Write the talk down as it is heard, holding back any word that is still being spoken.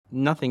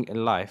nothing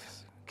in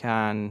life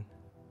can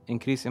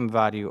increase in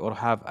value or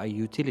have a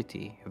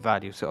utility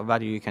value, so a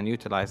value you can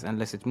utilize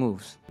unless it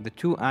moves. The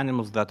two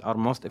animals that are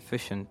most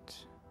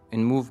efficient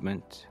in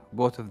movement,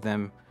 both of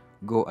them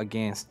go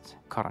against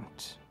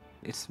current.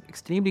 It's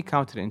extremely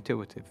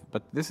counterintuitive,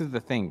 but this is the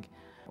thing.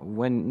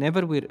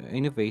 Whenever we're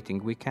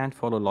innovating, we can't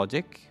follow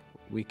logic,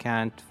 we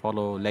can't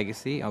follow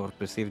legacy, our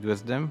perceived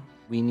wisdom.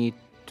 We need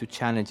to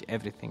challenge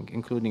everything,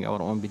 including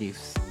our own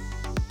beliefs.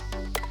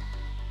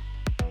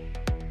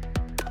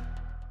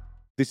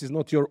 This is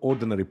not your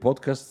ordinary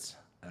podcast,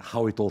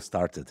 how it all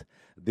started.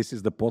 This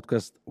is the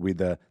podcast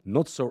with a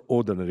not so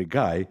ordinary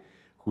guy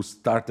who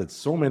started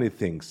so many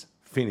things,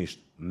 finished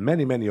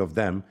many of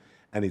them,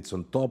 and it's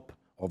on top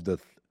of the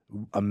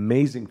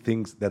amazing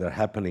things that are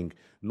happening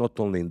not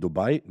only in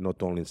Dubai,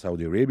 not only in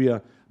Saudi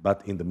Arabia,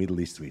 but in the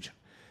Middle East region.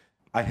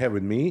 I have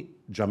with me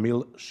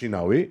Jamil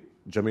Shinawi.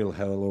 Jamil,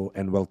 hello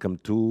and welcome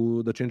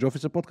to the Change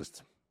Officer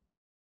podcast.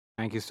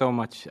 Thank you so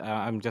much.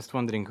 I'm just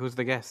wondering, who's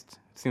the guest?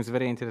 It seems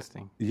very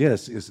interesting.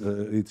 Yes,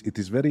 it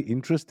is very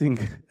interesting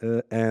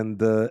and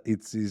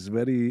it is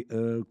very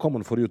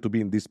common for you to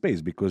be in this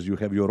space because you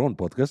have your own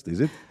podcast,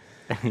 is it?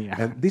 Yeah.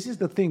 And this is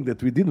the thing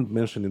that we didn't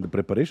mention in the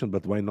preparation,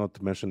 but why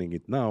not mentioning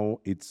it now?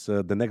 It's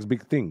the next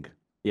big thing.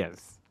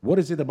 Yes. What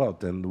is it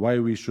about and why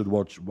we should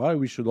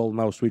all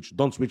now switch?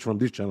 Don't switch from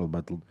this channel,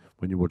 but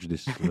when you watch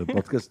this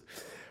podcast,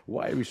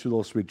 why we should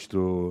all switch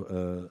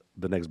to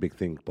the next big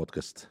thing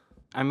podcast?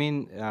 I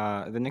mean,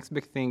 the next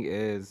big thing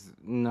is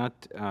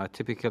not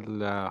typical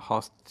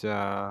host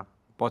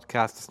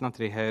podcast. It's not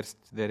rehearsed.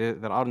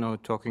 There are no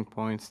talking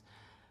points.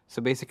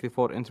 So basically,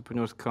 four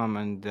entrepreneurs come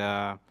and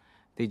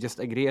they just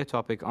agree a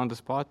topic on the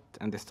spot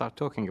and they start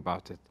talking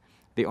about it.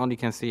 They only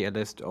can see a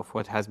list of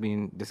what has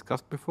been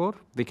discussed before.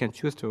 They can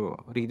choose to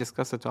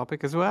rediscuss the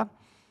topic as well.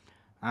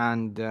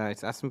 And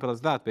it's as simple as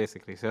that,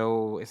 basically.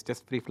 So it's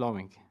just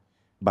free-flowing.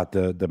 But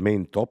the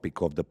main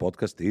topic of the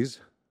podcast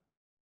is?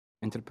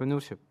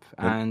 Entrepreneurship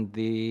and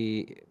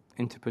the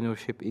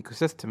entrepreneurship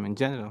ecosystem in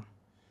general.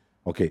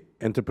 Okay,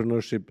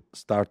 entrepreneurship,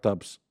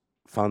 startups,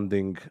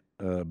 funding,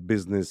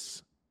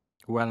 business,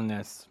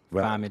 wellness,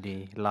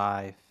 family,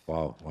 life.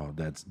 Wow,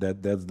 that's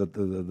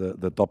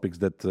the topics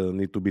that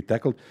need to be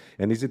tackled.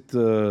 And is it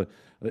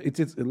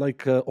it's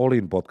like all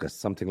in podcast,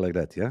 something like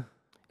that? Yeah,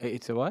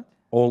 it's a what?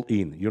 All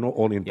in,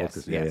 all in Yes,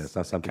 podcast. yes.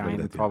 Yeah, something kind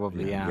like that.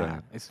 Probably,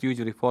 yeah. It's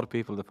usually 4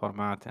 people the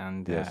format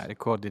and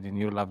recorded in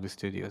your lovely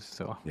studios.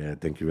 So yeah,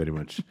 thank you very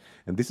much.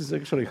 And this is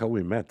actually how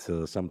we met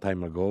some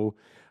time ago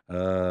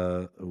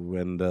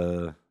when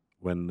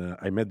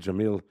I met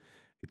Jamil.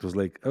 It was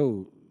like,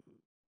 oh,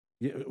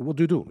 yeah, what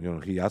do you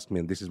do? He asked me,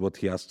 and this is what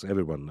he asks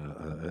everyone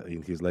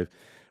in his life.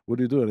 What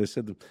do you do? And I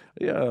said,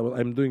 yeah, well,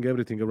 I'm doing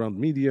everything around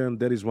media, and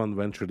there is one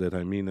venture that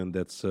I'm in, and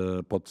that's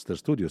Podster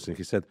Studios. And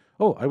he said,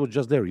 oh, I was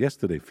just there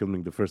yesterday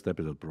filming the first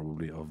episode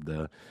probably of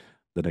the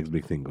next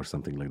big thing or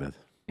something like that.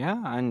 Yeah,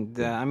 and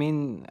I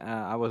mean,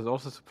 I was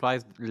also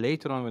surprised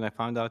later on when I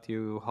found out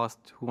you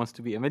host Who Wants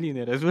to Be a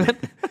Millionaire as well.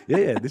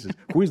 yeah, this is,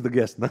 who is the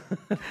guest?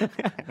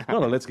 No,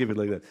 let's keep it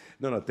like that.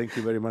 No, thank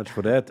you very much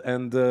for that,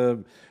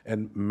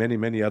 and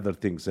many other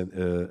things.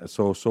 And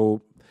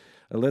so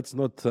let's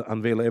not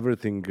unveil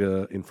everything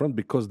in front,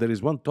 because there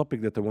is one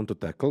topic that I want to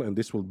tackle, and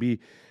this will be,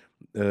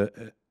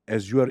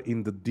 as you are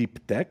in the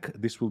deep tech,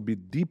 this will be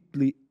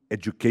deeply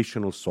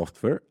educational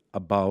software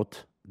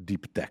about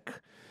deep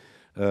tech.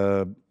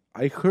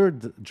 I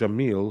heard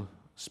Jamil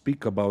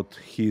speak about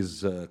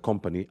his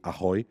company,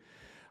 Ahoy,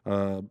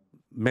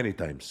 many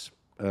times.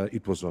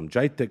 It was on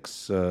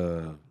GITEX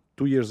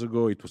 2 years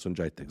ago. It was on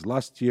GITEX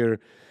last year.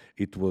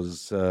 It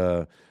was,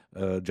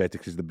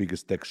 GITEX is the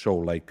biggest tech show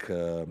like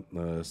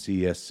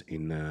CES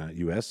in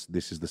US.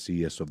 This is the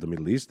CES of the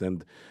Middle East.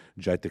 And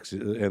GITEX,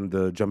 and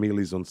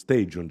Jamil is on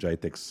stage on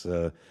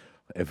GITEX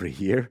every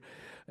year.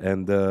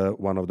 And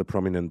one of the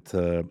prominent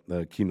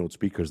keynote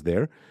speakers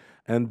there.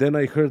 And then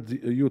I heard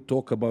you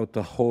talk about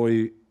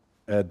Ahoy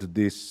at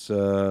this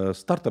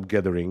startup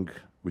gathering,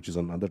 which is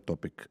another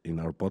topic in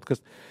our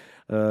podcast.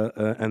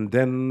 And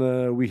then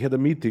we had a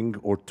meeting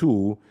or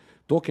two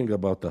talking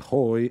about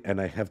Ahoy, and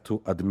I have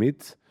to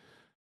admit,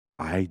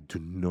 I do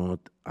not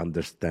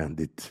understand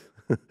it.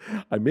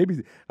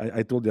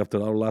 I told you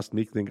after our last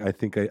meeting, I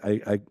think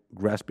I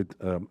grasped it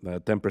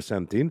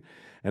 10% in,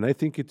 and I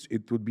think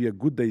it would be a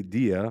good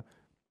idea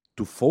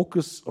to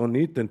focus on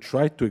it and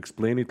try to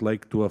explain it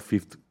like to a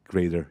fifth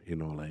grader,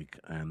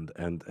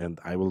 and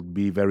I will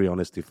be very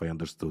honest if I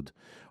understood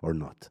or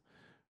not.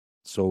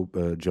 So,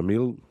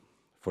 Jamil,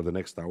 for the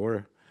next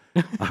hour,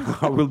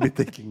 I will be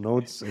taking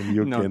notes, and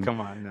you can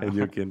come on, no.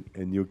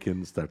 and you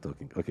can start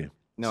talking. Okay.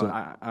 No, so,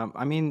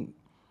 I mean,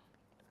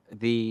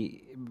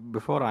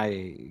 before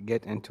I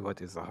get into what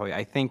is Ahoy,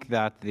 I think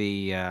that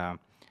the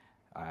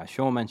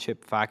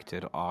showmanship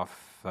factor of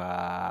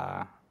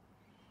the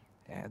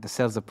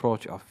sales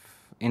approach of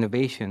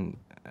innovation,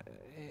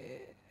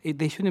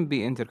 they shouldn't be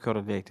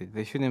intercorrelated.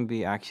 They shouldn't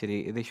be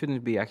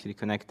actually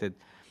connected.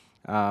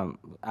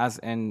 As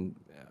in,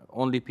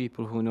 only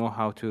people who know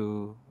how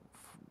to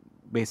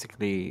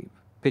basically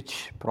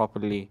pitch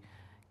properly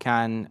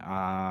can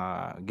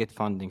get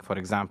funding, for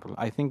example.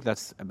 I think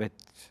that's a bit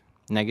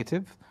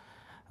negative.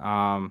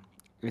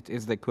 It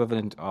is the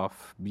equivalent of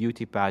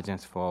beauty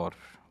pageants for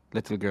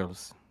little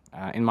girls,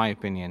 in my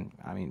opinion.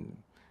 I mean,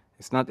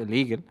 it's not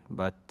illegal,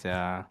 but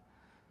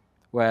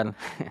well,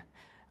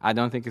 I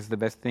don't think it's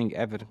the best thing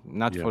ever.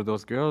 Not Yeah. for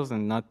those girls,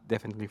 and not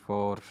definitely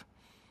for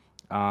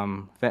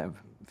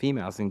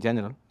females in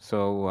general.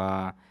 So,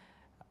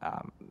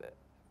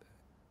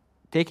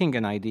 taking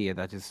an idea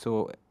that is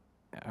so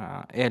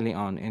early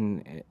on in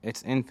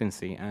its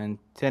infancy and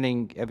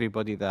telling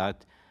everybody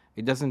that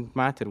it doesn't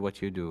matter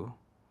what you do,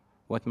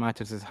 what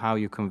matters is how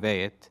you convey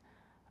it.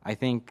 I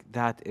think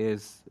that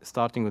is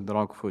starting with the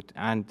wrong foot.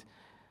 And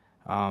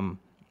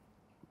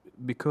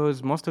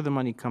because most of the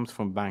money comes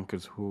from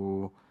bankers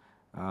who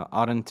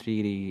aren't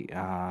really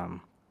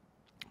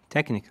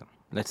technical,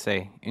 let's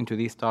say, into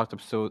these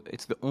startups, so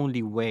it's the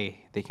only way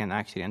they can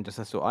actually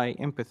understand. So I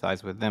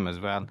empathize with them as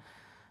well.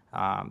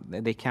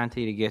 They can't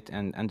really get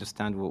and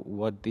understand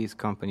what these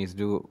companies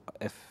do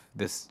if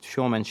this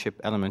showmanship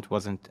element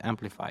wasn't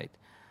amplified.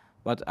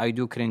 But I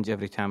do cringe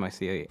every time I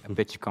see a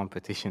pitch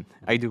competition.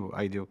 I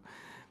do.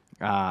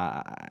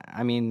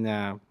 I mean,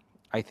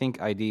 I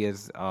think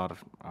ideas are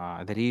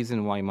the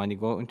reason why money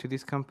go into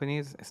these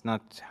companies. It's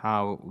not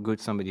how good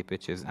somebody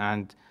pitches.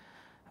 And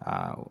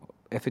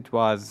if it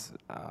was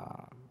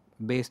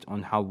based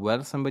on how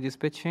well somebody's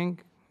pitching,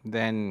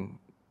 then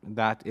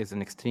that is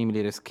an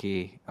extremely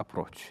risky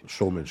approach.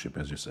 Showmanship,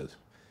 as you said.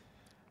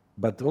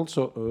 But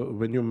also,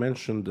 when you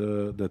mentioned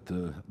that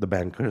the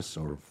bankers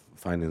or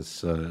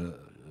finance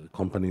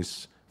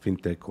companies,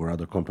 fintech or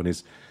other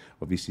companies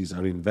or VCs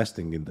are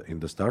investing in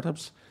the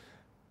startups,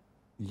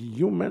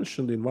 you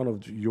mentioned in one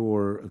of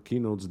your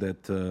keynotes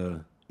that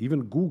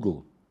even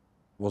Google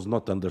was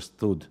not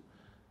understood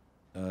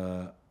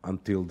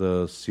until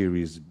the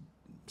Series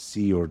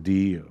C or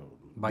D.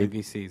 By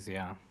VCs,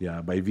 yeah.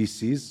 Yeah, by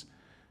VCs.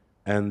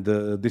 And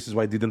this is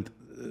why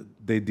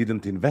they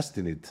didn't invest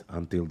in it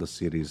until the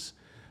Series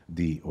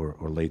D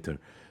or later.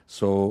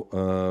 So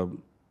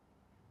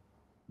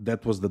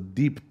that was the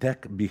deep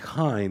tech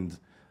behind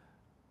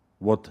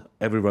what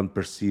everyone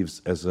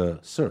perceives as a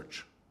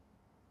search.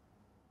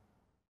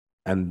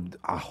 And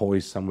Ahoy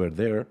is somewhere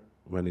there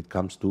when it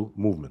comes to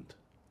movement.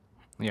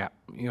 Yeah,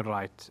 you're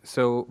right.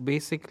 So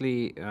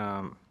basically,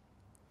 I'm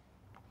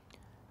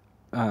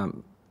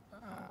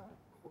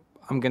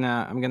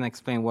gonna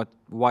explain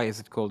why is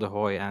it called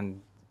Ahoy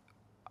and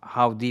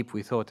how deep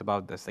we thought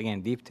about this.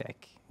 Again, deep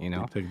tech, you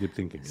know. Deep tech, deep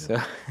thinking. So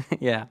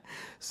yeah,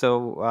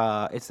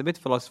 so it's a bit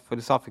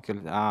philosophical.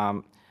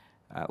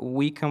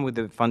 We come with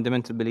the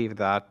fundamental belief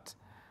that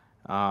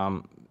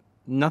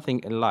nothing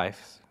in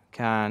life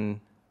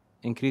can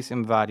increase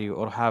in value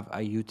or have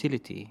a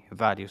utility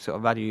value, so a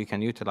value you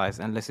can utilize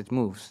unless it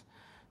moves.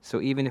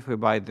 So even if we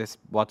buy this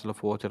bottle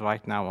of water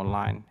right now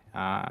online,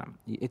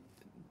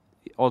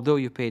 although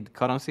you paid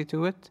currency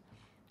to it,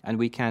 and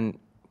we can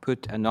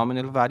put a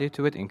nominal value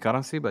to it in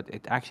currency, but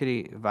it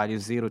actually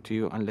values zero to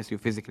you unless you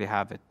physically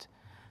have it.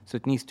 So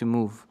it needs to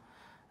move.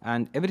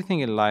 And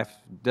everything in life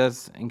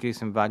does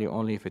increase in value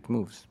only if it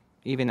moves,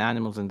 even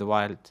animals in the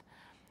wild.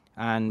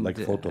 And like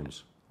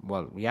photons.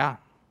 Well, yeah.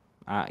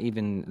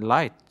 Even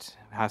light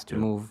has to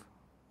move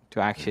to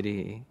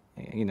actually,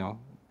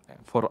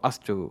 for us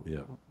to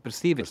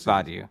perceive its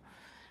value.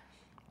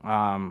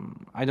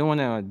 I don't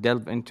want to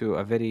delve into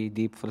a very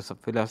deep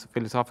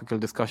philosophical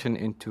discussion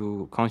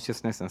into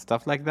consciousness and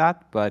stuff like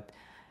that, but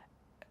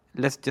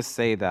let's just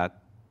say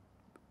that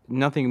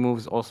nothing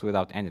moves also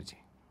without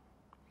energy.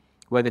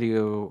 Whether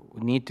you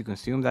need to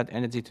consume that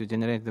energy to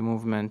generate the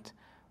movement,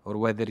 or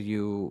whether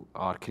you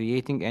are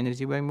creating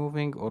energy by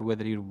moving, or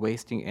whether you're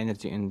wasting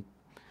energy in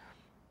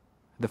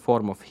the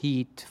form of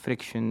heat,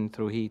 friction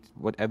through heat,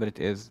 whatever it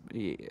is,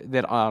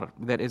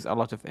 there is a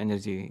lot of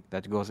energy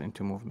that goes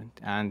into movement.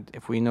 And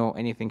if we know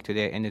anything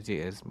today, energy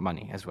is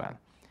money as well.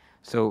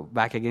 So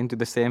back again to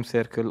the same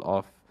circle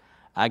of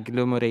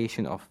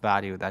agglomeration of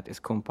value that is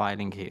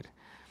compiling here.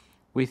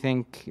 We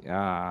think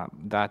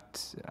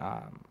that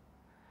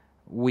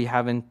we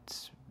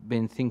haven't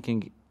been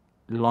thinking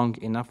long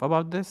enough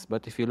about this,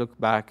 but if you look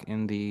back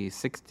in the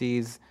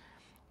 60s,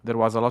 there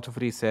was a lot of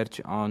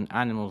research on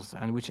animals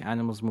and which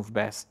animals move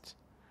best,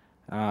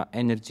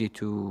 energy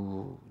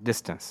to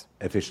distance.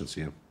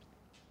 Efficiency.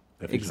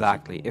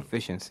 Exactly,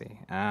 efficiency.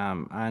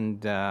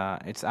 And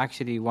it's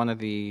actually one of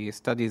the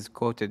studies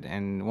quoted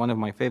in one of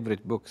my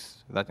favorite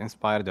books that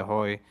inspired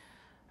Ahoy,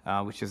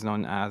 which is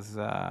known as,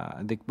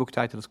 the book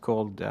title is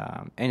called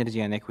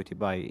Energy and Equity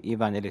by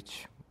Ivan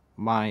Illich,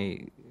 my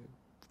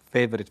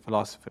favorite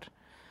philosopher.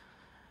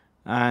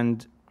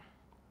 And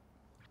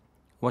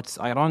what's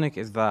ironic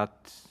is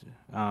that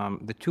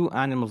the two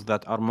animals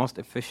that are most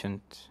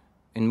efficient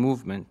in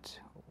movement,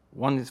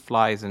 one is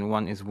flies and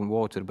one is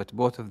water, but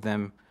both of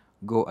them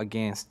go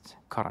against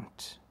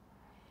current.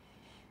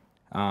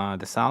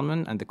 The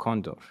salmon and the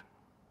condor,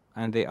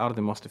 and they are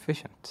the most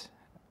efficient.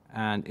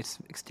 And it's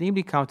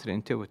extremely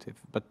counterintuitive,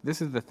 but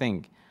this is the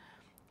thing.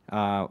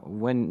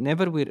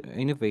 Whenever we're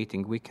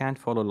innovating, we can't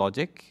follow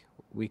logic.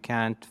 we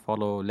can't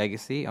follow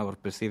legacy or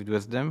perceived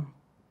wisdom.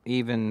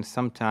 Even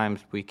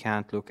sometimes we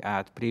can't look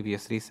at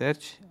previous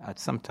research at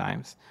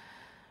sometimes.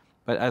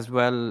 But as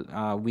well,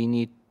 we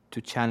need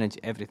to challenge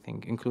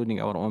everything,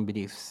 including our own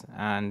beliefs.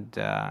 And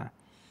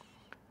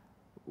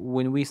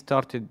when we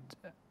started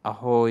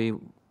Ahoy,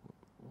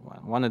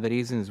 one of the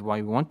reasons why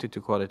we wanted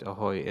to call it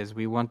Ahoy is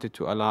we wanted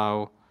to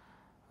allow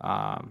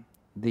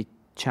the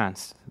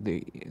chance,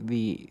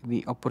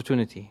 the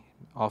opportunity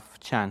of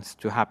chance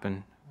to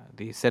happen,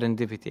 the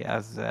serendipity,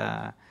 as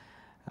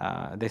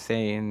they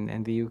say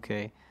in the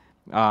UK.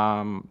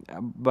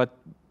 But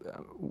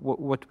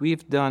what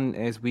we've done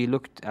is we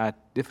looked at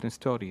different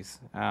stories,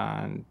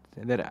 and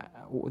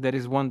there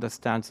is one that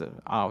stands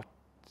out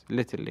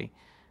literally,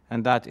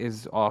 and that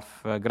is of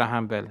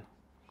Graham Bell,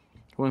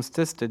 who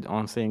insisted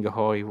on saying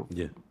ahoy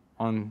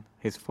on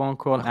his phone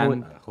call. Ahoy,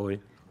 and ahoy.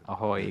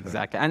 Ahoy,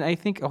 exactly. And I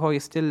think ahoy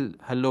is still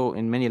hello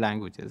in many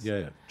languages.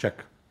 Yeah,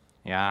 check.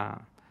 Yeah.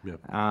 Yeah.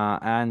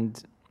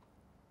 And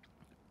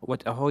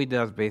what ahoy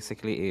does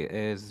basically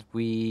is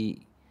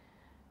we,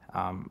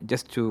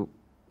 just to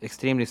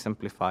extremely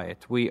simplify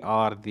it, we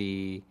are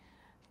the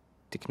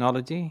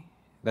technology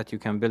that you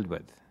can build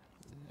with.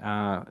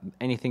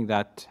 Anything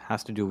that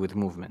has to do with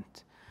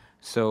movement.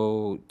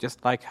 So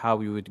just like how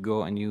you would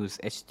go and use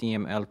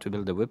HTML to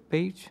build a web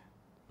page,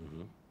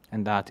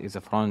 and that is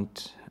a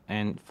front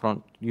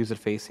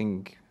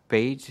user-facing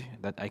page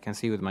that I can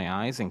see with my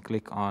eyes and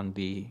click on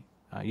the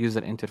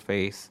user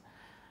interface.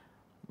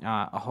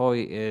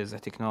 Ahoy is a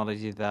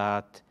technology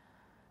that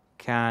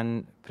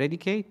can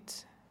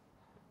predicate,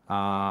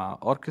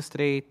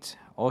 orchestrate,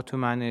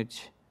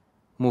 auto-manage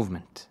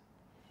movement.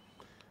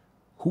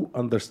 Who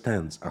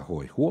understands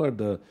Ahoy? Who are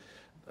the,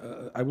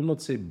 I will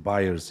not say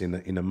buyers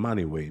in a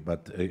money way,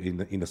 but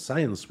in a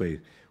science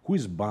way? Who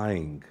is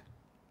buying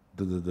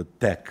the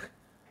tech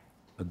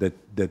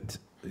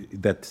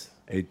that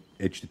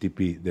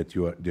HTTP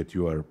that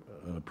you are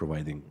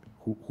providing?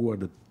 Who are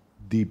the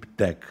deep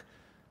tech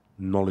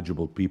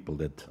knowledgeable people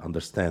that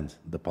understand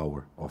the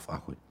power of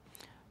Ahoy?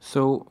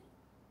 So,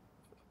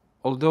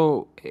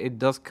 although it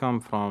does come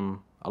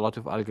from a lot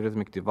of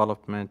algorithmic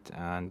development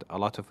and a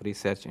lot of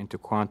research into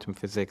quantum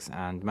physics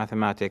and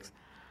mathematics,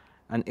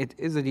 and it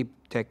is a deep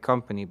tech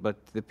company,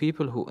 but the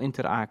people who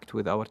interact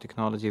with our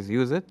technologies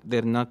use it,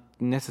 they're not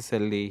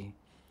necessarily,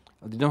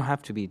 they don't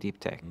have to be deep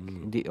tech,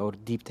 or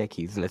deep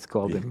techies, let's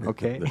call them,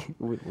 okay?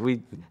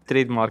 we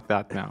trademark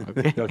that now,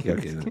 okay?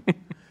 Okay.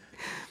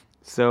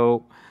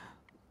 So,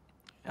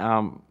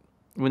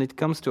 when it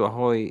comes to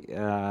Ahoy,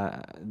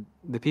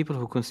 the people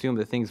who consume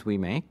the things we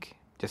make,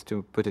 just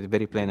to put it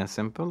very plain and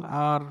simple,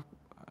 are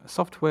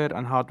software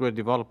and hardware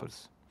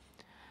developers.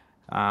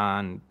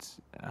 And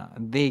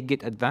they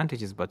get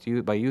advantages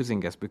by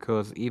using us,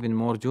 because even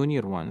more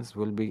junior ones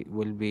will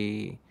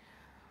be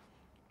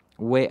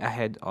way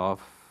ahead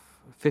of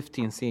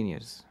 15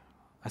 seniors.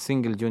 A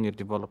single junior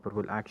developer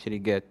will actually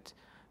get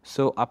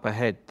so up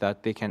ahead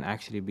that they can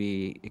actually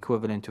be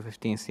equivalent to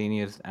 15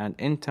 seniors, and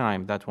in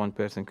time that one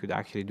person could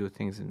actually do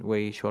things in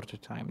way shorter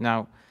time.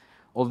 Now,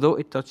 although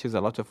it touches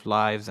a lot of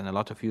lives and a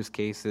lot of use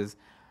cases,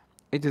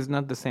 it is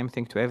not the same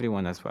thing to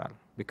everyone as well,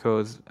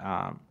 because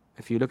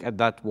if you look at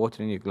that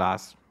water in your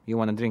glass, you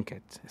want to drink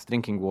it. It's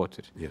drinking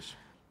water. Yes.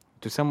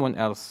 To someone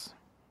else,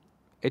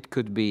 it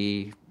could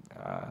be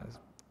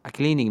a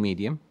cleaning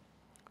medium.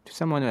 To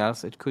someone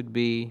else, it could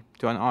be,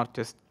 to an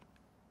artist,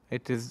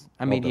 it is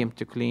a medium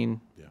to clean.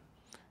 Yeah.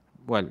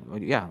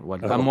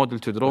 A model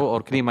to draw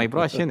or clean my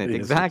brush in it. Yes,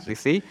 Exactly.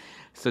 See?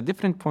 So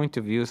different point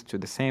of views to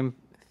the same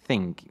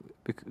thing.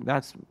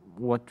 That's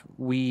what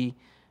we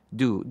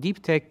do.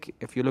 Deep tech,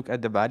 if you look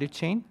at the value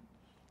chain,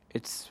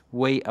 it's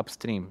way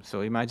upstream.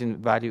 So imagine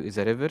value is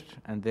a river,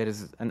 and there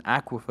is an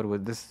aquifer where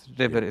this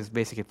river is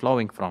basically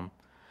flowing from,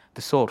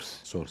 the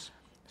source.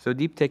 So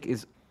deep tech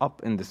is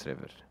up in this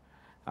river.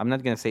 I'm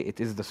not going to say it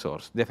is the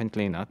source.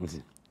 Definitely not.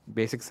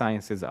 Basic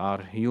sciences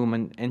are,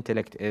 human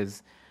intellect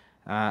is,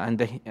 and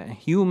the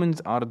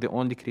humans are the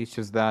only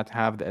creatures that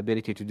have the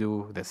ability to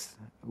do this.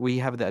 We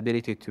have the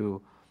ability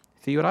to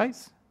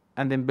theorize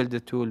and then build a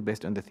tool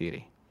based on the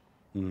theory.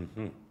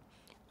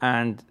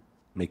 And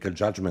make a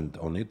judgment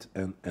on it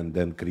and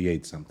then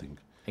create something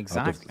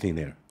out of thin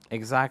air.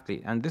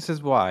 Exactly. And this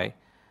is why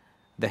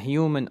the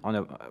human,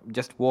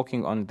 just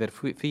walking on their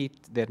feet,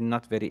 they're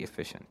not very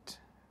efficient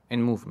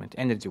in movement,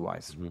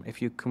 energy-wise.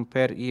 If you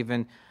compare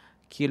even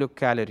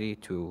kilocalorie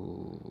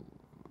to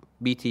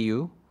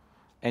BTU,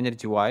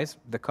 energy-wise,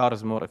 the car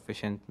is more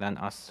efficient than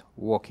us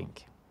walking.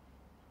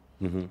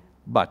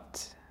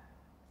 But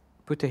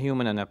put a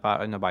human on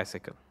a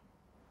bicycle,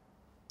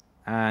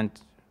 and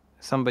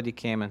somebody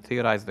came and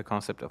theorized the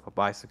concept of a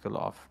bicycle,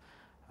 of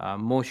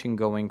motion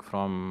going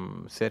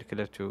from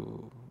circular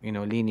to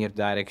linear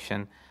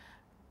direction,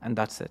 and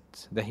that's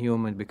it. The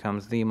human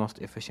becomes the most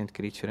efficient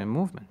creature in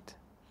movement.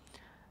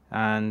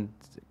 And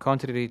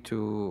contrary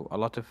to a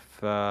lot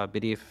of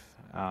belief,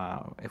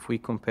 if we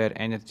compare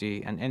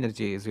energy, and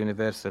energy is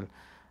universal,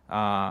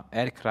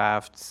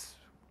 aircrafts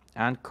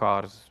and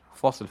cars,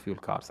 fossil fuel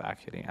cars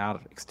actually, are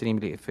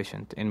extremely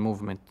efficient in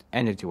movement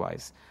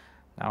energy-wise.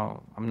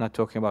 Now, I'm not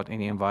talking about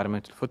any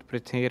environmental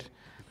footprint here,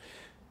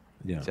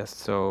 just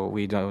so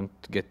we don't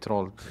get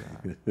trolled.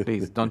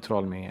 Please don't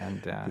troll me.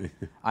 And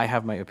I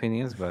have my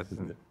opinions, but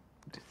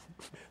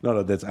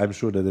no, I'm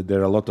sure that there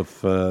are a lot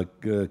of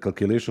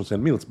calculations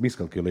and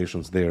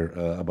miscalculations there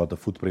about the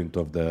footprint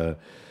of the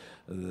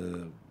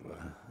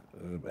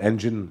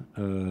engine,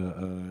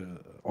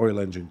 oil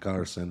engine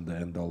cars,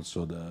 and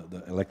also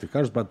the electric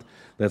cars. But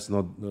let's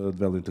not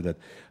delve into that.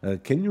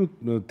 Can you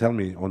tell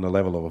me, on the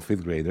level of a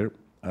fifth grader,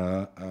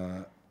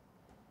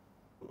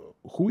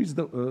 who is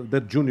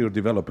that junior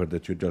developer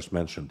that you just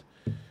mentioned?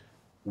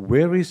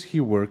 Where is he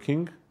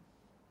working?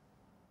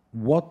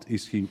 What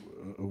is he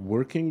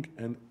working?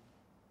 And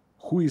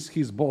who is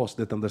his boss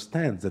that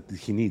understands that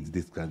he needs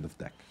this kind of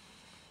tech?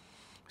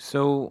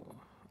 So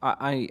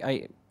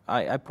I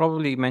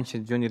probably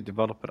mentioned junior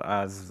developer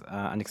as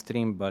an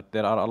extreme, but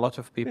there are a lot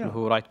of people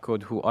who write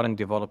code who aren't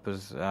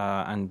developers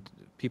and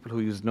people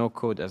who use no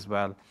code as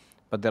well.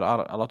 But there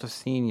are a lot of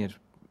senior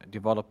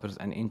developers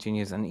and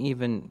engineers and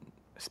even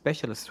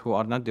specialists who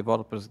are not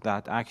developers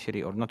that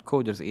actually, or not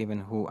coders even,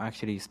 who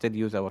actually still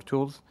use our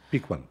tools.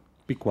 Pick one,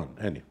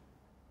 any.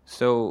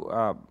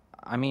 So,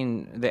 I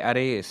mean, the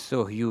array is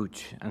so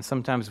huge, and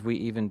sometimes we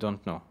even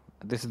don't know.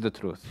 This is the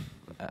truth.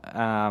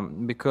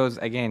 Because,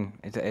 again,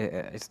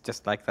 it's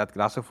just like that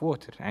glass of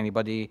water.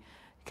 Anybody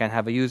can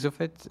have a use of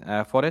it,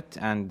 for it,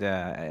 and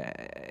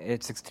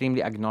it's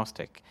extremely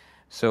agnostic.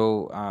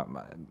 So,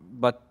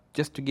 but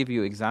just to give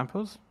you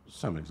examples.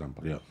 Some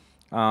example, yeah.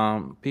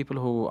 People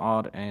who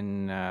are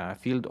in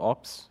field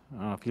ops,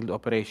 field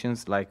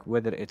operations, like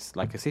whether it's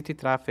like a city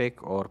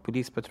traffic or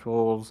police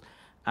patrols,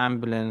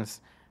 ambulance,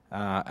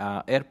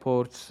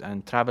 airports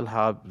and travel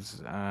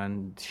hubs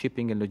and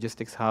shipping and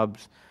logistics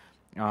hubs,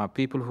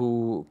 people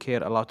who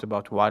care a lot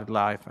about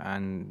wildlife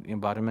and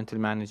environmental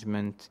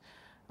management.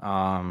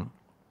 The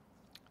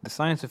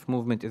science of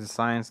movement is a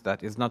science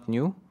that is not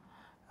new.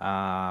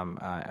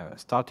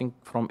 Starting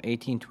from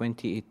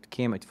 1820,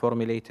 it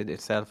formulated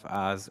itself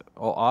as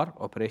OR,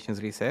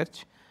 Operations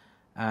Research.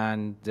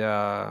 And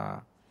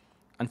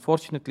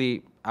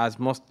unfortunately, as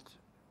most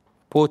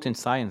potent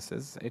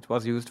sciences, it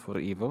was used for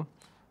evil,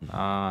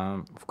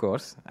 of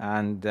course.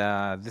 And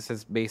this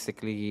is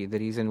basically the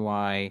reason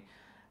why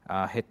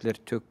Hitler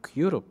took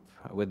Europe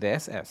with the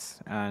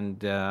SS.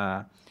 And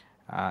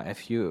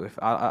if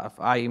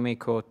I may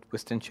quote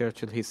Winston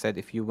Churchill, he said,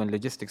 "If you win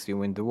logistics, you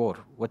win the war."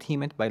 What he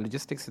meant by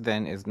logistics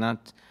then is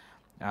not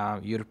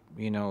your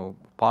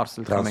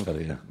parcel transfer,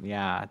 coming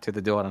to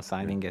the door and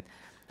signing it.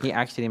 He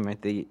actually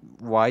meant the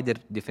wider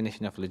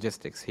definition of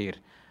logistics here,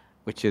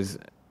 which is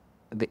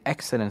the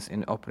excellence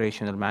in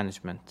operational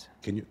management.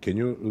 Can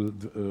you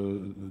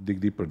dig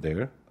deeper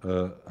there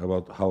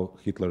about how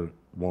Hitler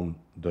won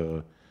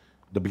the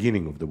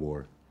beginning of the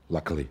war?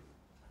 Luckily.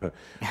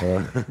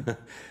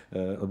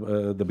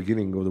 The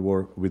beginning of the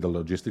war with the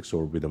logistics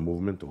or with the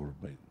movement or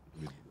by...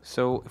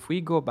 So if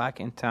we go back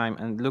in time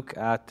and look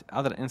at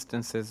other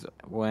instances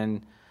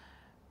when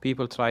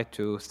people try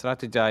to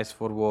strategize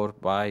for war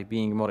by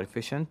being more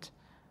efficient,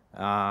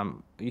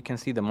 you can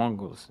see the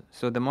Mongols.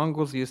 So the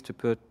Mongols used to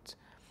put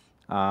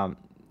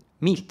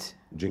meat.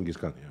 Genghis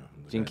Khan,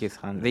 Genghis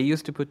Khan. They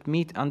used to put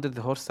meat under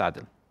the horse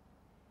saddle.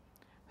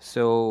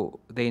 So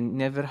they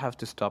never have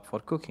to stop for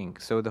cooking.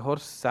 So the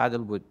horse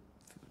saddle would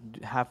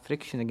have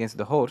friction against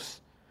the horse,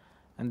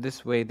 and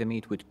this way the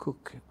meat would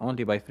cook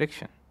only by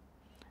friction.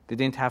 They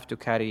didn't have to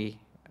carry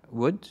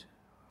wood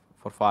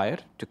for fire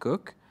to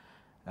cook.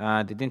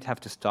 They didn't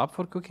have to stop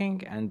for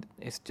cooking, and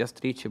it's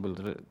just reachable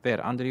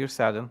there under your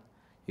saddle.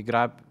 You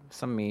grab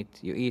some meat,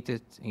 you eat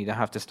it, and you don't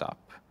have to stop.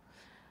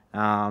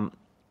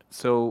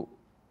 So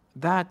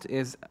that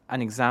is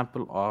an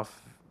example of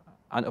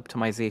an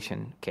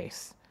optimization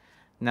case.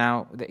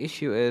 Now, the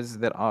issue is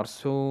there are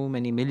so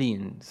many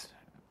millions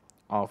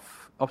of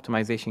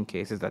optimization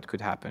cases that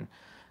could happen.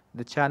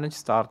 The challenge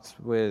starts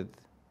with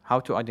how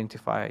to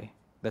identify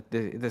that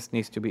this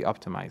needs to be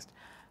optimized,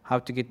 how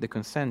to get the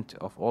consent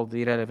of all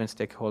the relevant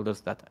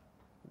stakeholders that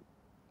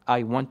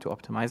I want to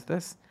optimize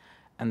this,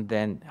 and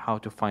then how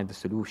to find the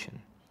solution,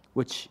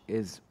 which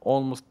is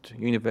almost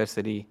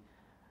universally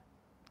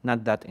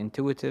not that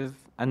intuitive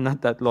and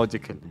not that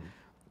logical.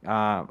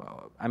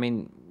 I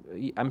mean,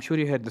 I'm sure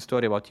you heard the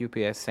story about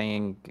UPS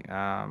saying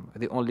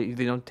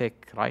they don't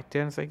take right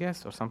turns, I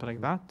guess, or something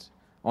like that.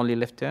 Only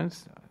left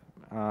turns.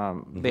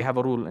 They have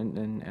a rule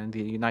in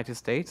the United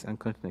States and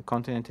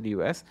continental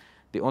US.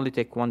 They only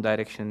take one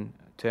direction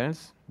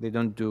turns. They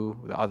don't do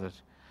the other.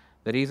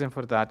 The reason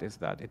for that is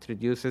that it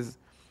reduces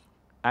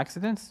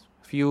accidents,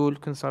 fuel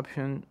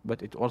consumption,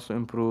 but it also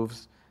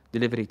improves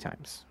delivery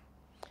times.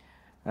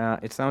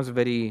 It sounds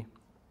very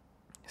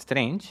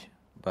strange,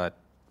 but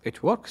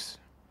it works.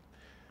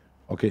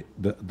 Okay,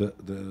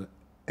 the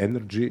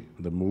energy,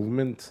 the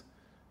movement,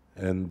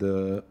 and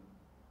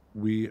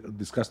we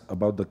discussed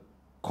about the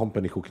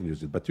company who can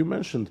use it. But you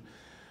mentioned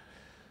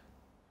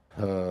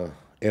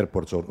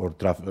airports or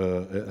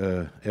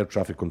air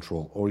traffic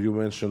control, or you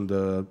mentioned,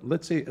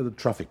 let's say, the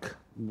traffic,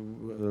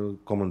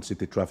 common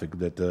city traffic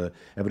that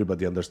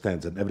everybody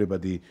understands and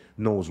everybody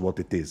knows what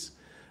it is.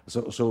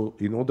 So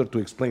in order to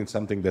explain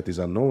something that is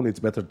unknown, it's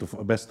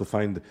best to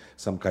find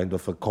some kind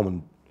of a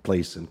common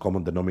place and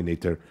common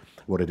denominator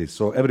what it is.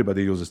 So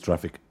everybody uses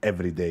traffic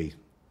every day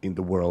in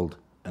the world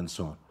and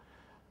so on.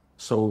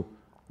 So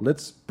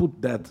let's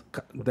put that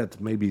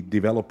maybe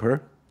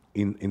developer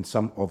in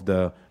some of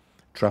the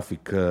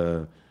traffic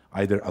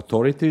either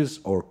authorities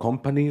or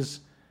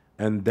companies,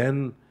 and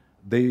then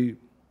they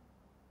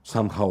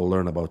somehow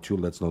learn about you.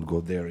 Let's not go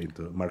there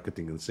into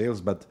marketing and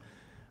sales, but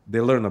they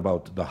learn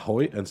about the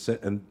HOI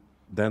and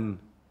then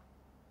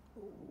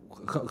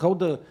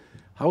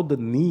how the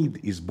need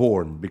is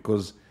born.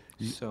 Because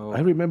So I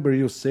remember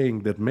you saying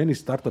that many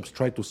startups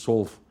try to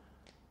solve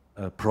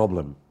a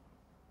problem,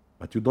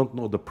 but you don't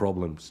know the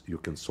problems you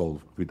can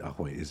solve with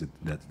Ahoy. Is it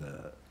that's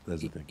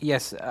the thing?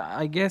 yes,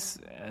 I guess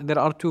there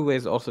are two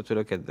ways also to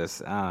look at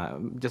this.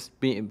 Just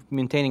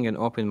maintaining an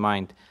open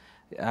mind.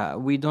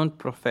 We don't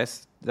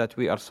profess that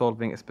we are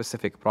solving a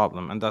specific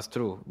problem, and that's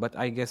true. But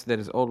I guess there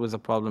is always a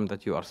problem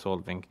that you are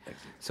solving.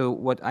 So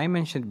what I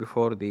mentioned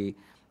before, the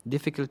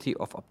difficulty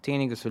of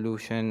obtaining a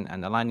solution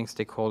and aligning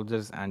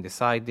stakeholders and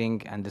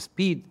deciding, and the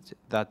speed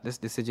that this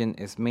decision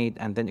is made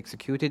and then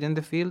executed in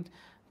the field,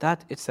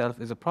 that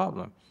itself is a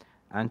problem.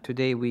 And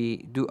today we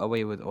do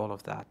away with all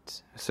of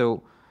that.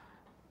 So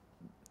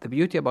the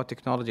beauty about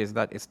technology is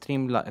that it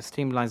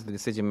streamlines the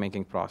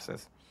decision-making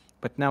process.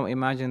 But now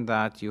imagine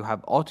that you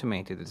have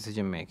automated the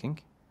decision-making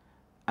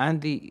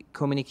and the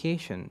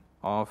communication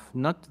of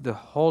not the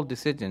whole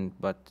decision,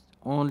 but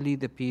only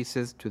the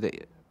pieces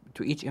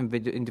to each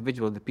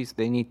individual, the piece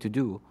they need to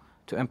do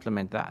to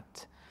implement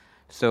that.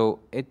 So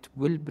it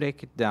will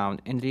break it down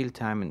in real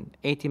time. In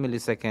 80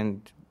 milliseconds,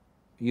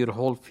 your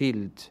whole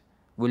field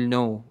will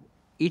know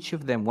each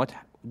of them what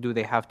do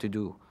they have to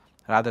do,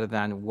 rather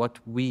than what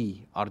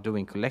we are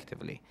doing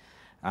collectively.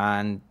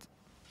 And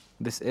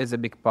this is a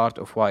big part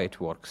of why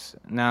it works.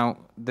 Now,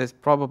 this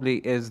probably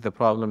is the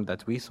problem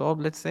that we solve,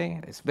 let's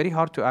say. It's very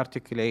hard to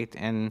articulate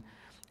in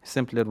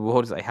simpler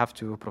words, I have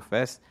to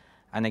profess.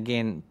 And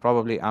again,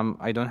 probably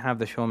I don't have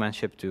the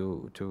showmanship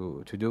to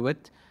do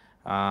it.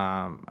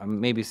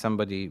 Maybe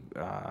somebody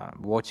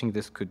watching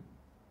this could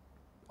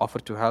offer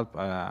to help.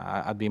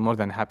 I'd be more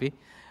than happy.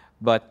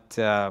 But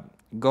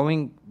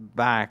going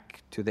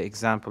back to the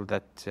example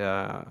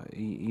that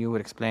you were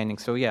explaining,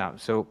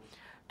 so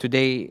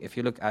today, if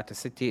you look at a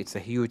city, it's a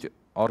huge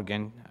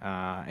organ.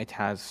 It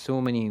has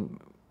so many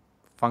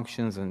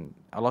functions and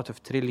a lot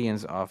of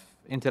trillions of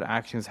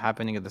interactions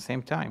happening at the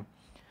same time.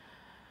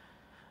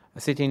 A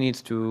city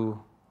needs to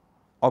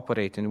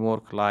operate and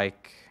work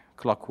like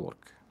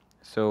clockwork,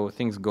 so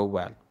things go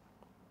well.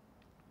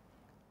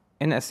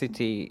 In a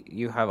city,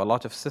 you have a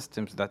lot of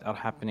systems that are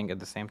happening at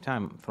the same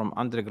time, from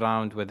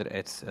underground, whether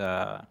it's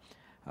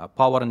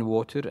power and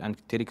water and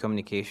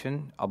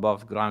telecommunication,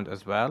 above ground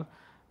as well.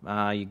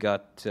 You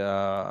got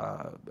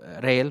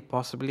rail,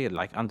 possibly,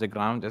 like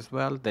underground as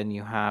well. Then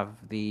you have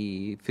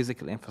the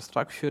physical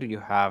infrastructure, you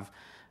have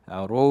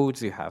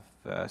roads, you have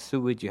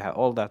sewage, you have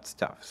all that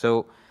stuff.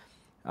 So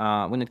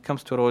when it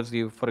comes to roads,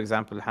 you, for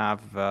example,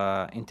 have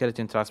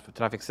intelligent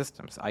traffic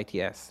systems,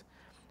 ITS.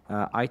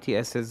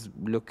 ITSs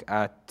look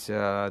at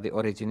the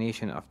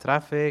origination of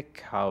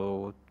traffic,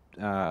 how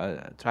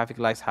traffic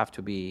lights have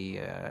to be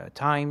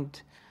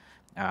timed,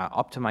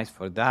 optimized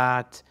for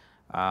that,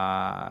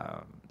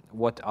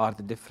 what are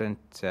the different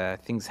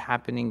things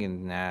happening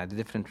in the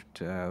different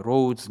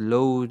roads,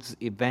 loads,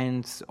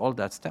 events, all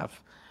that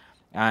stuff.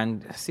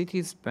 And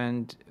cities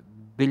spend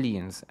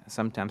billions,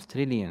 sometimes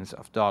trillions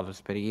of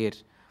dollars per year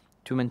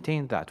to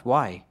maintain that.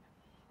 Why?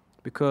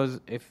 Because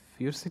if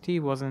your city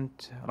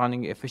wasn't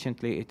running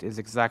efficiently, it is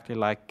exactly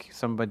like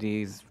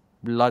somebody's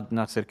blood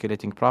not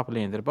circulating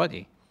properly in their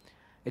body.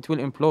 It will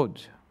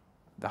implode.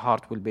 The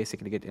heart will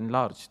basically get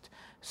enlarged.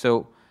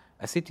 So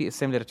a city is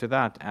similar to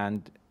that.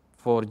 And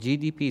for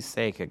GDP's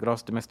sake, a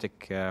gross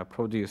domestic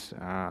produce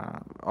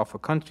of a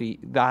country,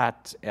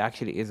 that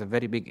actually is a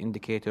very big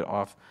indicator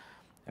of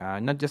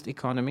not just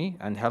economy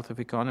and health of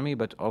economy,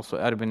 but also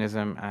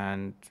urbanism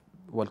and,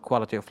 well,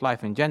 quality of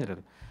life in general.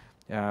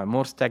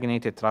 More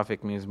stagnated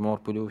traffic means more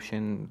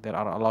pollution. There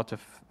are a lot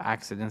of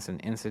accidents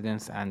and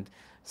incidents and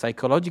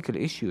psychological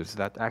issues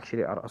that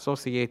actually are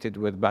associated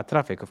with bad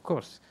traffic, of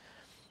course.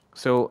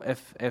 So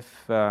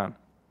if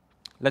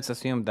let's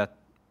assume that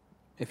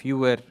if you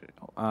were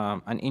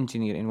an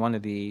engineer in one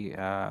of the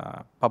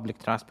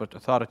public transport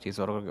authorities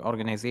or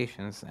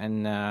organizations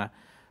in a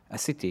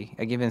city,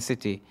 a given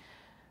city,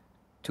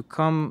 to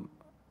come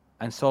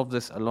and solve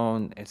this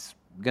alone, it's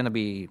going to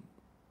be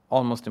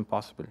almost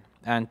impossible.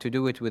 And to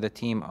do it with a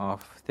team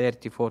of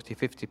 30, 40,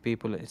 50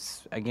 people,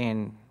 it's,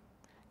 again,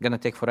 going to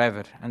take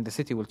forever. And the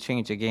city will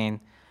change again.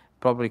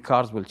 Probably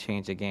cars will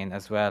change again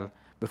as well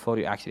before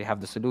you actually have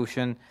the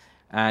solution.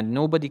 And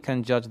nobody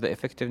can judge the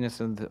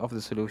effectiveness of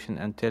the solution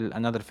until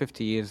another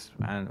 50 years.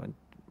 And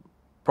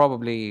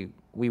probably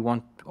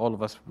all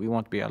of us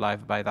won't be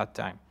alive by that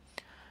time.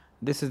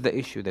 This is the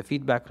issue. The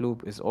feedback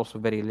loop is also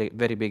very,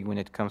 very big when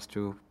it comes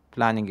to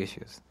planning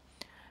issues.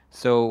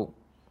 So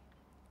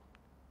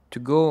to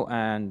go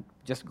and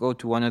just go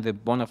to one of the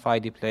bona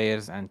fide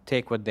players and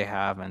take what they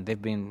have, and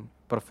they've been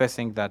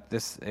professing that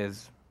this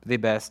is the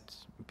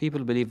best.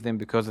 People believe them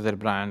because of their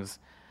brands.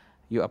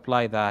 You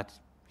apply that,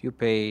 you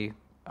pay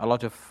a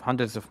lot of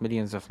hundreds of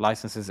millions of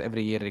licenses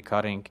every year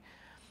recurring,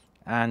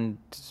 and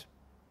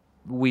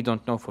we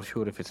don't know for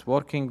sure if it's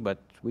working, but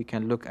we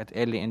can look at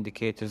early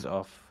indicators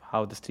of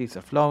how the streets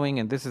are flowing,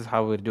 and this is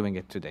how we're doing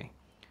it today.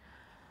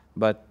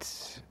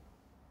 But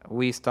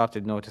we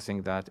started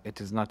noticing that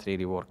it is not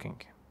really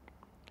working.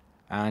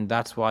 And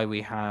that's why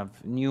we have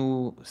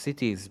new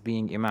cities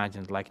being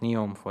imagined, like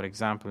Neom, for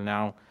example,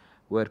 now,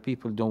 where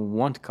people don't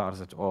want cars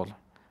at all.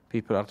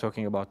 People are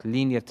talking about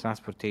linear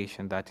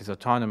transportation that is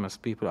autonomous.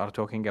 People are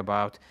talking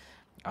about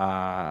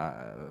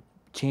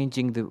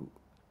changing the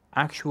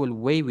actual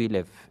way we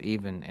live,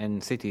 even in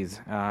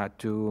cities,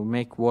 to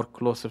make work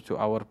closer to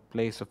our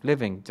place of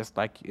living, just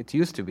like it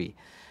used to be.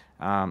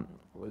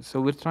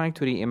 So we're trying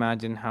to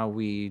reimagine how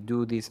we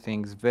do these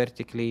things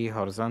vertically,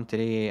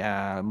 horizontally,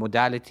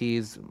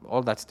 modalities,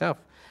 all that stuff.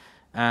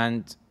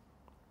 And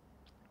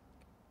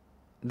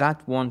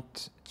that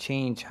won't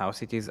change how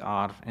cities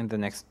are in the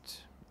next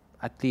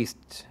at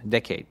least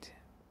decade.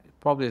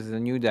 Probably is a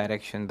new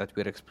direction that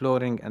we're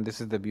exploring, and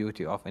this is the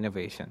beauty of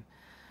innovation.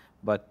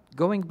 But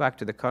going back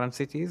to the current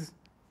cities,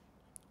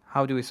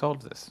 how do we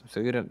solve this? So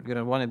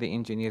you're one of the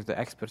engineers, the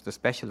experts, the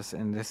specialists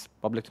in this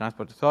public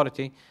transport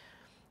authority,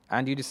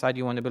 and you decide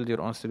you want to build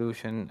your own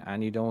solution,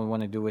 and you don't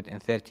want to do it in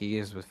 30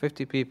 years with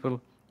 50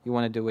 people. You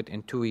want to do it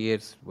in 2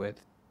 years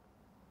with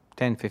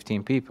 10,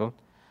 15 people,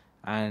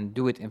 and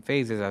do it in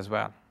phases as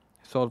well,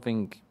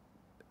 solving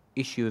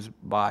issues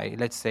by,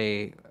 let's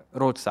say,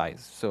 road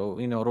size. So,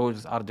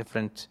 roads are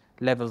different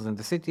levels in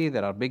the city.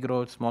 There are big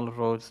roads, smaller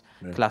roads,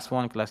 yeah. Class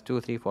 1, Class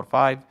 2, 3, 4,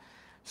 5.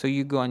 So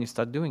you go and you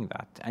start doing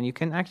that. And you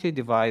can actually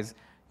devise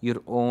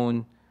your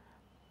own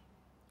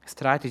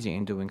strategy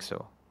in doing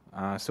so.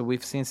 So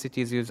we've seen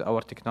cities use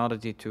our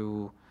technology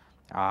to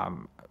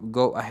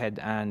go ahead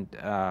and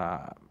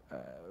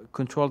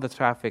control the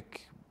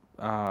traffic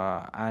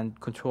and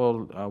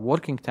control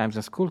working times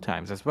and school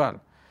times as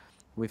well.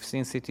 We've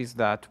seen cities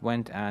that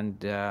went and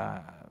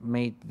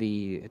made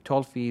the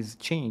toll fees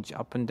change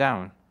up and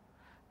down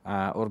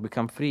or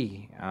become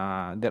free.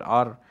 There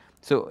are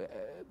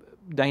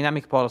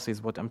dynamic policy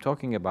is what I'm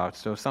talking about.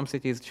 So some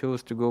cities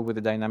chose to go with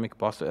the dynamic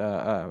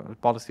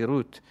policy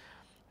route.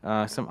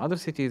 Some other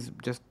cities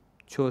just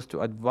chose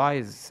to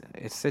advise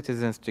its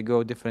citizens to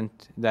go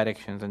different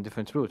directions and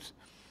different routes.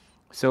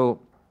 So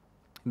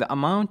the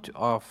amount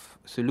of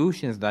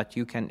solutions that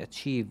you can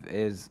achieve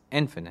is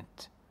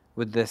infinite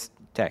with this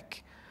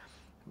tech.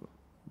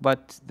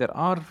 But there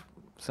are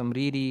some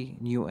really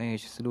new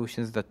age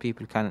solutions that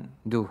people can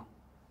do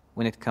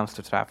when it comes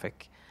to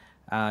traffic.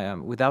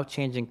 Without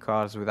changing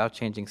cars, without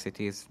changing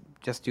cities,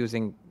 just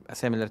using a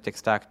similar tech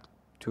stack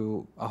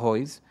to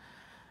Ahoy's.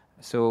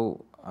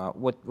 So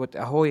what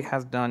Ahoy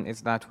has done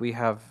is that we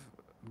have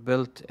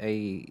built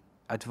a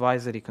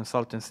advisory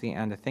consultancy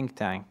and a think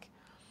tank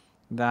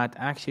that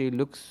actually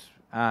looks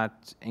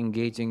at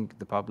engaging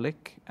the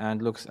public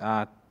and looks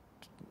at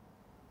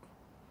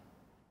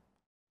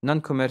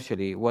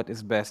non-commercially what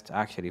is best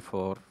actually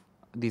for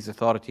these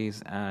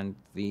authorities and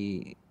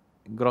the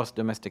gross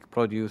domestic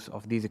produce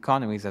of these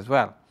economies as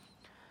well.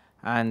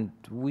 And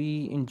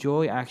we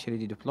enjoy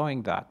actually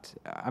deploying that.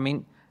 I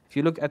mean, if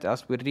you look at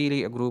us, we're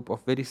really a group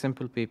of very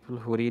simple people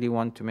who really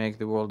want to make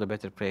the world a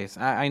better place.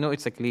 I know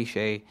it's a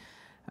cliche.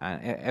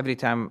 Every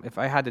time, if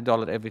I had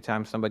 $1 every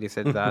time somebody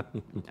said that,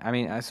 I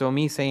mean, so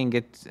me saying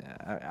it,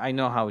 I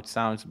know how it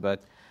sounds,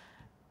 but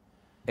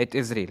it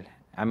is real.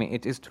 I mean,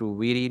 it is true.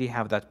 We really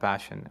have that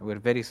passion. We're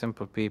very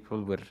simple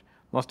people.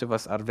 Most of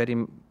us are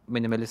very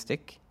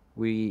minimalistic.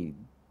 We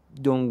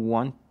don't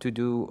want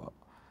to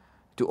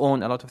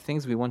own a lot of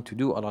things. We want to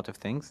do a lot of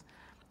things.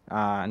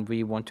 And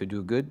we want to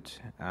do good.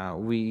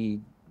 We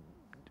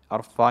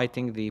are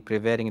fighting the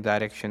prevailing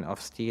direction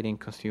of stealing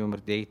consumer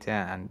data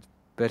and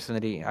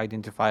personally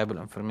identifiable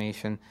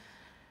information.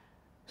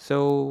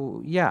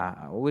 So,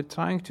 yeah, we're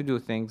trying to do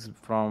things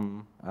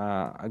from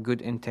a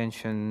good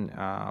intention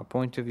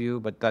point of view,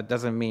 but that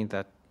doesn't mean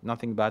that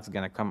nothing bad's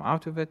going to come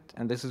out of it.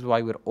 And this is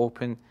why we're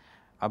open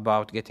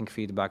about getting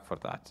feedback for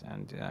that.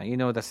 And you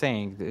know the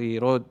saying, the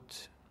road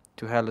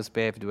to hell is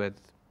paved with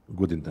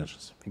good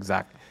intentions.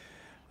 Exactly.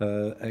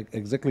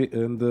 Exactly,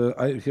 and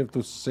I have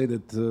to say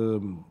that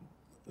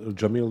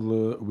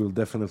Jamil will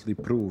definitely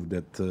prove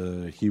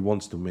that he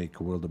wants to make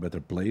the world a better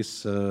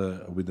place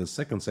with the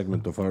second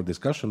segment of our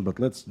discussion, but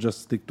let's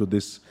just stick to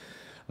this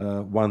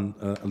one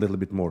a little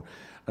bit more.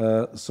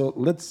 So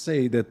let's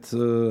say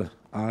that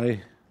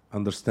I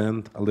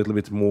understand a little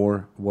bit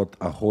more what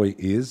Ahoy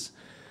is,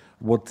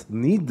 what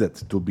needed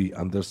to be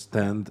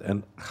understood,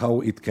 and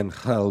how it can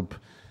help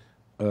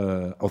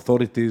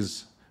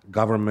authorities,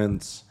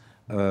 governments,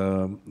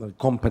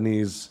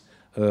 companies,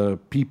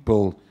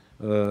 people,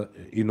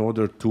 in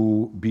order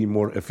to be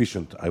more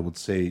efficient, I would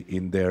say,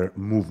 in their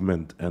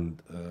movement,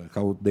 and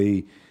how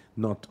they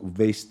not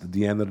waste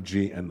the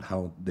energy and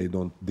how they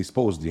don't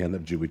dispose the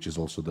energy, which is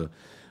also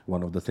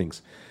one of the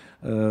things.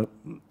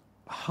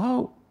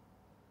 how,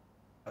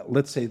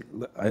 let's say,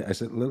 I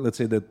said, let's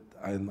say that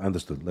I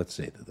understood, let's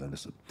say that I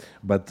understood.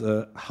 But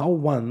how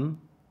one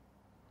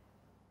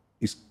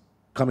is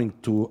coming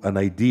to an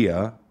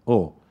idea,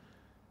 oh,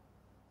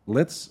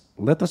 let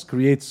us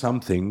create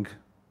something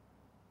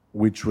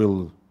which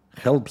will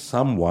help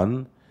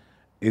someone,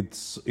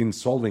 it's in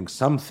solving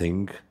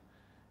something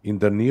in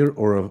the near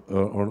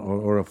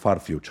or a far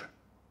future.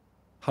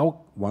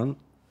 How one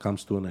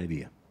comes to an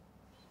idea?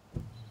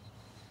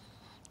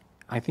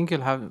 I think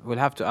we'll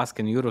have to ask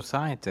a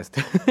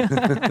neuroscientist.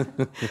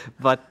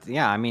 But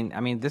yeah, I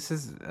mean, this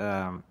is.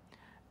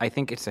 I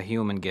think it's a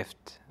human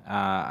gift.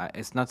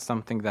 It's not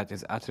something that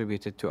is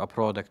attributed to a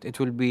product. It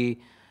will be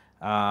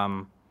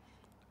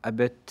a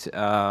bit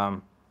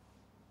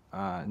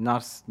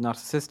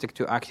narcissistic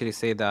to actually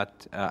say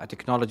that a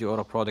technology or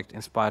a product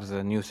inspires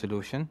a new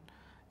solution,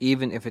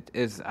 even if it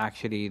is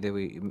actually the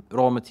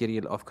raw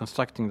material of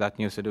constructing that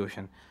new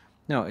solution.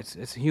 No,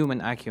 it's human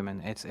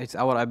acumen. It's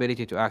our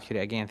ability to actually,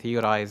 again,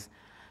 theorize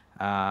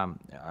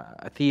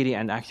a theory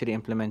and actually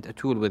implement a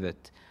tool with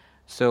it.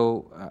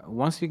 So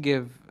once you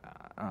give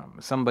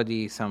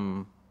somebody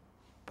some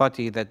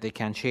putty that they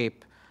can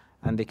shape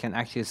and they can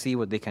actually see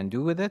what they can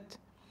do with it,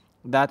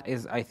 that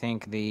is, I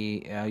think,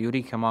 the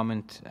eureka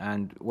moment.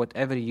 And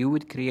whatever you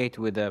would create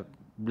with a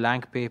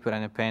blank paper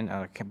and a pen,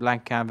 or a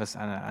blank canvas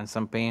and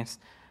some paints,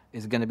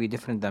 is going to be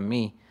different than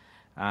me.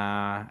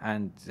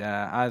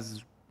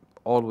 As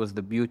always,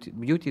 the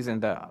beauty is in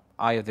the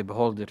eye of the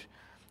beholder.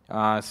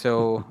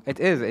 So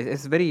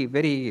it's very,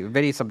 very,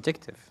 very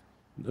subjective.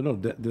 No,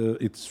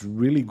 it's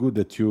really good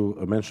that you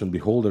mentioned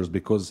beholders,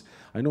 because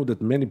I know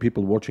that many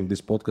people watching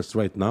this podcast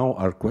right now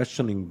are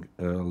questioning,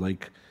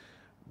 like,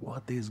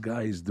 what this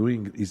guy is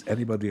doing. Does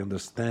anybody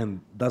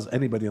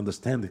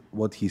understand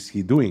what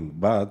he doing?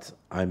 But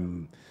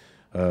I'm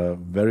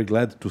very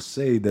glad to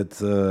say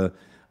that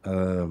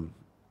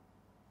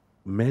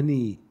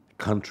many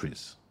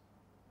countries,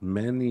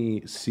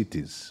 many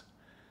cities,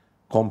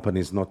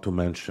 companies not to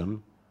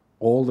mention,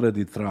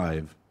 already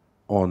thrive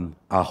on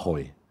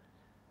Ahoy.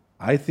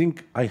 I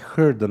think I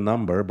heard the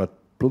number, but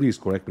please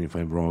correct me if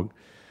I'm wrong,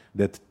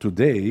 that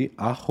today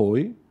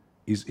Ahoy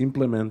is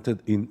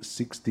implemented in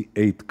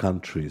 68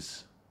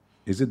 countries.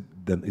 Is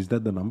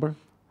that the number?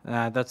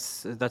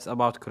 That's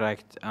about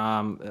correct.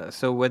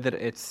 So whether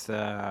it's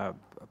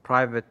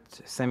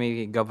private,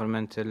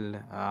 semi-governmental,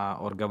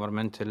 or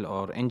governmental,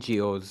 or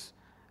NGOs,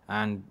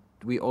 and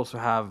we also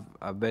have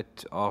a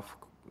bit of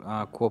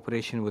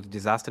cooperation with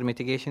disaster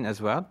mitigation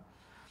as well,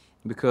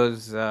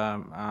 because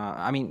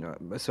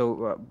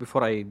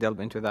before I delve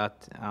into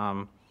that,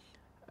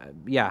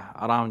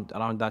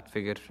 around that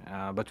figure,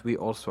 but we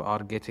also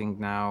are getting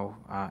now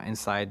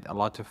inside a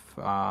lot of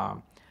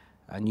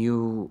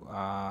new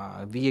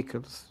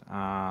vehicles.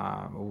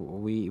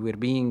 We're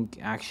being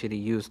actually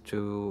used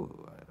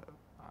to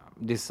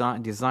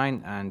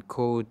design and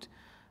code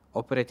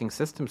operating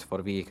systems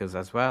for vehicles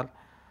as well.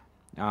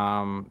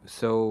 Not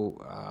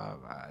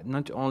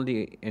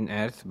only in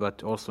Earth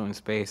but also in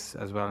space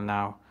as well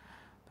now.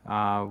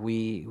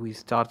 We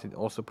started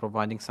also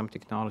providing some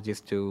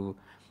technologies to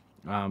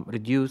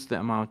reduce the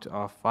amount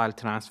of file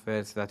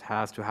transfers that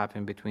has to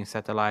happen between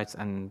satellites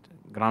and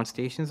ground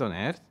stations on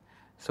Earth,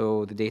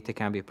 so the data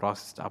can be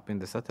processed up in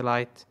the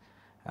satellite.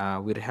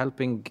 We're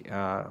helping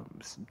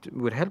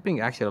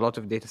actually a lot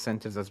of data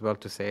centers as well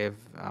to save,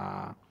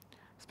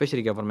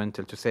 especially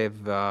governmental, to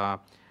save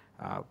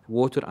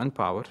water and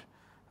power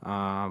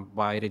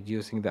by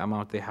reducing the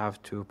amount they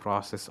have to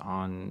process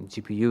on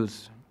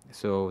GPUs,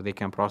 so they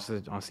can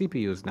process it on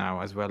CPUs now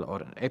as well,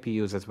 or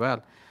APUs as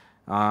well.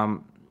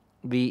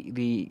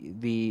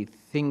 The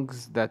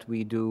things that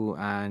we do,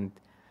 and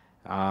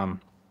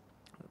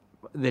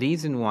the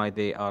reason why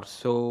they are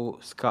so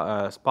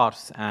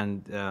sparse,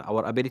 and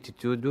our ability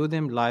to do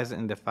them, lies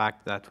in the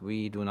fact that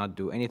we do not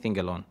do anything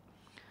alone.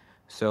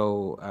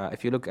 So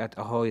if you look at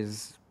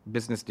Ahoy's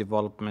business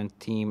development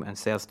team and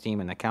sales team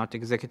and account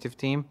executive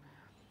team,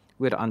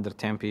 we're under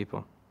 10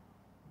 people.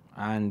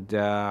 And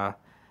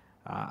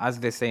as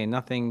they say,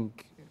 nothing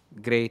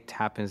great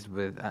happens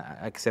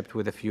except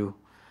with a few.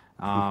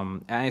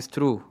 And it's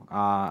true,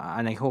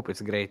 and I hope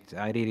it's great.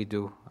 I really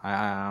do.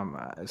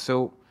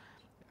 So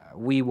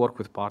we work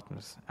with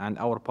partners, and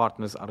our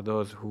partners are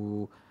those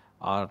who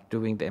are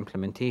doing the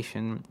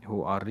implementation,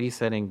 who are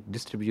reselling,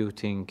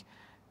 distributing,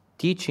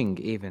 teaching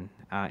even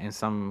in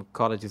some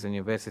colleges and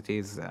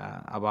universities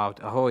about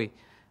Ahoy.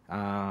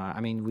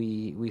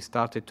 We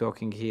started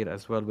talking here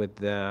as well with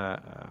the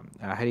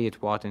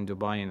Harriet Watt in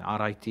Dubai and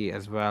RIT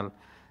as well,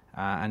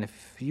 and a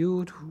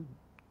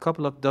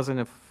couple of dozen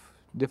of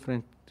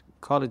different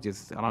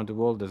colleges around the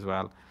world as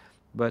well.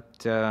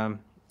 But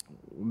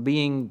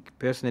being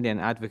personally an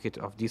advocate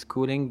of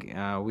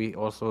deschooling, we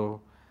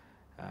also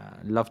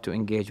love to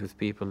engage with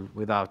people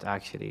without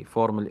actually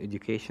formal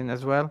education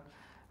as well.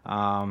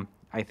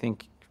 I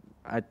think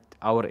at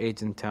our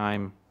age and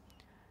time,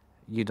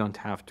 you don't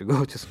have to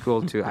go to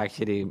school to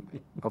actually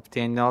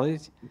obtain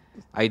knowledge.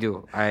 I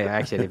do. I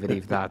actually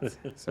believe that.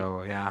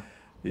 So, yeah.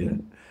 Yeah.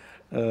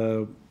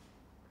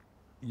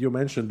 You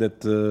mentioned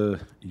that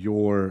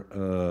your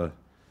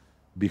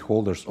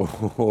beholders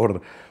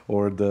or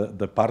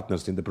the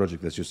partners in the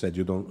project, as you said,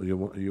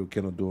 you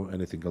cannot do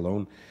anything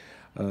alone.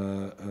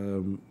 Uh,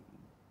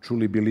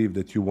 Truly believe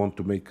that you want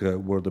to make the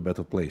world a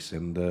better place,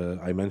 and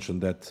I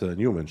mentioned that,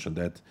 you mentioned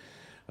that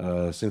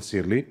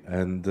sincerely,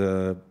 and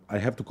I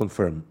have to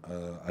confirm.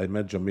 I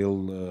met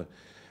Jamil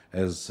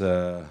as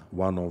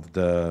one of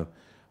the,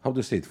 how do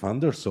you say it,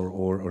 founders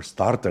or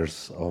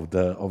starters of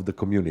the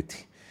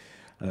community.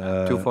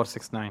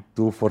 2469.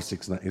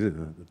 2469. Is it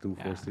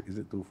 2469? Is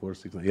it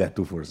 2469? Yeah,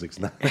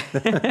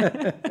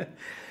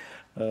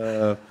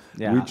 2469.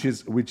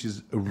 Which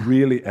is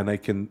really, and I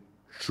can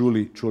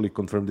truly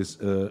confirm this,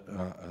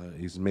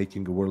 is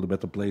making the world a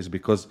better place,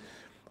 because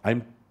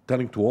I'm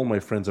telling to all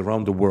my friends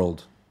around the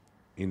world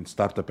in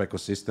startup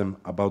ecosystem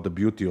about the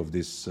beauty of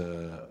this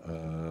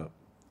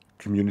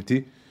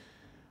community,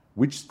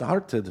 which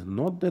started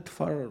not that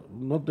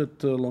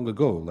long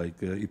ago.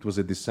 Like it was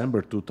in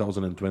December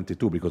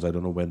 2022, because I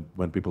don't know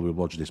when people will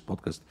watch this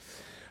podcast.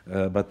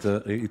 But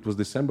it was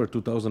December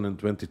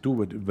 2022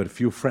 where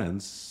few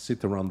friends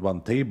sit around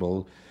one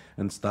table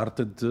and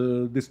started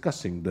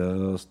discussing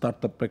the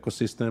startup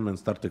ecosystem and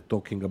started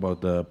talking about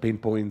the pain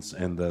points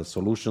and the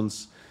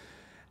solutions.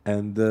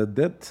 And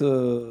that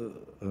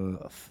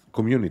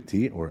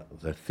community or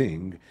the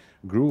thing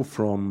grew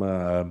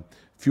from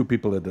few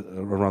people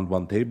around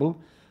one table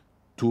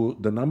to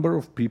the number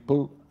of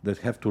people that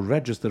have to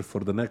register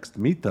for the next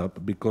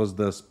meetup, because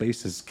the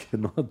spaces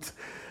cannot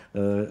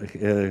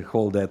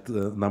hold that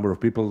number of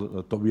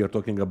people. We are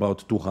talking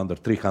about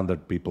 200,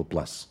 300 people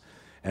plus.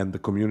 And the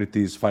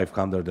community is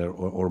 500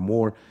 or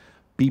more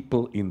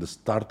people in the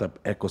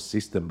startup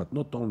ecosystem, but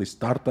not only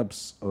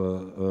startups,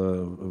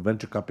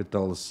 venture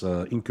capitals,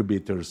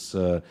 incubators,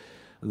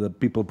 the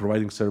people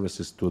providing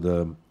services to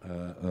the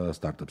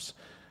startups.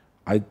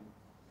 I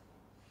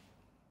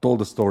told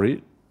the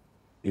story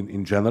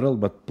in general,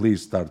 but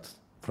please start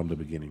from the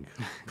beginning.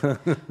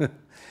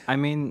 I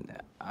mean,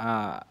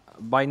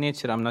 by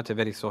nature, I'm not a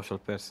very social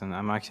person.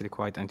 I'm actually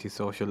quite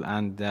antisocial,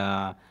 and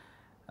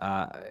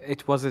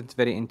it wasn't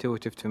very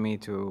intuitive to me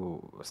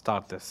to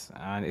start this,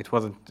 and it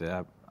wasn't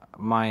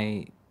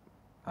my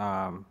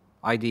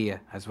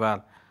idea as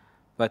well.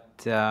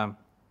 But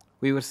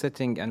we were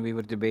sitting and we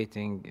were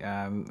debating,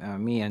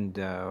 me and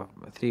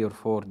 3 or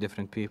 4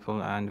 different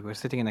people, and we were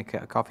sitting in a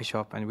coffee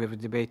shop, and we were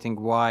debating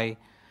why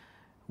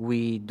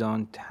we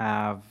don't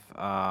have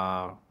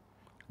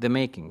the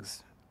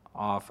makings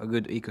of a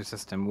good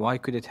ecosystem. Why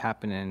could it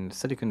happen in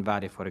Silicon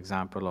Valley, for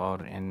example,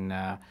 or in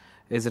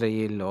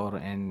Israel or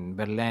in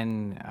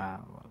Berlin?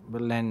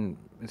 Berlin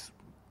is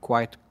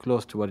quite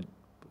close to what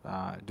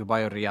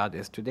Dubai or Riyadh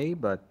is today,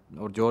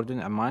 or Jordan,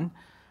 Amman,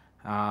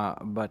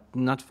 but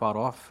not far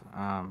off.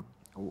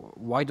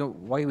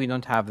 Why we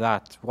don't have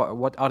that?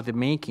 What are the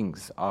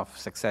makings of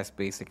success,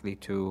 basically,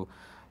 to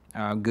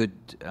good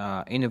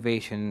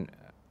innovation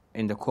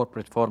in the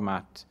corporate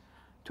format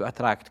to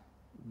attract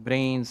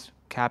brains,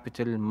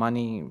 capital,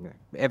 money,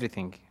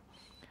 everything?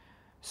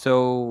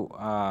 So,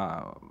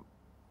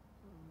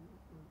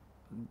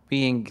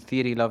 being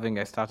theory loving,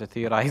 I started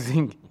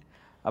theorizing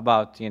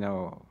about,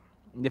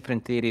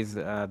 different theories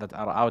that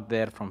are out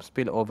there, from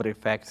spillover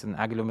effects and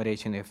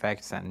agglomeration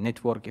effects and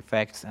network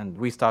effects, and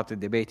we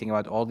started debating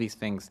about all these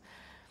things.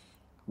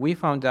 We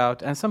found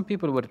out, and some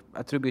people were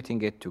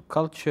attributing it to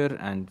culture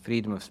and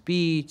freedom of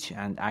speech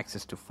and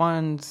access to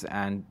funds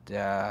and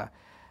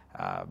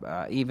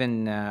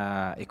even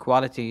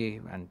equality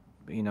and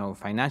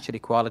financial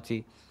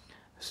equality.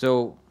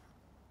 So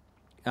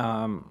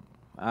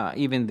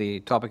even the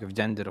topic of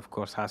gender, of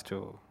course, has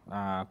to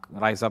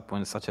rise up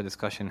when such a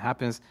discussion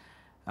happens.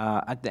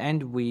 At the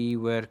end, we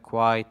were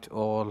quite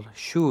all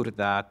sure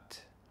that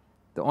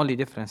the only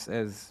difference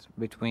is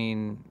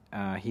between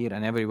here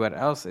and everywhere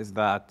else is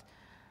that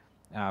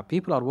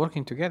people are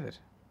working together.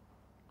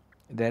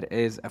 There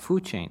is a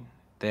food chain.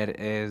 There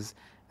is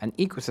an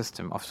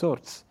ecosystem of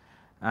sorts,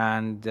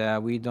 and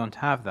we don't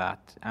have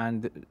that.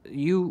 And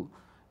you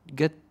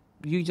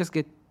just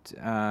get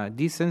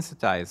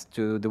desensitized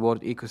to the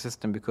word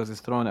ecosystem because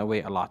it's thrown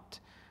away a lot,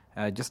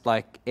 just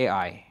like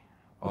AI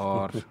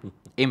or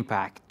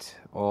impact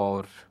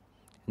or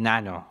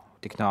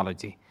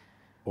nanotechnology.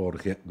 Or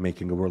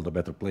making the world a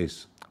better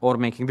place. Or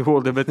making the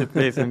world a better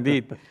place,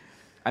 indeed.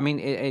 I mean,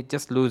 it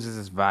just loses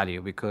its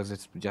value because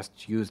it's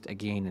just used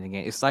again and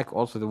again. It's like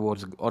also the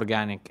words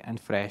organic and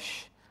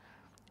fresh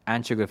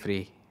and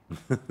sugar-free,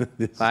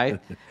 right?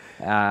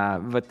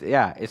 But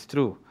yeah, it's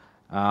true.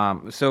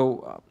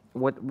 So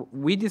what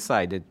we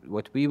decided,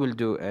 what we will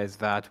do is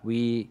that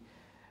we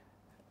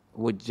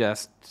would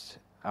just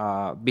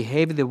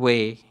behave the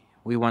way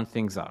we want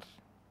things are.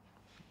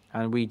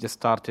 And we just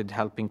started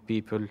helping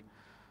people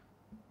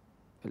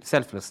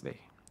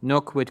selflessly. No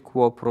quid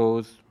quo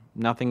pros,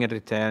 nothing in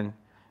return.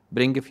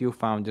 Bring a few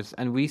founders.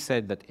 And we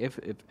said that if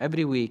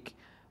every week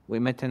we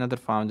met another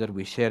founder,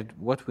 we shared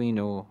what we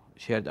know,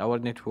 shared our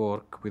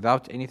network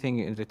without anything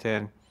in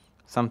return,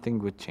 something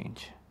would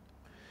change.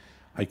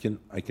 I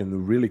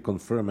can really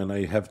confirm, and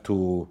I have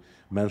to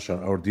mention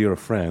our dear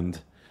friend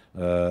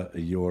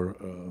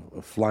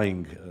our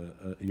flying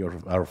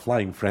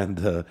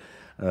friend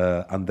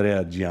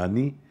Andrea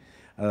Giannini,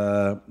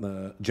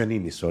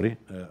 sorry,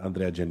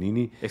 Andrea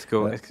Giannini,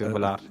 Ex-Volar.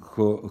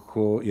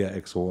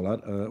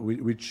 ex-Volar,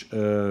 which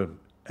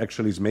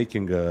actually is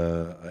making,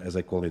 as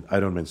I call it,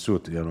 Iron Man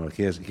suit. You know,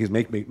 he's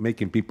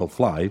making people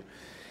fly,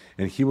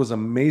 and he was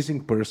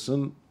amazing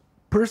person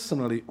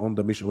personally on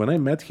the mission. When I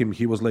met him,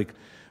 he was like,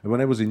 when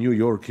I was in New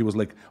York, he was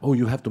like, "Oh,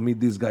 you have to meet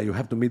this guy. You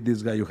have to meet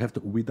this guy. You have to,"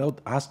 without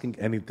asking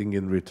anything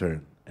in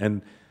return.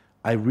 And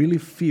I really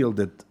feel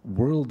that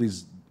world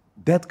is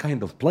that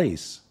kind of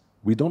place.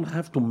 We don't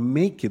have to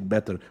make it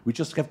better. We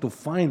just have to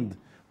find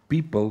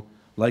people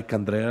like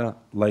Andrea,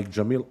 like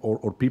Jamil,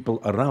 or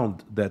people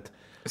around that.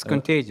 It's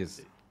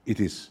contagious. It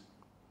is.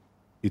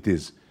 It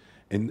is.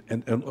 And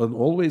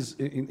always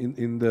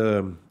in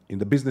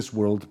the business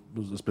world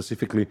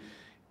specifically,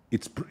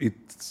 it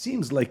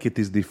seems like it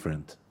is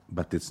different,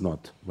 but it's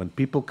not. When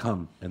people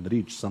come and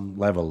reach some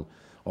level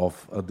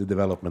of the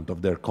development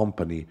of their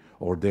company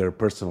or their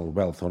personal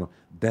wealth,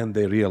 then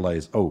they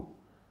realize, oh,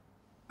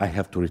 I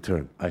have to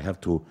return. I have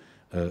to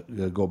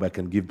go back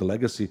and give the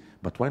legacy.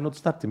 But why not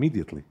start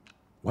immediately?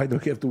 Why do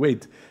we have to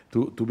wait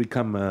to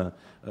become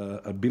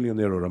a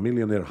billionaire or a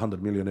millionaire,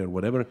 100 millionaire,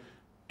 whatever,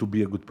 to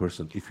be a good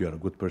person? If you are a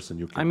good person,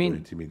 you can do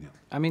it immediately.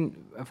 I mean,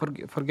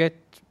 forget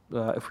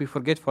if we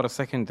forget for a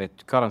second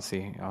that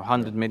currency,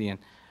 100 million.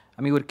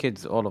 I mean, we're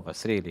kids, all of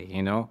us, really.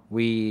 You know,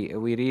 we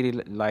really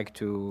like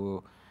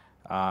to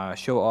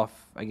show off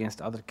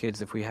against other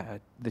kids. If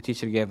the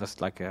teacher gave us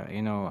like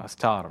a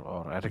star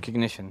or a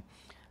recognition,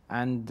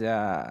 and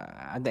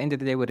at the end of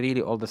the day, we're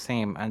really all the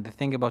same. And the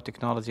thing about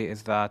technology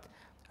is that,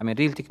 I mean,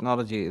 real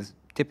technology is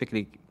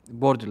typically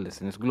borderless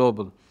and it's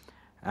global.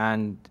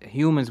 And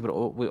humans,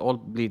 we all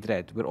bleed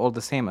red. We're all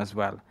the same as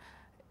well.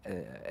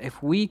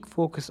 If we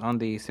focus on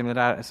the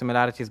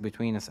similarities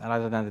between us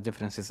rather than the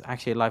differences,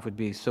 actually life would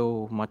be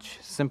so much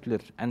simpler.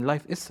 And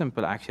life is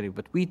simple, actually,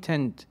 but we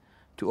tend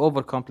to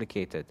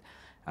overcomplicate it.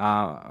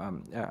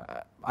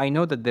 I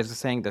know that there's a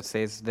saying that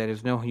says there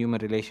is no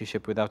human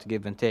relationship without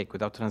give and take,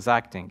 without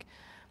transacting.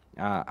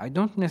 I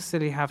don't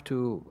necessarily have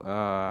to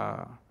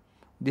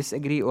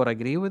disagree or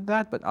agree with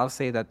that, but I'll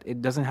say that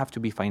it doesn't have to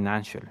be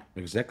financial.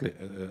 Exactly.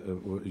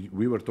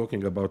 We were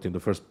talking about in the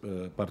first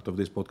part of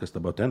this podcast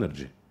about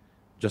energy.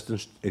 Just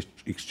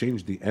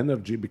exchange the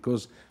energy,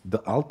 because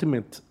the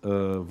ultimate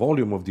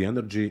volume of the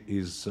energy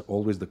is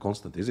always the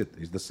constant, is it?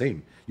 It's the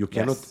same. You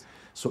cannot. Yes.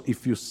 So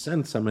if you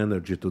send some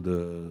energy to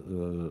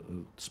the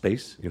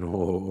space,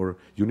 or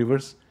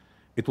universe,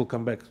 it will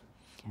come back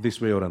this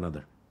way or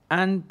another.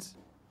 And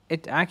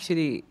it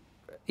actually,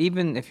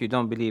 even if you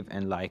don't believe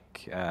in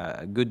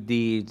good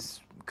deeds,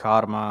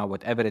 karma,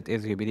 whatever it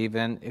is you believe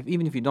in,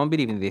 even if you don't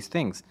believe in these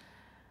things,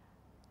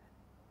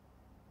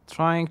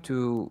 trying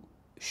to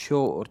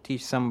show or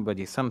teach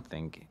somebody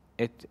something,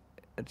 it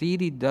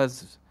really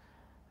does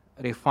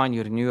refine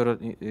your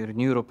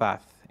neural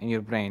path in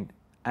your brain,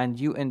 and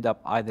you end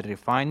up either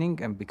refining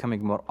and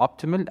becoming more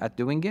optimal at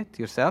doing it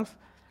yourself,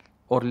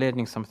 or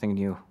learning something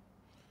new.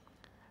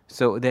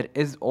 So there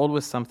is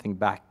always something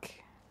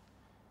back.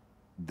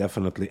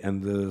 Definitely,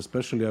 and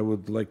especially I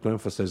would like to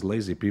emphasize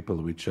lazy people,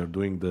 which are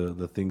doing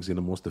the things in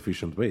the most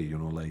efficient way,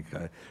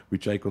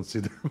 which I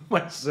consider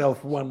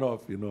myself one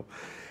of,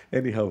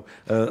 Anyhow,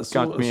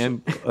 Count me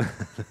in.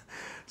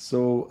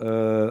 So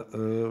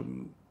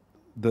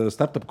the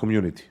startup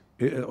community,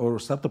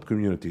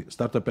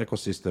 startup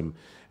ecosystem,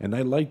 and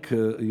I like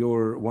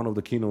one of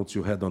the keynotes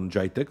you had on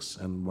GITEX,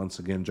 and once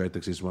again,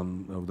 GITEX is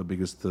one of the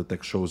biggest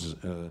tech shows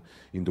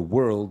in the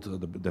world,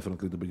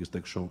 definitely the biggest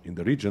tech show in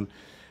the region,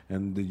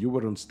 and you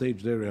were on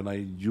stage there, and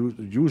I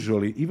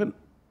usually, even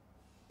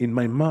in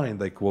my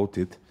mind, I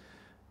quoted,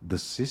 "The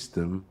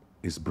system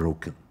is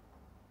broken."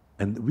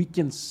 And we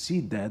can see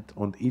that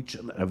on each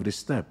and every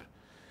step.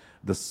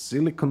 The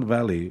Silicon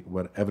Valley,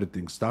 where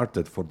everything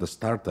started for the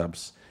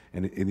startups,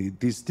 and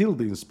it is still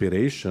the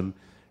inspiration,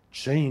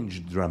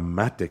 changed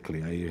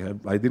dramatically.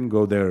 I didn't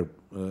go there,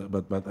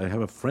 but I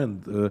have a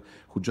friend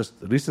who just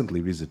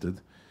recently visited.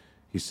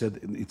 He said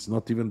it's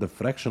not even the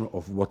fraction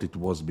of what it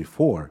was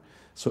before.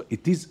 So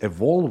it is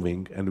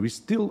evolving, and we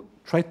still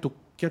try to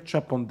catch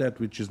up on that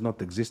which is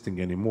not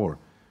existing anymore.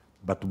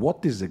 But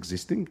what is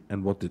existing,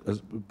 and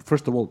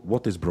first of all,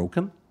 what is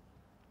broken,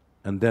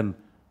 and then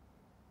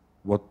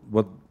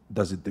what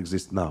does it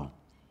exist now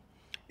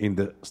in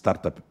the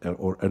startup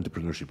or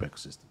entrepreneurship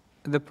ecosystem?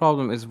 The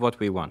problem is what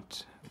we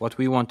want. What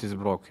we want is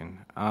broken.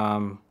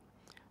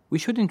 We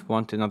shouldn't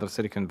want another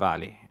Silicon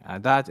Valley.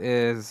 That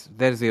is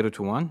their 0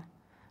 to 1.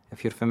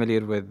 If you're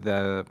familiar with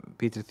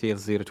Peter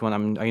Thiel's 0 to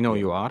 1, I know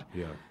you are.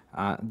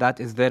 Yeah. That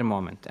is their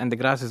moment, and the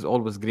grass is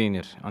always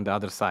greener on the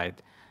other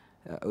side.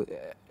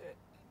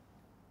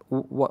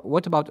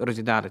 What about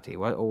originality?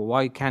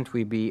 Why can't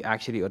we be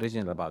actually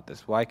original about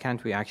this? Why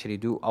can't we actually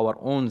do our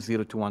own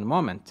 0 to 1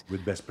 moment?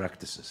 With best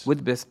practices.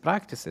 With best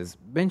practices.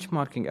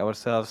 Benchmarking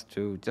ourselves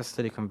to just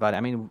Silicon Valley.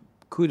 I mean,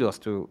 kudos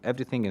to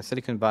everything in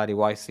Silicon Valley,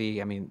 YC.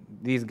 I mean,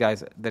 these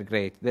guys, they're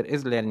great. There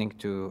is learning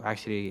to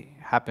actually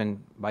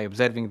happen by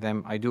observing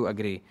them. I do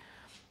agree.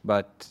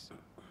 but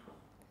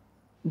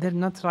they're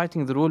not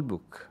writing the rule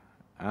book.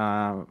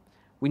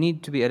 We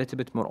need to be a little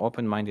bit more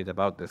open-minded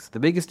about this. The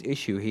biggest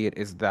issue here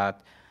is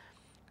that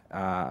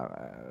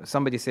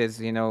somebody says,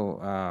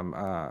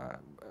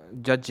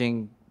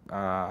 judging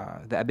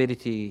the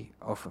ability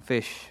of a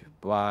fish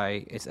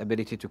by its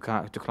ability to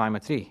climb a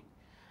tree.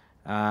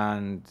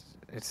 And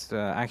it's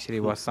actually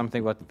was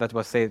something that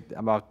was said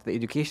about the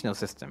educational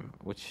system,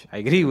 which I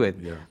agree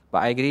with. Yeah.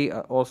 But I agree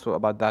also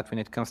about that when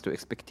it comes to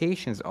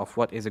expectations of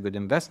what is a good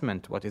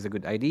investment, what is a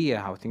good idea,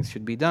 how things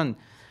should be done,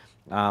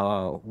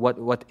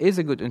 what is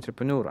a good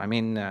entrepreneur. I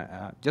mean,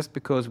 just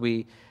because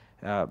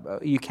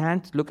you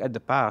can't look at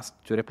the past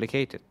to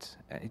replicate it.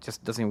 It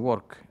just doesn't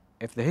work.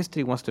 If the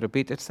history wants to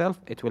repeat itself,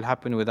 it will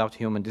happen without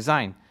human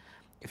design.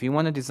 If you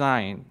want to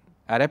design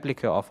a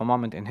replica of a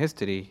moment in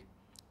history,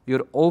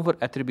 you're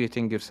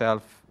over-attributing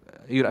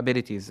your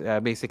abilities,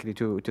 basically,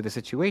 to the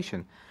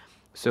situation.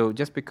 So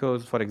just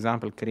because, for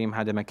example, Kareem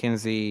had a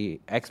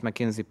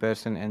ex-McKinsey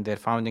person in their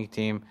founding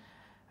team,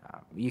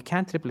 you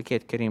can't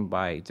replicate Kareem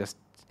by just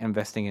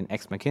investing in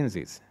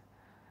ex-McKinseys,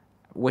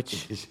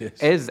 which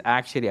Yes. is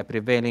actually a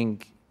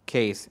prevailing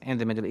case in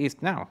the Middle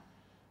East now.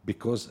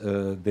 Because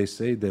they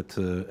say that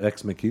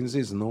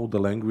ex-McKinseys know the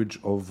language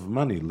of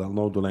money,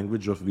 know the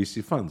language of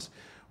VC funds,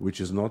 which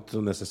is not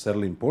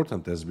necessarily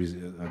important, as we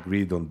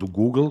agreed on. To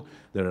Google,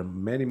 there are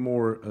many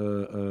more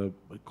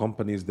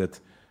companies that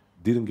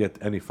didn't get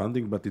any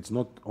funding, but it's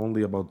not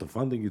only about the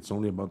funding, it's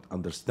only about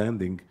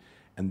understanding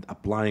and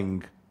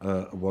applying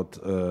what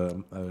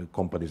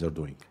companies are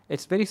doing.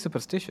 It's very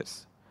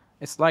superstitious.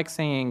 It's like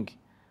saying,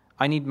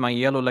 I need my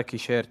yellow lucky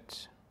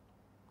shirt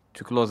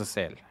to close a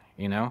sale,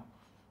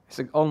 It's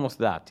like almost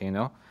that,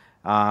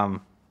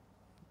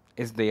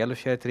 Is the yellow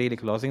shirt really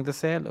closing the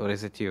sale, or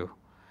is it you?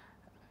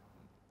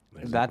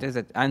 Exactly. That is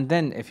it. And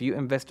then if you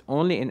invest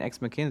only in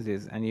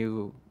ex-McKinseys and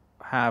you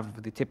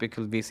have the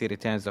typical VC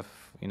returns of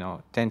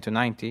 10 to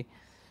 90,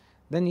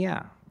 then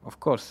yeah, of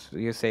course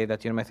you say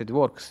that your method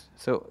works.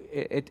 So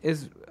it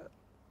is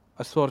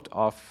a sort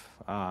of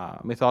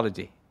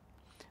mythology,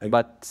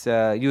 but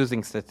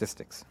using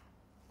statistics.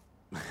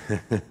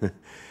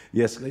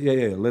 Yes,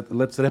 yeah.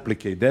 Let's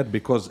replicate that,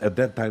 because at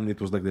that time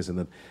it was like this and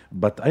that.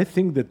 But I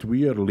think that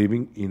we are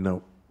living in a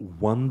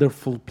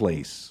wonderful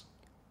place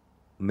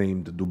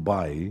named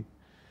Dubai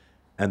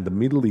and the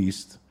Middle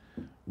East,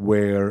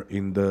 where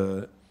in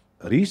the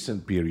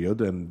recent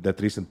period, and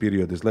that recent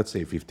period is, let's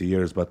say, 50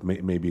 years, but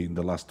maybe in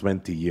the last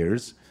 20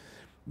 years,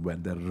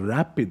 when the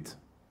rapid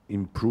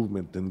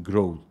improvement and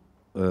growth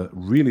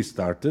really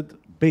started,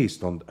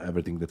 based on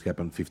everything that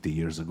happened 50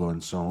 years ago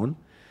and so on.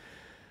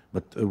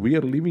 But we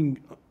are living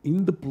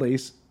in the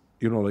place,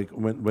 like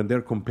when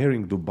they're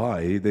comparing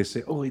Dubai, they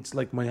say, oh, it's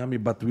like Miami,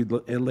 but with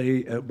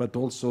LA, but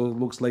also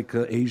looks like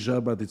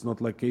Asia, but it's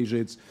not like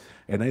Asia.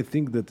 And I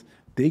think that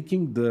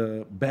taking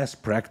the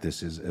best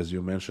practices, as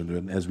you mentioned,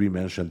 and as we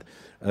mentioned,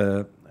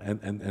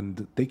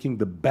 and taking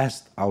the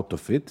best out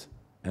of it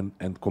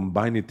and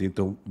combine it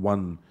into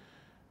one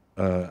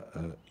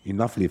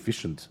enoughly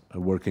efficient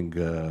working,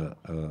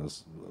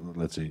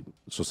 let's say,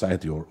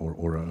 society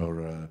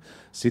or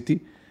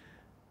city,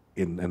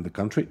 in the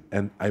country,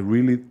 and I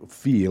really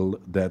feel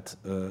that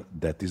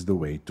that is the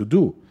way to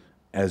do.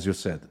 As you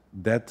said,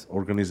 that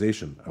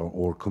organization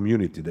or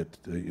community that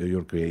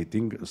you're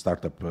creating,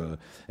 startup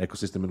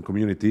ecosystem and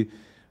community,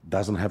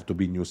 doesn't have to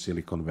be new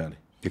Silicon Valley.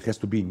 It has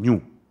to be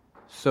new.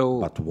 So,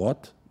 but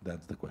what?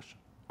 That's the question.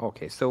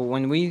 Okay, so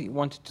when we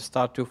wanted to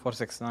start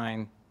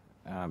 2469,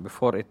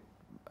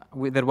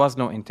 there was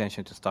no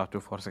intention to start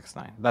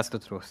 2469. That's the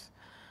truth.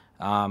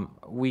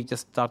 We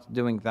just started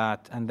doing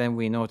that, and then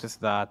we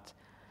noticed that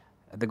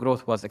the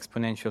growth was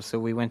exponential. So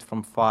we went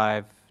from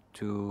 5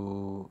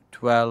 to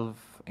 12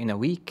 in a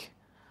week.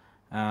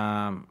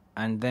 And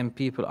then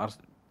people are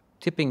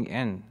tipping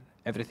in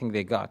everything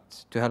they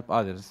got to help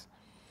others.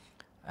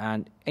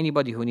 And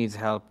anybody who needs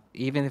help,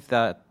 even if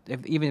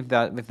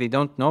they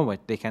don't know it,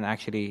 they can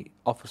actually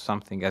offer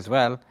something as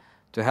well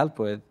to help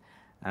with.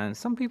 And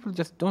some people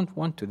just don't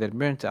want to. They're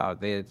burnt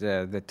out.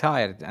 They're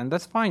tired, and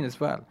that's fine as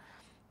well.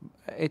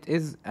 It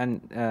is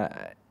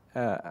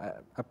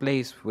a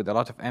place with a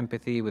lot of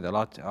empathy, with a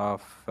lot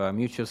of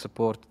mutual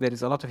support. There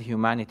is a lot of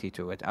humanity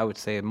to it, I would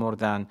say, more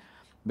than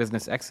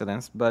business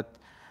excellence. But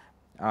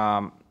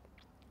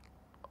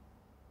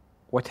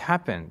what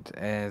happened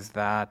is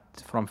that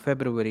from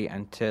February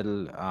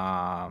until,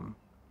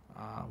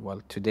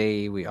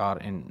 today we are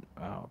in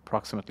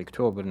approximately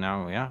October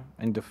now, yeah?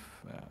 End of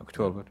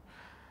October.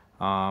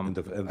 End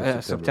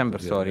of September,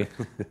 sorry.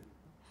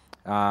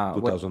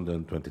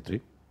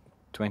 2023.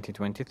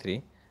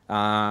 2023.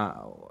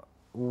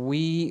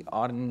 We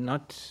are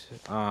not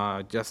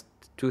just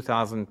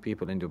 2,000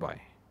 people in Dubai.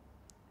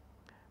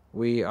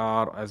 We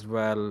are as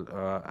well,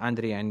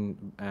 Andre in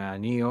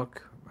New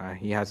York,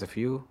 he has a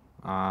few,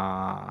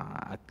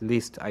 at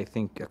least I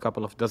think a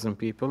couple of dozen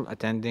people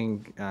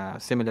attending a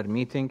similar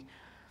meeting.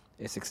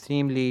 It's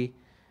extremely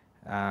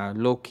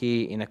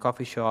low-key in a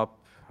coffee shop.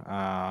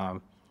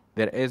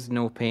 There is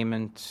no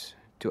payment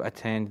to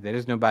attend. There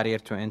is no barrier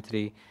to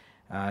entry.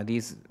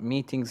 These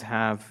meetings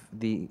have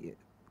the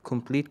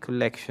complete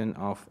collection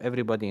of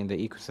everybody in the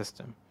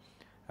ecosystem,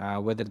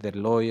 whether they're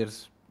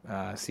lawyers,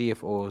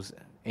 CFOs,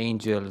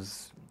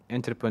 angels,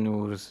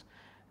 entrepreneurs,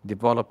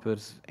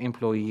 developers,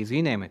 employees,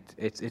 you name it.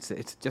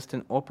 It's just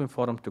an open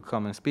forum to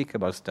come and speak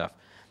about stuff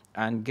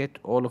and get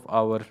all of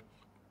our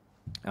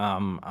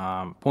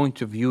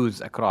point of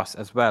views across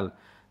as well.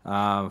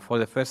 For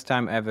the first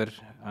time ever,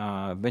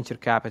 venture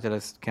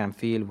capitalists can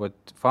feel what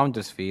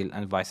founders feel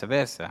and vice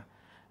versa.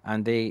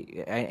 And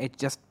it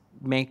just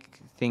make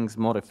things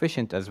more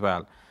efficient as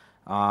well.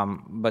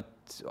 But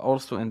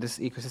also in this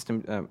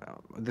ecosystem,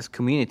 this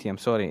community, in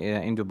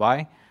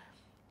Dubai,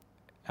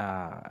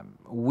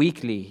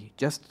 weekly,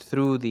 just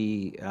through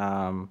the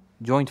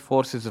joint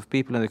forces of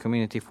people in the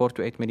community, $4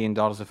 to $8 million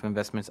of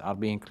investments are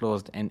being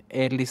closed in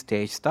early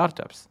stage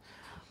startups.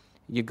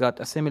 You got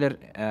a similar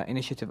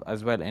initiative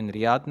as well in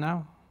Riyadh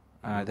now.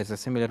 There's a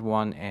similar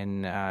one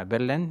in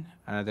Berlin.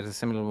 There's a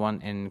similar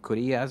one in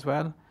Korea as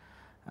well.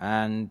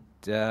 And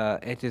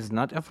it is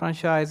not a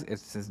franchise.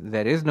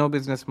 There is no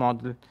business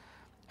model.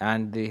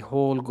 And the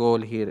whole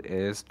goal here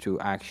is to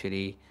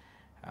actually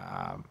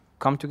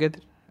come together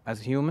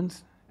as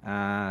humans,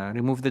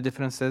 remove the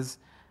differences,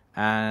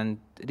 and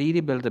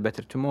really build a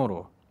better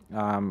tomorrow.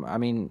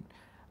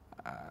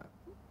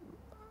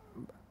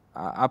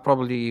 I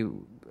probably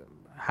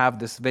have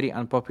this very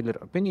unpopular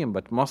opinion,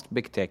 but most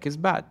big tech is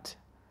bad.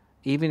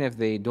 Even if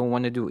they don't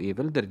want to do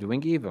evil, they're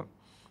doing evil.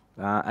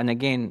 And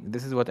again,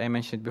 this is what I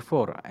mentioned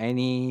before.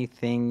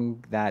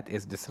 Anything that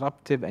is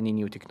disruptive, any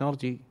new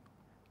technology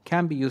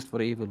can be used for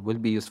evil, will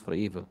be used for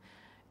evil.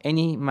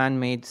 Any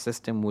man-made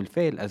system will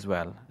fail as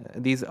well.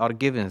 These are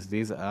givens,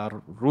 these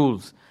are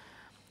rules.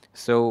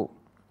 So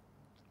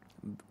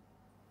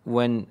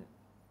when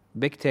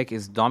big tech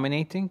is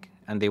dominating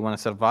and they want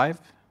to survive,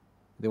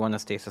 they want to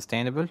stay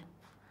sustainable,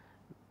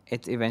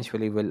 it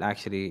eventually will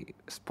actually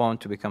spawn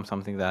to become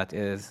something that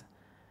is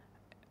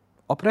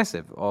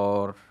oppressive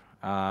or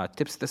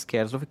tips the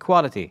scales of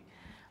equality.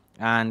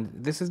 And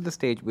this is the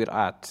stage we're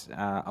at.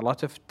 A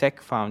lot of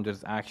tech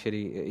founders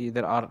actually,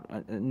 there are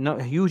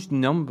a huge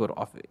number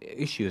of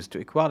issues to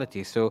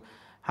equality. So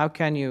how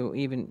can you,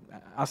 even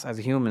us as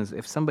humans,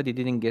 if somebody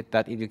didn't get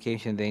that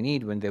education they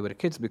need when they were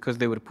kids because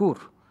they were poor,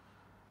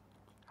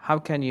 how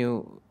can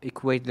you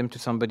equate them to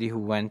somebody who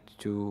went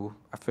to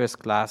a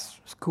first-class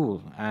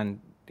school and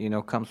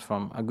comes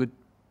from a good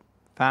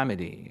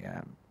family,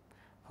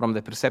 from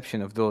the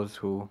perception of those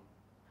who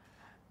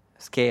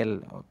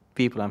scale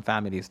people and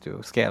families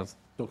to scales?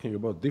 Talking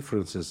about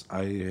differences,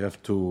 I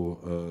have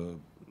to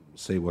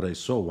say what I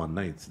saw one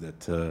night,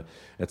 that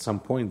at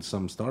some point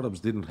some startups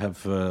didn't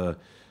have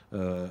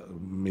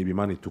maybe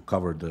money to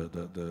cover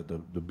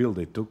the bill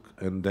they took,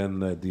 and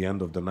then at the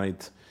end of the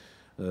night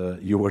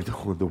you were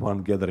the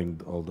one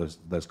gathering all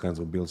those kinds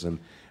of bills, and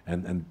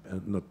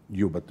not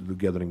you, but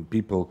gathering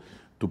people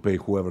to pay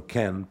whoever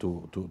can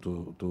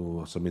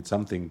to submit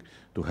something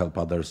to help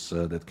others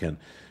that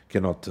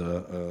cannot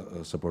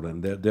support.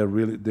 And they're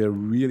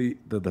really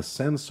the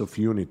sense of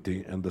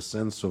unity and the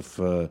sense of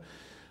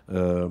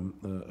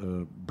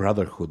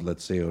brotherhood,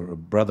 let's say, or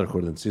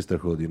brotherhood and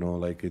sisterhood.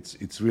 Like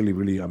it's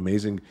really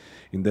amazing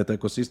in that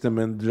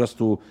ecosystem. And just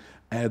to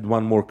add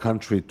one more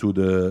country to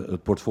the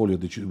portfolio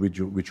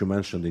which you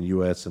mentioned, in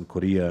US and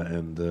Korea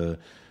and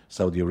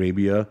Saudi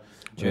Arabia.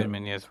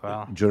 Germany as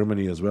well.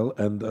 Germany as well.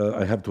 And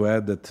I have to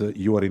add that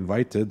you are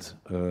invited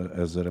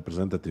as a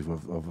representative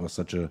of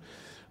such a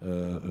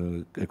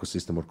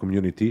ecosystem or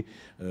community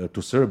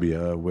to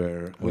Serbia,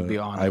 where Would be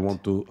honored.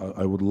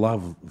 I would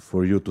love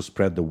for you to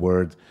spread the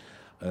word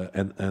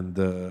and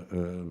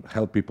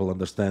help people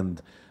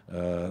understand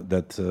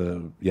that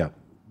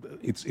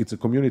it's a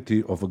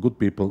community of a good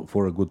people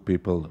for a good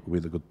people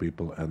with a good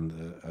people, and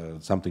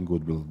something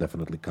good will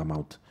definitely come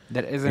out.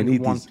 There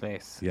isn't one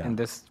place in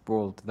this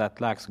world that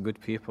lacks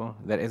good people.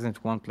 There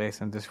isn't one place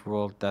in this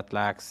world that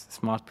lacks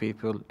smart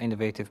people,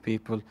 innovative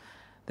people.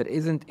 There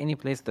isn't any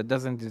place that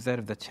doesn't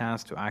deserve the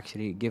chance to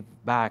actually give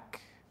back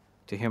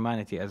to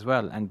humanity as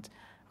well. And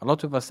a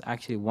lot of us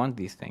actually want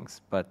these things,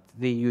 but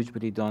they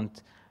usually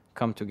don't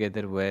come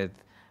together with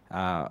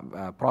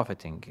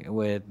profiting,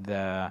 with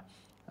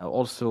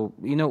also,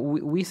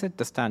 we set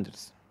the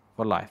standards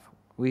for life.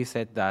 We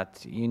said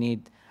that you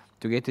need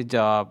to get a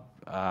job,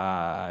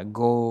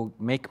 go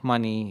make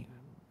money,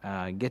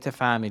 get a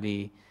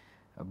family,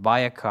 buy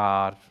a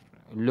car,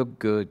 look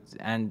good,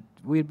 and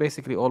we're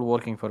basically all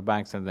working for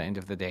banks at the end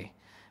of the day.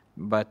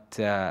 But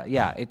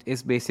it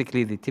is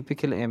basically the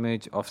typical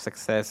image of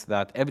success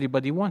that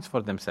everybody wants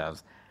for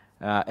themselves.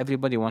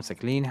 Everybody wants a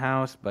clean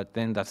house, but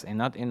then that's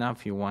not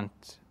enough. You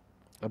want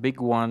a big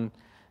one,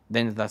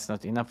 then that's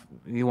not enough.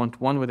 You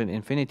want one with an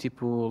infinity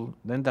pool,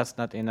 then that's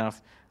not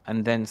enough.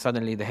 And then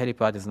suddenly the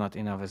helipad is not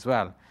enough as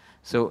well.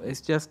 So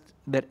it's just,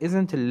 there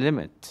isn't a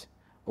limit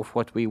of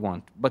what we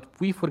want. But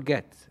we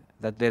forget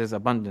that there is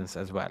abundance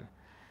as well.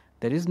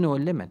 There is no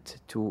limit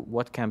to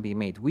what can be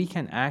made. We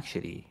can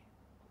actually,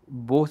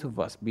 both of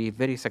us, be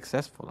very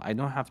successful. I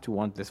don't have to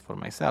want this for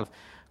myself.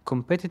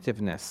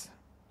 Competitiveness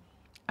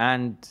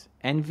and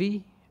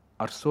envy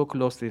are so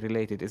closely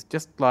related. It's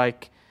just like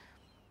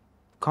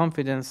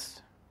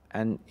confidence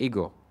and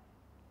ego.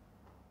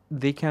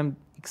 They can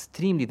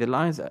extremely, the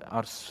lines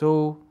are so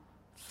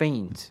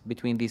faint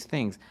between these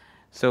things.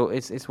 So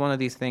it's one of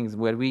these things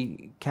where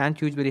we can't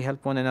usually help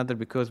one another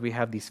because we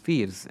have these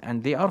fears, and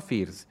they are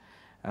fears.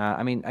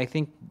 I mean, I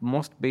think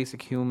most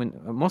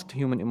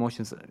human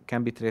emotions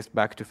can be traced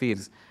back to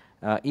fears.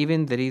 Even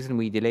the reason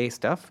we delay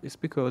stuff is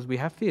because we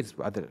have fears,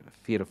 either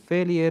fear of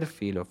failure,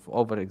 fear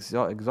of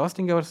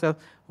exhausting ourselves,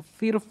 or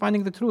fear of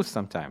finding the truth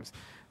sometimes.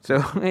 So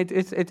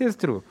it is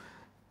true.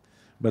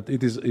 But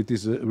it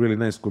is a really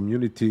nice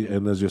community,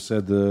 and as you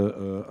said,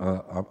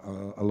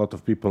 a lot of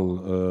people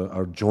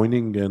are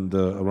joining and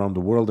around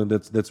the world, and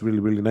that's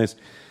really nice.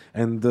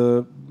 And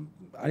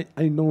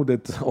I know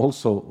that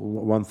also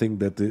one thing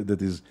that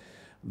is,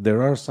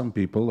 there are some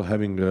people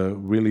having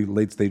really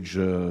late stage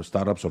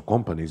startups or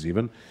companies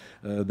even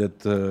that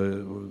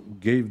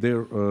gave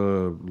their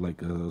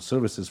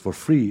services for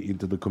free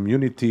into the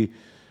community.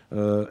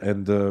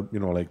 And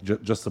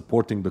just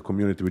supporting the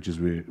community, which is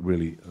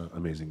really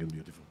amazing and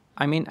beautiful.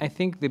 I mean, I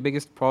think the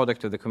biggest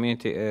product of the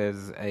community is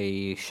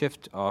a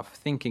shift of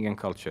thinking and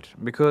culture.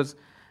 Because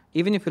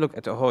even if you look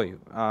at Ahoy,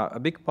 a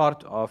big part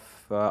of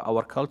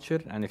our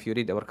culture, and if you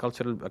read our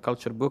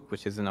culture book,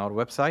 which is in our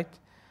website,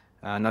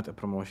 not a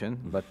promotion,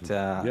 but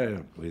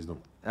please do.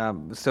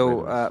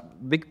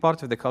 Big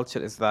part of the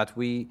culture is that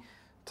we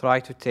try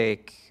to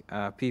take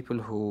people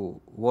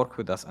who work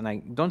with us, and I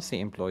don't say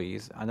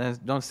employees, and I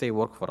don't say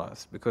work for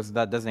us, because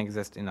that doesn't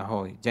exist in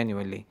Ahoy,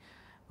 genuinely.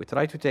 We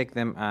try to take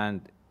them,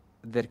 and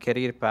their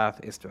career path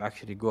is to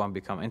actually go and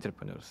become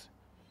entrepreneurs.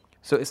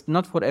 So it's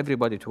not for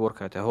everybody to work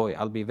at Ahoy.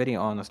 I'll be very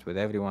honest with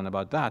everyone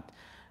about that.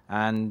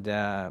 And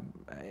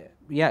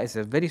it's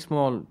a very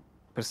small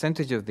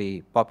percentage of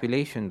the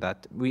population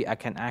that I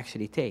can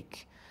actually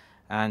take.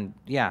 And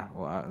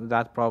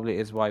that probably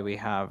is why we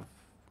have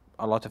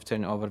a lot of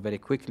turnover very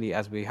quickly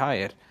as we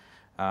hire.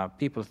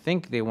 People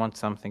think they want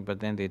something, but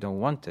then they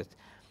don't want it.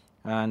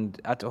 And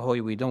at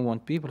Ahoy, we don't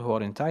want people who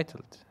are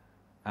entitled.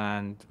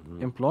 And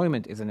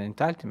employment is an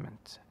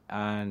entitlement.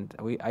 And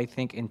I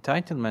think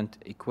entitlement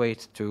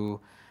equates to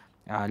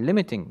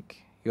limiting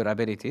your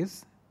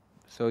abilities.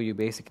 So you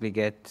basically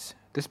get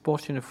this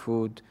portion of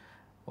food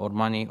or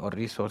money or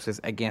resources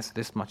against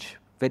this much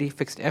very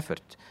fixed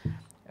effort.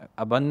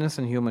 Abundance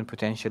and human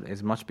potential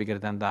is much bigger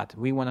than that.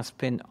 We want to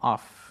spin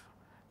off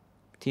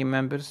team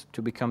members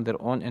to become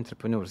their own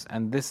entrepreneurs.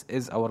 And this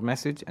is our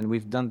message, and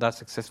we've done that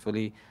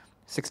successfully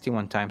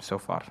 61 times so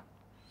far.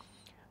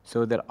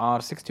 So there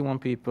are 61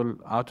 people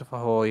out of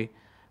Ahoy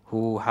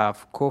who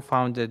have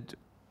co-founded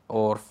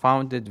or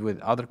founded with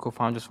other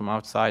co-founders from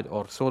outside,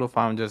 or solo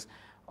founders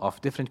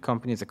of different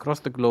companies across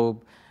the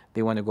globe.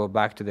 They want to go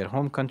back to their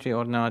home country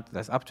or not,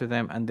 that's up to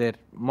them. And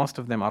most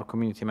of them are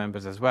community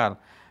members as well.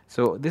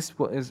 So this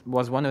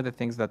was one of the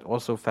things that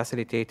also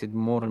facilitated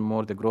more and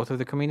more the growth of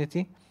the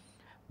community.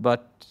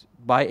 But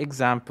by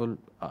example,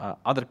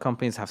 other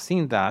companies have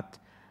seen that,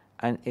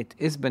 and it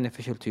is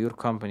beneficial to your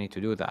company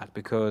to do that,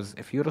 because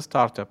if you're a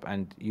startup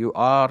and you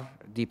are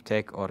deep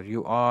tech, or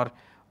you are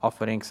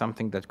offering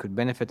something that could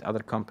benefit other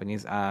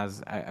companies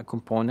as a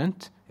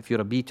component, if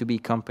you're a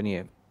B2B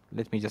company,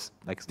 let me just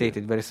state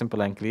it very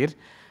simple and clear,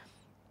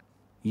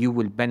 you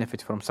will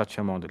benefit from such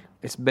a model.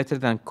 It's better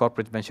than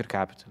corporate venture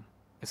capital.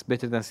 It's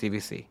better than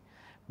CVC.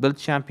 Build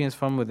champions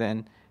from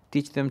within,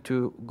 teach them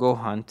to go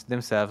hunt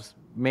themselves,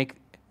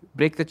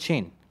 break the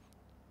chain.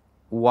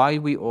 Why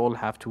we all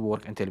have to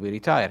work until we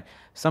retire.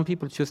 Some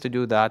people choose to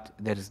do that.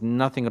 There is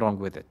nothing wrong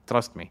with it,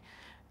 trust me.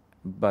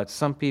 But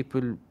some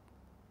people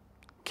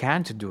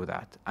can't do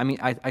that. I mean,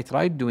 I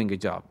tried doing a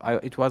job.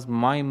 It was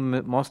my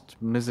most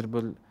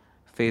miserable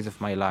phase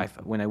of my life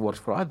when I worked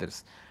for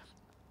others.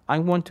 I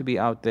want to be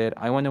out there.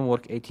 I want to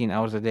work 18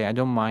 hours a day. I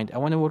don't mind. I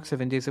want to work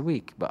 7 days a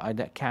week, but I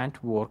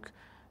can't work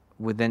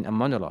within a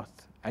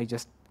monolith. It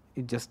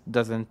just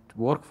doesn't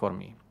work for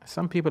me.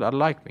 Some people are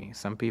like me.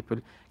 Some people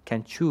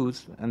can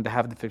choose, and they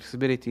have the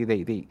flexibility.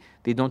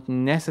 They don't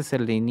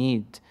necessarily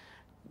need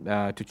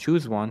to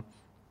choose one.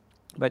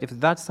 But if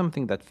that's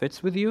something that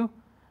fits with you,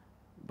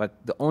 but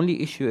the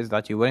only issue is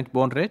that you weren't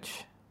born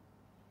rich,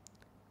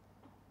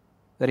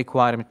 the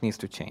requirement needs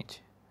to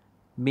change.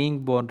 Being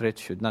born rich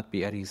should not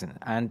be a reason.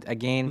 And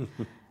again,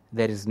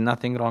 there is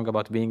nothing wrong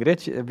about being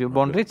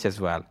born rich as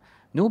well.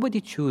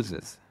 Nobody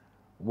chooses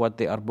what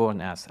they are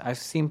born as. I've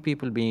seen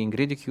people being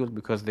ridiculed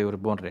because they were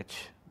born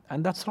rich,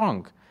 and that's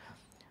wrong.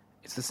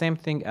 It's the same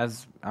thing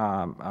as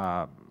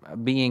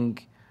being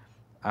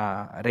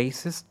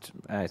racist.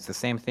 It's the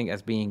same thing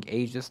as being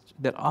ageist.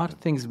 There are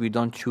things we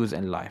don't choose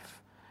in life.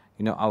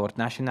 Our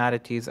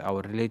nationalities,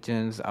 our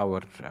religions,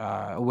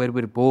 where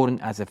we're born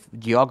as a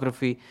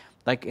geography.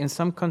 Like in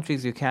some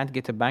countries, you can't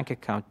get a bank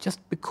account just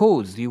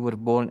because you were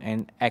born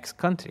in X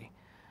country,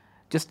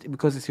 just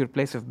because it's your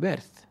place of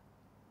birth.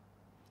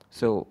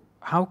 So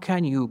how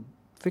can you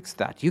fix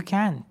that? You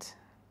can't.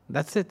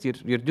 That's it.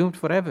 You're doomed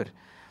forever.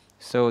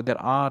 So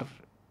there are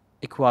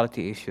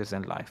equality issues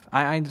in life.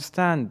 I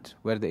understand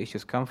where the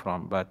issues come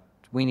from, but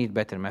We need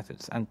better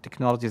methods. And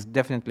technology is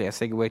definitely a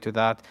segue to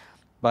that,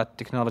 but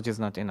technology is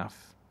not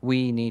enough.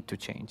 We need to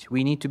change.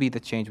 We need to be the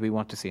change we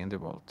want to see in the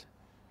world.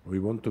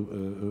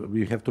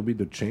 We have to be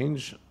the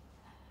change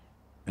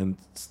and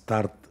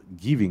start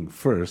giving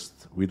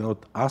first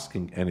without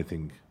asking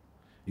anything,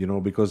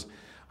 because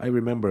I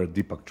remember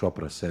Deepak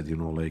Chopra said,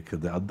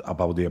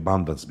 about the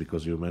abundance,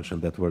 because you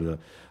mentioned that word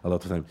a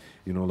lot of time,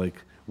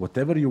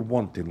 whatever you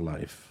want in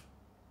life,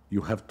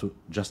 you have to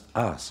just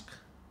ask.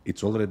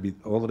 It's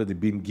already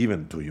been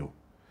given to you.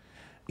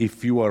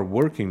 If you are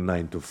working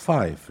 9 to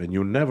 5 and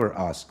you never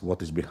ask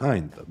what is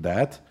behind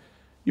that,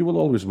 you will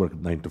always work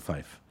 9 to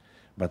 5.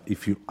 But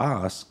if you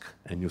ask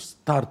and you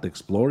start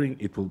exploring,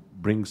 it will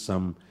bring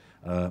some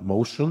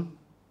motion,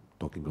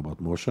 talking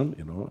about motion,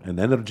 and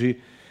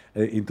energy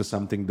into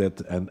something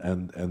that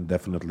and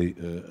definitely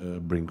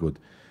bring good.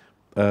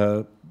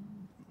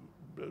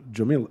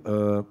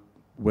 Jamil,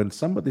 when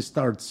somebody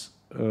starts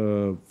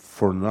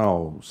for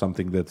now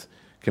something that,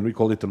 can we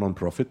call it a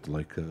non-profit,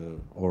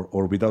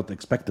 or without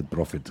expected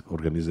profit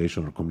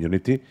organization or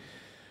community,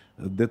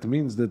 that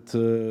means that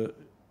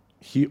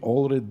he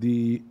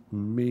already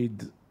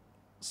made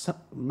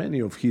many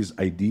of his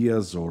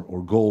ideas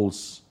or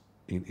goals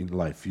in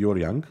life. You're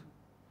young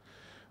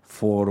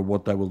for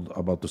what I will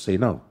about to say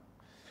now.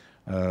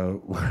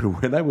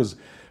 When I was,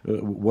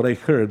 what I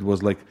heard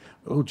was like,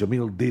 oh,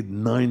 Jamil did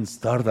 9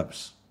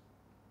 startups.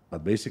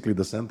 But basically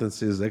the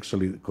sentence is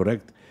actually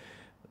correct.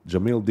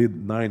 Jamil did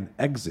 9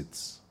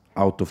 exits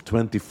out of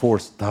 24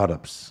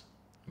 startups.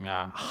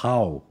 Yeah.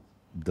 How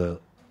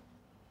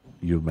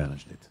you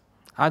managed it?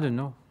 I don't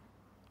know.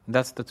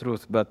 That's the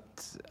truth. But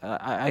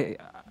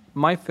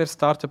my first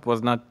startup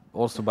was not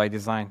also by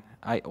design.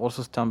 I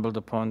also stumbled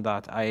upon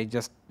that. I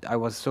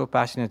was so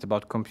passionate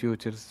about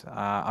computers.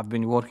 I've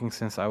been working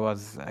since I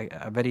was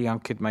a very young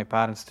kid. My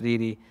parents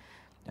really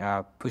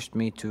pushed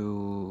me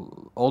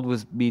to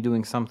always be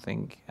doing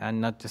something and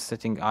not just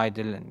sitting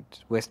idle and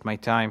waste my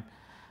time.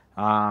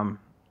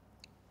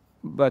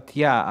 But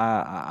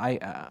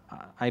yeah,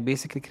 I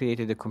basically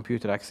created a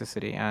computer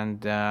accessory,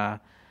 and I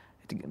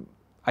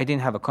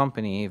didn't have a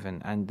company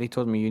even, and they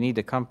told me you need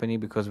a company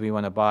because we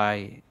want to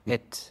buy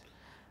it.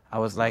 I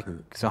was like,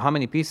 so how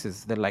many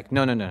pieces? They're like,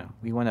 no,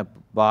 we want to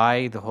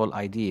buy the whole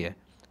idea.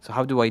 So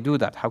how do I do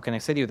that? How can I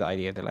sell you the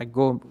idea? They're like,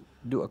 go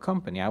do a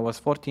company. I was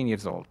 14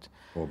 years old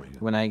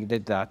when I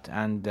did that,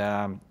 and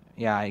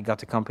I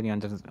got a company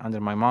under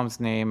my mom's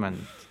name, and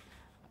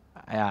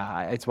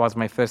it was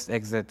my first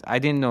exit. I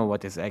didn't know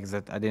what is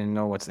exit. I didn't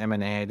know what's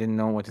M&A. I didn't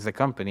know what is a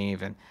company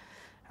even.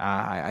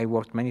 I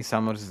worked many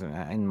summers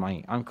in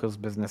my uncle's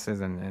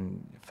businesses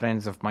and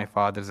friends of my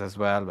father's as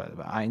well, but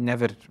I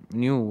never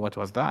knew what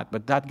was that.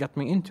 But that got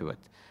me into it.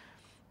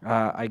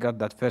 I got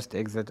that first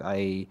exit.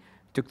 I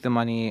took the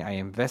money. I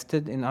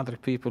invested in other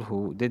people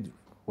who did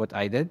what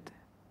I did.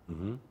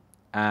 Mm-hmm.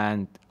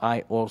 And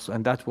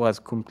that was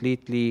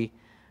completely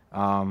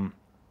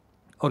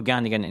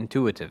organic and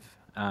intuitive.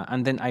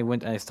 And then I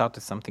went and I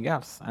started something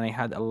else. And I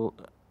had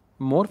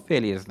more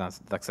failures than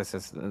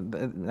successes,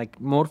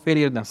 more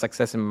failure than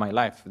success in my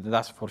life,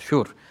 that's for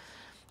sure.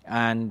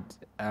 And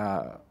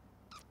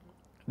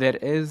there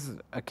is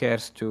a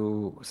curse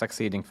to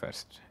succeeding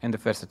first, in the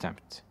first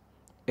attempt.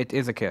 It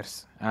is a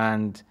curse,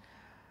 and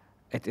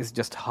it is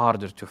just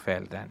harder to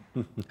fail then.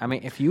 I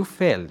mean, if you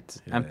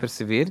failed and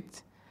persevered,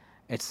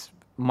 it's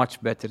much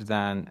better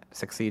than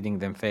succeeding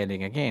than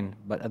failing again.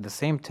 But at the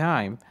same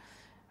time,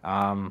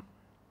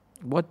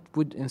 what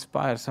would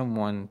inspire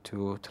someone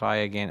to try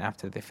again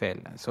after they fail?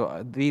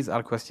 So these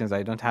are questions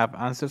I don't have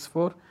answers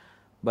for,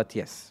 but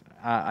yes,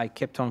 I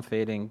kept on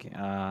failing.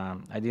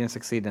 I didn't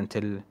succeed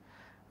until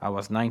I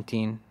was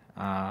 19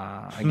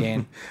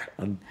 again.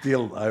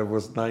 Until I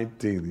was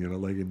 19,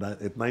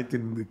 at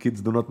 19, the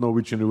kids do not know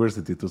which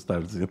university to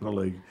start,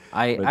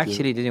 I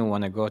actually didn't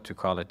want to go to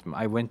college.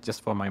 I went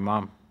just for my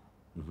mom.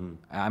 Mm-hmm.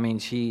 I mean,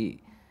 she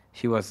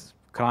was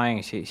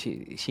crying.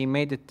 She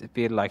made it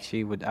appear like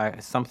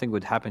something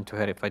would happen to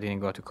her if I didn't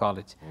go to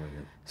college. Oh,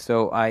 yeah.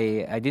 So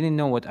I didn't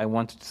know what I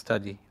wanted to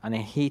study, and I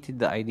hated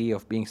the idea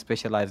of being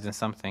specialized in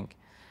something.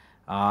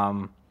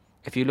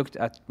 If you looked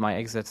at my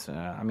exits,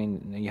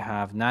 you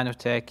have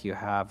nanotech, you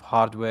have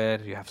hardware,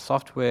 you have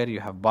software,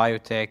 you have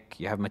biotech,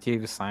 you have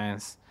material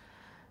science.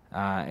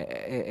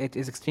 It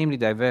is extremely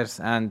diverse,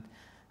 and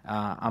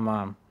I'm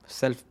a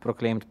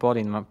self-proclaimed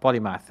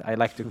polymath. I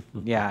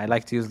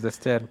like to use this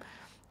term.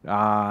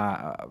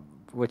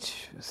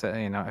 Which,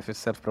 if it's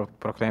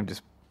self-proclaimed,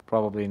 is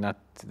probably not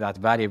that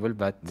valuable,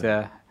 but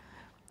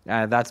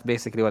that's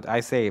basically what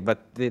I say. But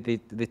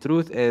the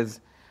truth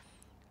is,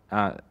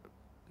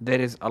 there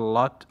is a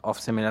lot of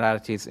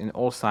similarities in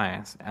all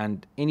science,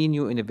 and any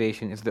new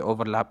innovation is the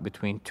overlap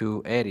between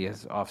two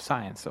areas of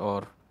science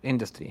or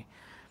industry.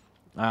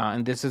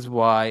 And this is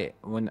why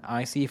when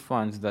I see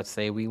funds that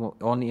say we will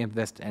only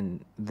invest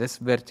in this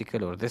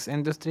vertical or this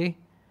industry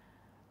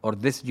or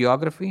this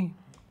geography,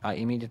 I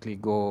immediately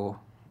go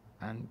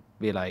and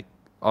be like,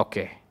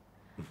 okay,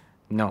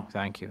 no,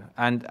 thank you.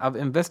 And I've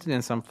invested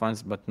in some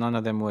funds, but none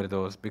of them were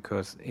those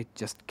because it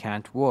just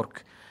can't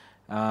work.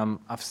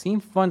 I've seen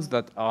funds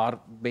that are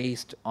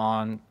based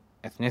on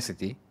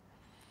ethnicity.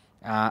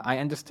 I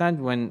understand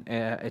when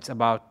it's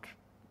about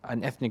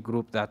an ethnic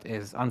group that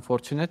is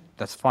unfortunate,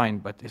 that's fine.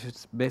 But if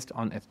it's based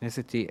on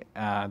ethnicity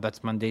that's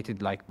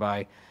mandated like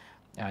by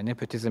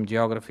nepotism,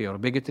 geography, or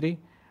bigotry,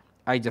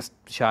 I just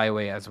shy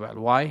away as well.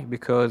 Why?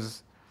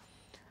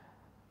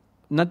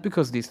 Not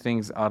because these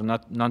things are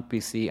not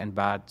PC and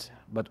bad,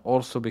 but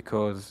also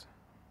because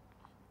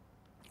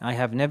I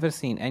have never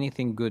seen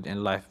anything good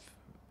in life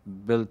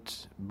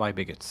built by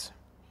bigots.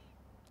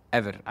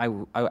 Ever. I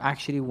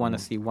actually want to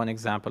see one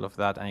example of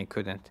that, and I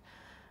couldn't.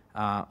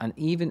 And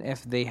even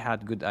if they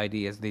had good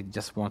ideas, they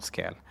just won't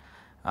scale.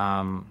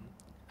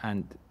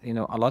 And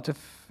a lot of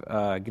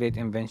great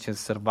inventions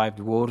survived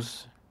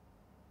wars,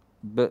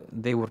 but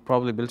they were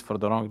probably built for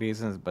the wrong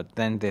reasons. But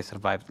then they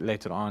survived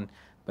later on,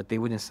 but they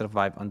wouldn't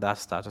survive on that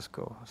status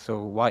quo.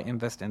 So why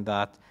invest in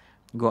that?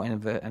 Go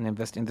and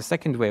invest in the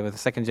second wave or the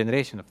second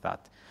generation of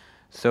that.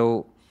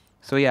 So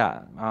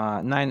yeah,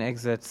 9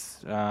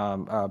 exits.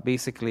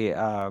 Basically,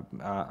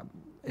 I'm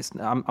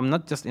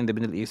not just in the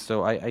Middle East.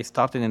 So I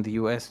started in the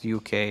US,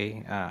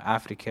 UK,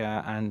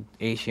 Africa, and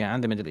Asia,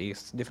 and the Middle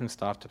East. Different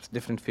startups,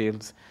 different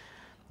fields,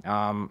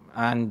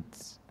 and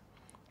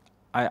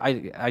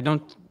I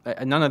don't.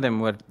 None of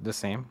them were the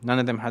same. None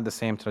of them had the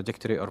same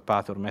trajectory or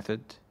path or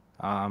method.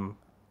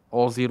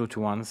 All 0 to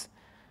 1s,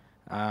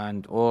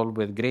 and all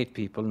with great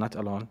people, not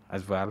alone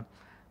as well.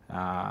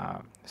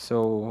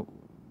 So.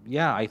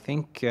 Yeah, I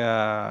think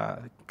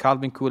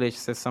Calvin Coolidge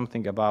says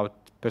something about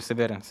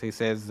perseverance. He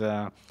says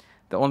the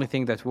only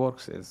thing that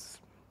works is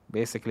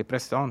basically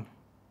press on,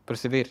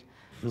 persevere.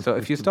 So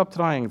if you stop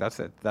trying, that's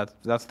it.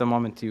 That's the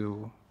moment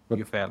you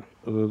fail.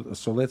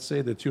 So let's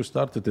say that you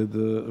started it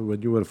when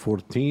you were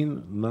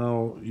 14.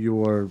 Now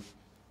you are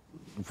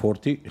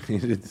 40.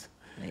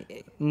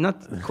 Not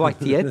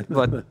quite yet,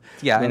 but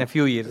yeah, in a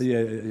few years.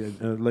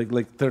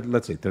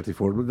 Let's say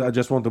 34. I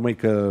just want to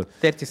make a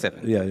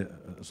 37. Yeah.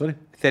 Sorry.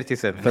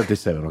 37.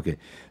 37. Okay.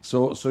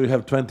 So you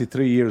have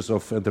 23 years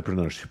of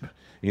entrepreneurship.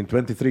 In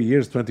 23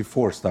 years,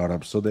 24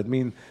 startups. So that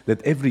means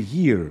that every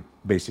year,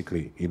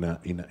 basically,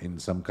 in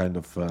some kind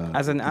of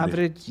as an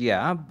average,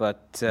 yeah,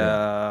 but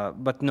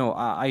no,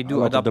 I do a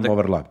lot adopt of them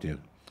overlapped. Yeah.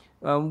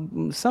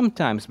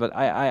 Sometimes, but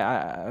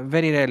I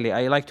very rarely.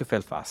 I like to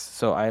fail fast,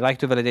 so I like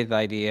to validate the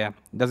idea.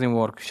 Doesn't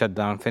work, shut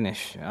down,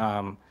 finish,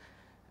 and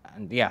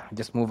yeah,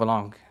 just move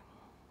along.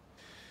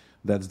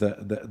 That's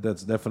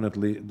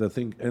definitely the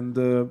thing, and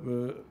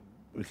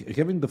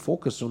having the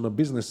focus on the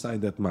business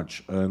side that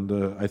much, and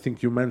I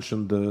think you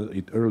mentioned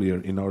it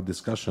earlier in our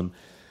discussion: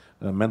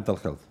 mental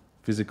health,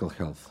 physical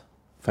health,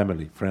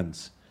 family,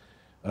 friends.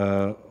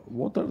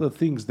 What are the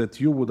things that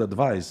you would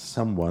advise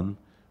someone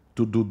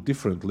to do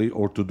differently,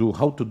 or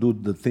how to do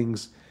the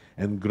things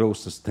and grow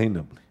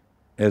sustainably?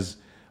 As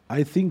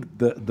I think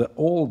the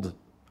old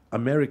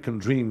American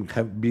dream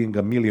being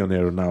a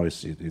millionaire now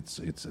it's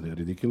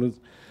ridiculous,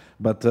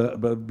 but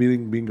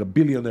being a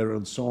billionaire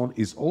and so on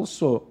is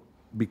also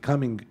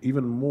becoming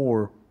even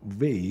more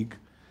vague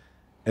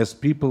as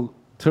people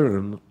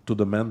turn to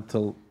the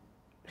mental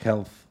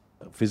health,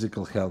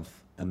 physical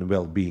health, and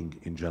well-being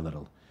in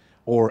general,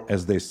 or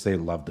as they say,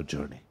 love the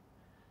journey.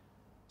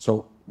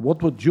 So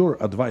what would your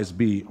advice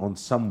be on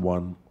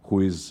someone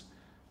who is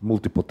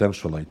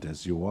multipotentialite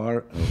as you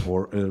are,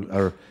 or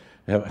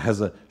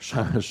has a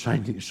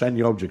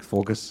shiny object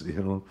focus,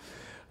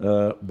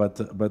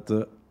 but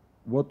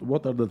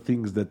what are the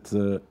things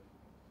that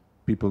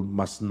people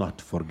must not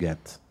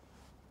forget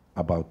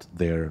about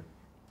their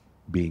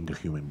being a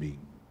human being?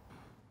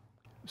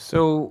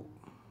 So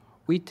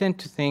we tend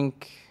to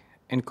think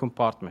in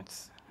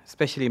compartments,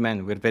 especially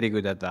men. We're very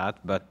good at that,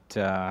 but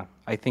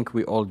I think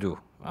we all do.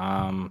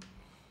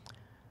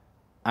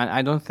 And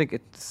I don't think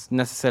it's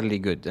necessarily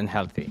good and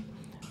healthy.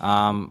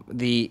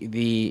 The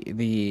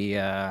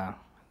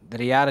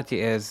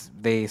reality is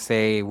they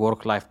say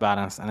work-life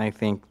balance, and I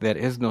think there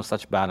is no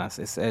such balance.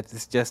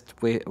 It's just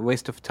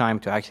waste of time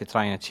to actually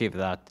try and achieve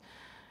that.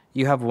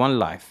 You have one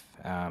life.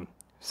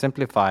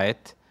 Simplify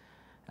it,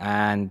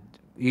 and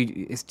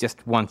it's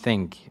just one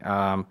thing.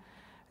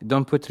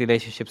 Don't put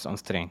relationships on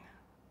strain.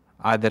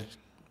 Either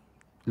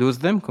lose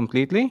them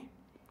completely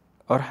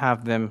or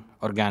have them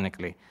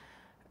organically.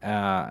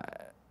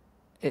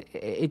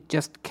 It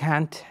just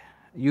can't.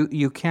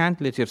 You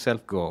can't let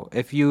yourself go.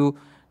 If you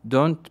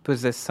don't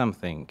possess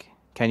something,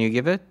 can you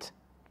give it?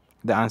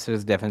 The answer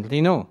is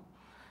definitely no.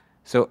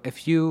 So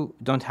if you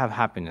don't have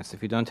happiness,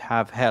 if you don't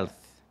have health,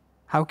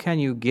 how can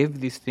you give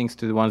these things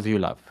to the ones you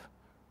love,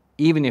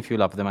 even if you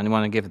love them and you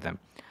want to give them?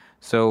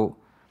 So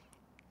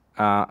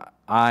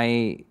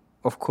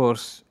of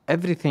course,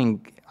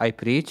 everything I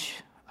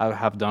preach, I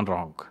have done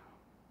wrong.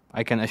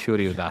 I can assure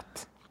you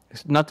that.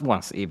 It's not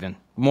once, even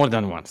more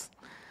than once.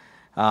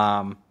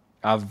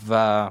 I've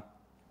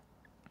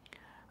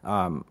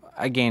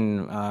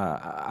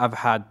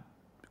had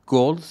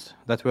goals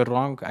that were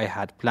wrong. I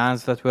had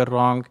plans that were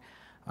wrong.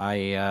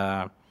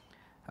 I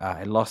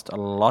lost a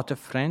lot of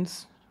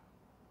friends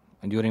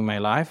during my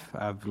life.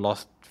 I've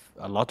lost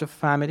a lot of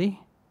family.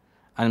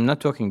 And I'm not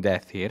talking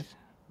death here.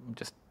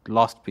 just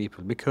lost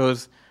people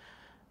because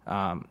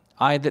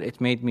either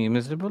it made me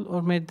miserable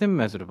or made them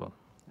miserable.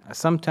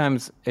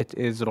 Sometimes it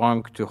is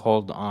wrong to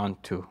hold on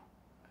to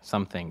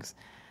some things.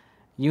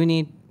 You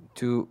need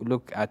to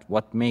look at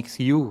what makes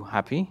you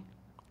happy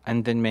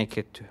and then make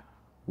it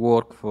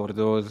work for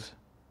those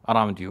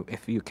around you.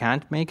 If you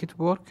can't make it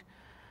work,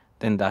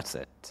 then that's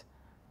it.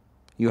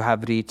 You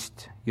have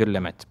reached your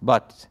limit.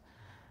 But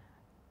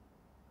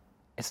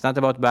it's not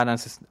about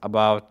balance, it's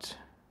about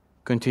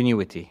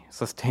continuity,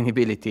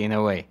 sustainability in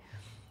a way.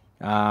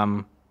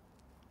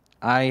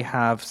 I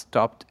have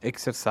stopped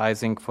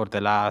exercising for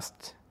the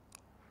last,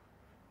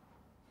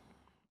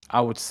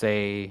 I would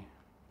say,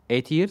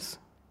 8 years.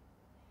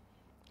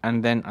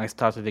 And then I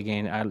started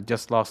again. I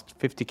just lost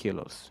 50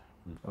 kilos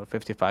or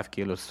 55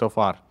 kilos so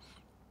far.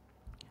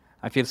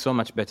 I feel so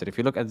much better. If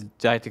you look at the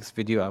dietetics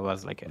video, I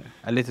was like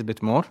a little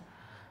bit more.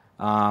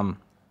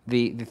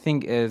 The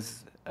thing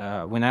is,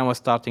 when I was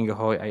starting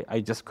Ahoy,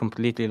 I just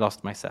completely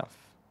lost myself.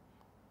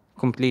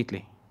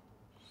 Completely.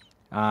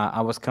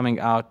 I was coming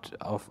out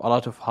of a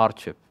lot of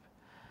hardship.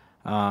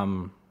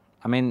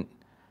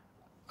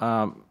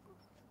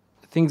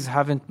 Things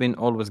haven't been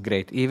always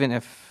great, even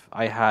if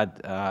I had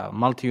a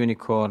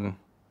multi-unicorn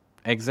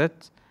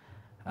exit,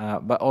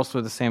 but also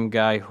the same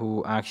guy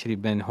who actually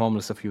been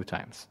homeless a few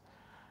times.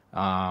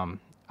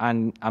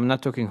 And I'm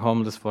not talking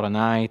homeless for a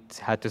night,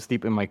 had to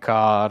sleep in my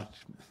car,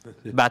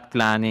 bad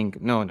planning.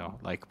 No,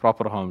 like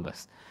proper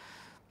homeless.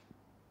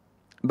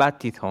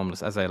 Bad teeth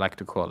homeless, as I like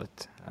to call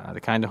it.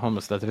 The kind of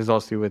homeless that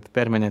results you with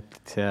permanent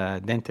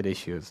dental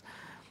issues.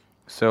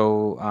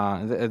 So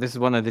this is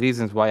one of the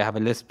reasons why I have a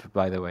lisp,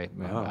 by the way.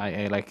 Wow.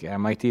 I like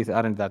my teeth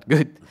aren't that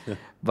good.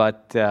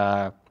 But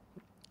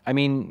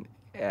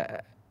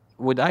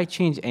would I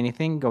change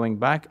anything going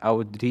back? I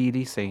would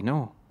really say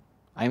no.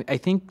 I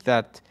think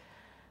that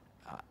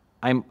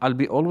I'll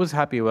be always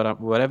happy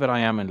wherever I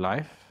am in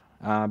life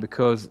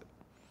because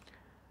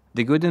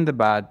the good and the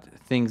bad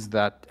things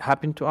that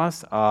happen to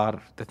us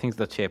are the things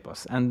that shape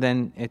us. And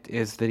then it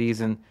is the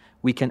reason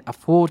we can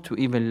afford to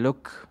even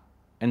look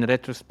in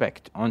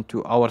retrospect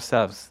onto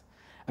ourselves.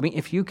 I mean,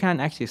 if you can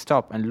actually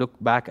stop and look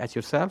back at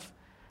yourself,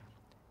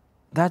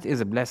 that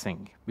is a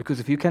blessing. Because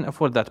if you can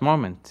afford that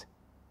moment,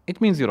 it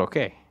means you're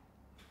okay.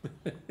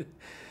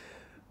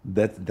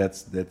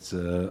 That's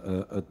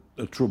a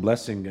true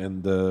blessing.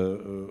 And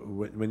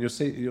when you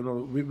say,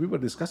 we were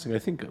discussing, I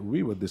think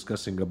we were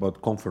discussing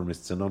about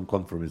conformists and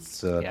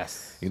non-conformists.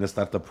 Yes. In a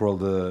startup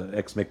world,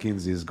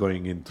 ex-McKinsey is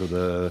going into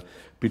the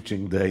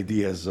pitching the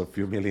ideas of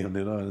few million,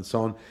 and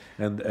so on.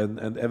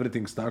 And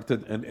everything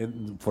started.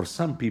 And for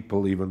some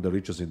people, even the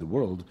richest in the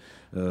world,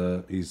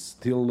 is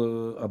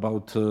still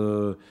about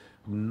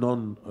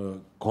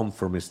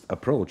non-conformist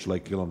approach,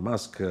 like Elon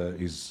Musk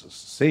is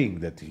saying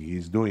that he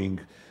is doing,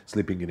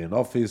 sleeping in an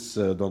office,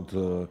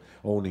 don't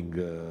owning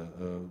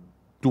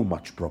too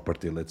much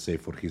property, let's say,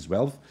 for his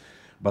wealth,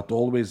 but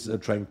always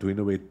trying to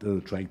innovate,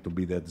 trying to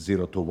be that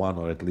 0 to 1,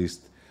 or at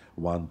least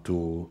 1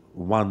 to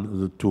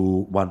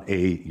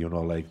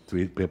 1A, like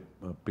three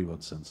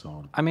pivots and so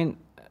on. I mean,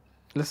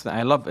 listen,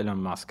 I love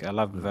Elon Musk. I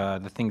love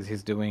the things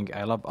he's doing.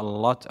 I love a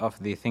lot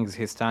of the things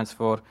he stands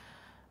for.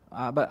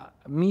 But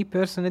me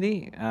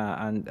personally,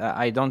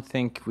 I don't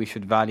think we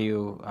should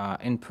value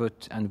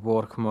input and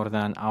work more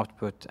than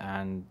output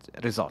and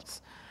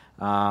results.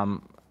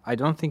 I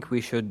don't think we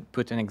should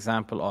put an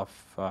example of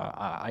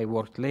I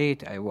worked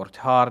late, I worked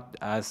hard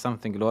as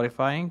something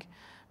glorifying,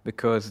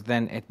 because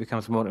then it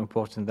becomes more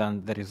important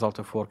than the result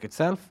of work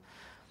itself.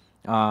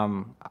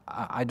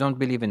 I don't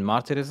believe in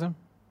martyrism.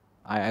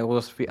 I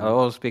always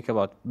speak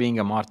about being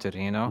a martyr,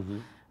 Mm-hmm.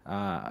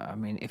 I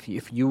mean,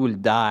 if you will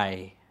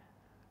die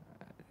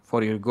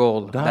for your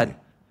goal,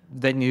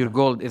 then your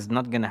goal is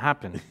not going to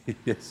happen.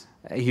 Yes.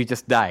 You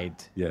just died.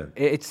 Yeah.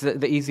 It's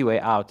the easy way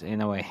out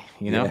in a way,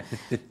 Yeah.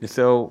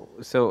 So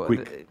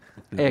Quick.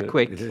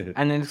 quick,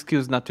 and an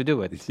excuse not to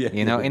do it. Yeah.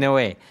 In a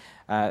way.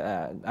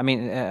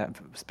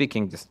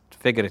 Speaking just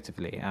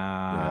figuratively.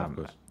 Yeah, of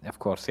course. Of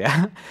course,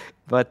 yeah.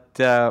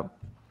 But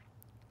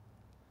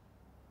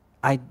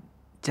I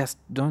just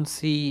don't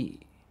see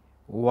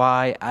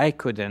why I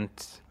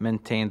couldn't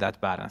maintain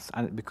that balance,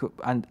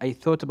 and I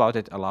thought about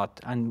it a lot.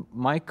 And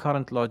my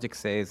current logic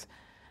says,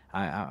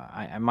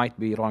 I might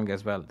be wrong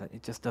as well, that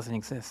it just doesn't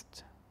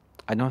exist.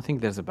 I don't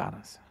think there's a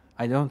balance.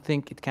 I don't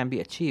think it can be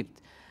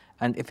achieved.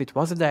 And if it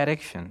was a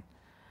direction,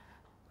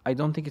 I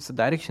don't think it's a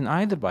direction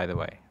either, by the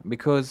way,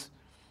 because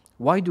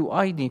why do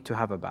I need to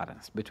have a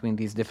balance between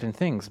these different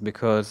things?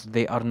 Because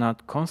they are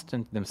not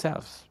constant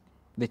themselves.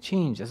 They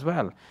change as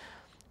well.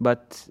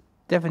 But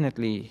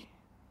definitely,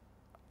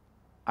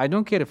 I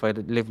don't care if I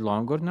live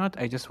long or not.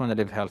 I just want to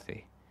live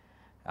healthy.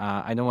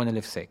 I don't want to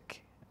live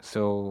sick.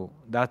 So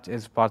that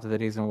is part of the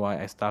reason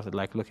why I started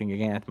looking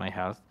again at my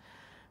health.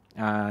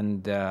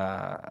 And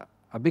a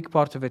big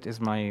part of it is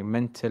my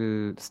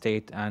mental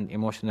state and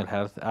emotional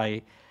health.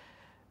 I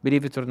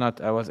believe it or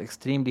not, I was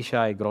extremely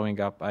shy growing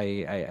up.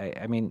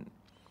 I mean,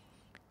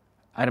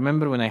 I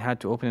remember when I had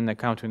to open an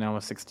account when I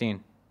was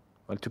 16,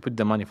 to put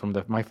the money from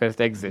my first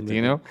exit,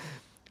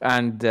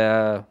 And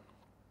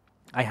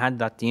I had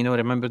that,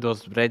 remember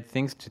those red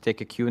things to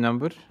take a queue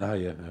number? Ah,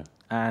 yeah, yeah.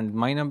 And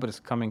my number is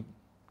coming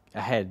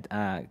ahead.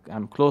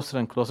 I'm closer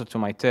and closer to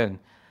my turn.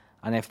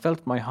 And I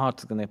felt my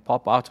heart going to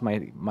pop out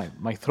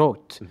my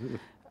throat.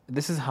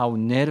 This is how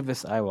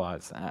nervous I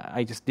was.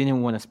 I just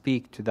didn't want to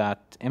speak to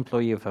that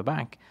employee of a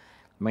bank.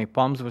 My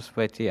palms were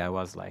sweaty. I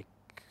was like,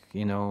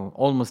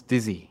 almost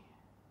dizzy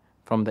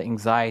from the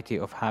anxiety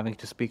of having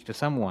to speak to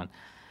someone,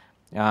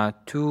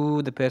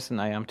 to the person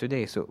I am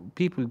today. So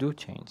people do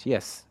change,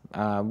 yes.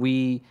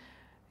 We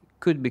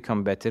could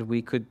become better.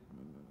 We could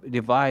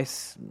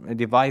devise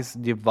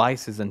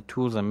devices and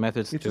tools and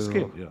methods It's to... a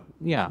skill, yeah.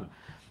 Yeah.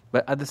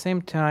 But at the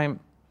same time,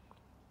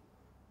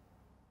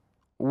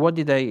 what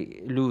did I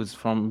lose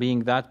from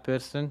being that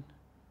person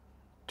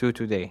to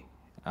today?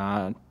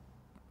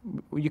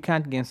 You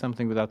can't gain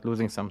something without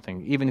losing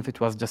something, even if it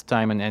was just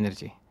time and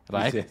energy,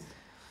 right? Yes.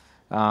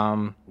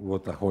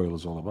 What the oil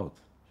is all about.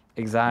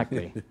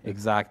 Exactly,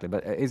 exactly.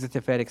 But is it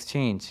a fair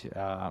exchange?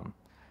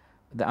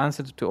 The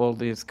answer to all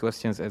these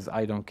questions is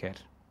I don't care.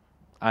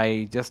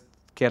 I just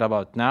care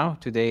about now,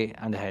 today,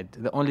 and ahead.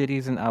 The only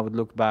reason I would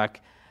look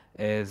back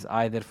is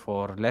either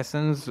for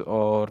lessons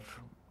or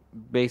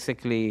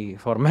basically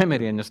for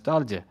memory and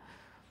nostalgia.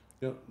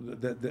 Yeah,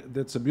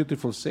 that's a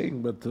beautiful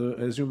saying, but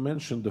as you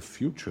mentioned, the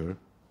future,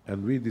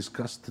 and we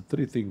discussed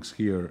three things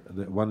here.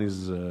 One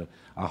is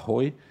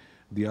Ahoy,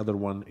 the other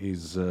one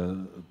is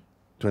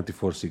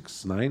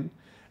 24/6/9,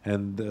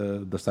 and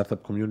the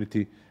startup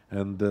community,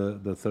 and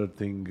the third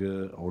thing,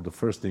 or the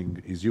first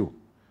thing, is you.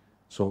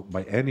 So,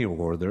 by any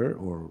order,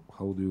 or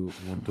how do you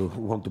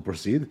want to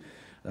proceed?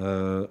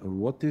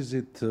 What is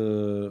it?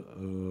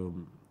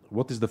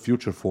 What is the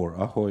future for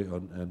Ahoy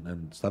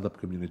and startup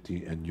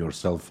community and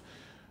yourself?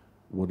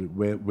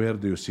 Where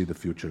do you see the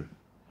future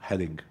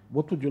heading?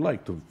 What would you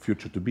like the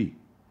future to be?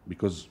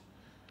 Because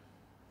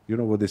you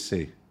know what they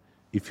say: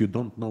 if you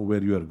don't know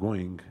where you are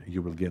going,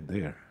 you will get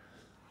there.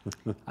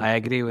 I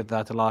agree with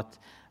that a lot.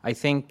 I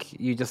think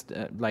you just,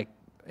 like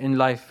in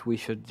life, we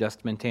should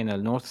just maintain a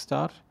North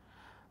Star.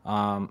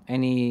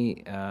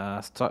 Any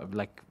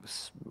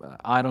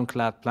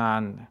ironclad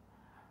plan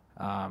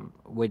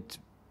would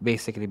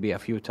basically be a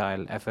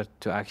futile effort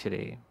to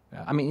actually.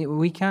 I mean,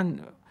 we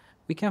can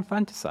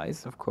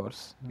fantasize, of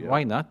course. Yeah.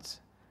 Why not?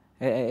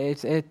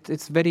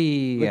 It's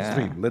very. Let's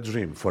dream. Let's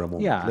dream for a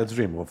moment. Yeah. Let's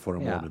dream for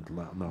a Yeah.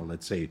 moment. Now,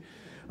 let's say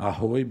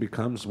Ahoy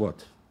becomes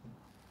what?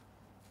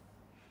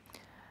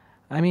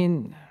 I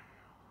mean,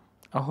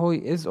 Ahoy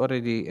is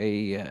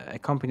already a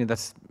company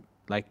that's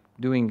like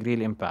doing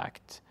real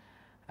impact,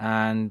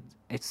 and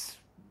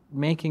it's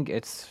making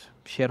its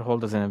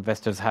shareholders and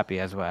investors happy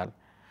as well.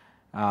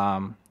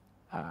 And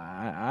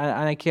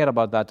I care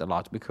about that a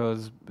lot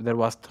because there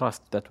was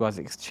trust that was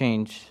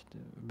exchanged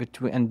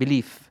between and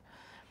belief,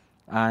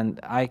 and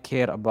I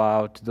care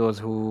about those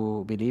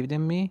who believed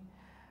in me.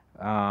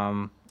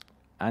 And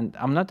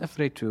I'm not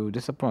afraid to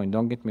disappoint.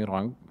 Don't get me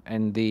wrong.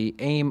 And the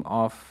aim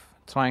of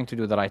trying to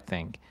do the right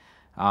thing.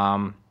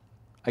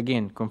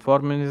 Again,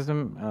 conformism,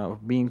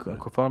 being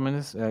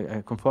conformist,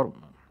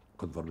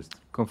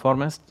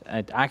 conformist.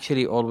 It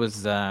actually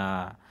always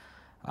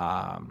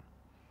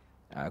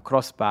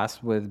cross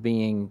paths with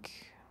being,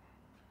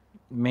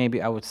 maybe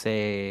I would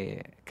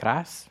say,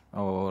 crass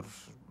or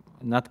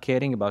not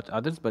caring about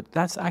others, but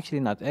that's actually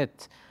not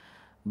it.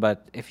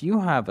 But if you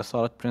have a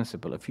solid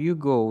principle, if you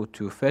go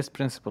to first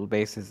principle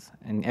basis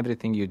in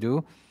everything you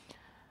do,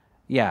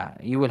 yeah,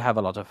 you will have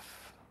a lot of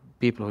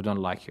people who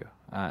don't like you,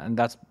 and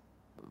that's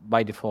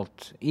by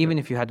default. Even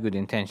if you had good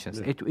intentions,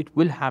 it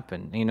will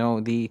happen.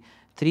 The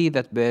tree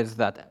that bears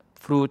that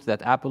fruit,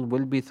 that apple,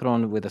 will be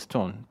thrown with a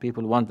stone.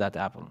 People want that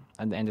apple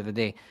at the end of the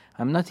day.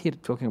 I'm not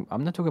talking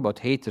about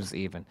haters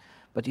even,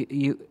 but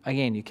you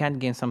can't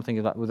gain something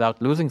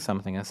without losing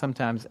something, and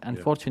sometimes,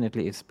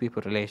 unfortunately, it's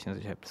people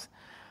relationships.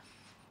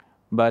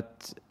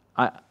 But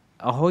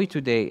Ahoy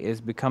today is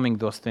becoming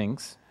those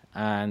things,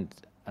 and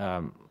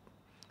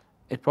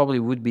it probably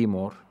would be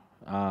more.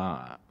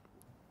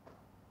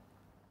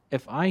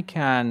 If I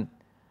can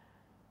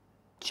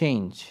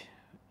change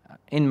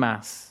in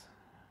mass,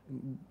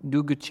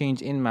 do good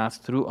change in mass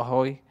through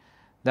Ahoy,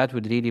 that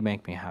would really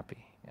make me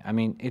happy. I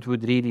mean, it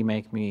would really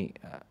make me.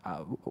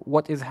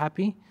 What is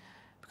happy?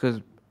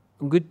 Because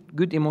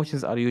good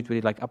emotions are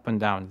usually like up and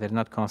down; they're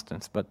not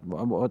constants. But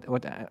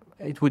what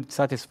it would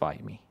satisfy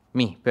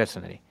me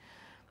personally.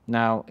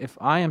 Now, if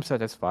I am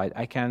satisfied,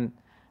 I can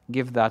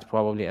give that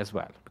probably as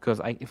well,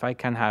 because if I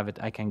can have it,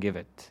 I can give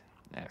it.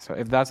 So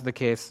if that's the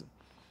case,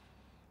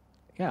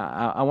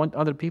 I want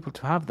other people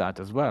to have that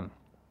as well.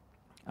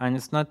 And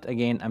it's not,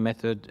 again, a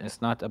method. It's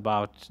not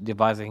about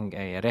devising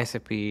a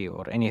recipe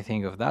or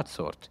anything of that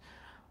sort.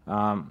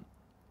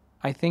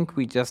 I think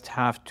we just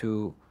have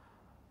to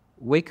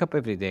wake up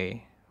every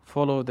day,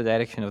 follow the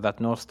direction of that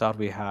North Star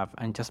we have,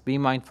 and just be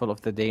mindful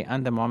of the day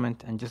and the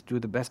moment, and just do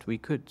the best we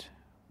could,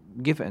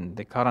 given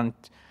the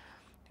current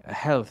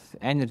health,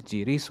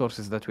 energy,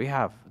 resources that we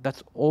have.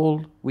 That's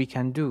all we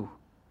can do.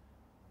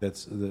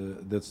 That's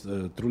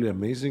truly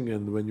amazing.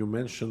 And when you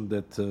mentioned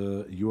that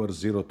you are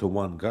 0 to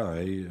 1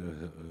 guy,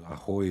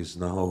 Ahoy is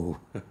now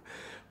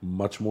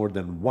much more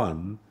than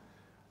one,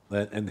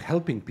 and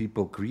helping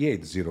people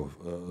create 0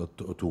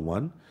 to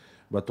 1,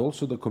 but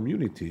also the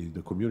community.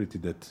 The community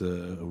that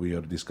we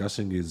are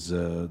discussing is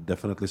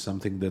definitely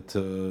something that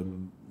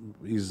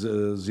is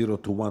 0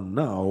 to 1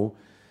 now,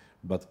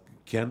 but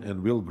can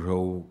and will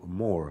grow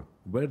more.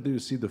 Where do you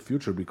see the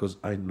future? Because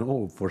I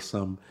know for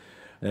some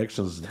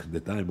actions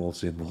that I'm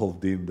also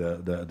involved in,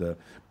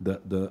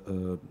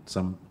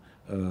 some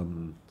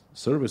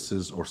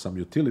services or some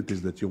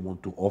utilities that you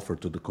want to offer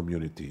to the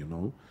community.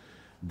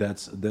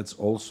 That's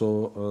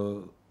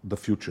also the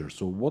future.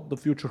 So what the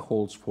future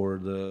holds for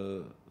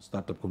the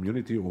startup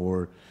community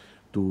or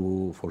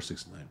to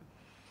 469?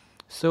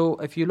 So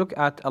if you look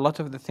at a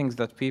lot of the things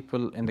that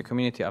people in the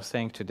community are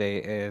saying today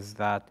is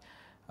that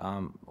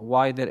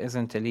why there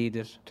isn't a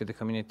leader to the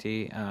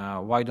community?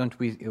 Why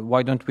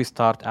don't we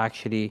start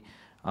actually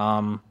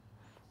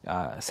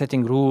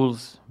setting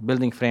rules,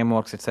 building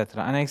frameworks,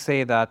 etc. And I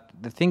say that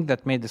the thing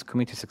that made this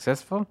community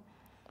successful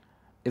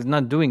is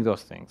not doing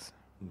those things.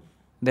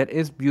 There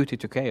is beauty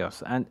to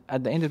chaos, and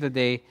at the end of the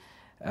day,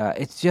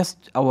 it's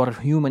just our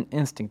human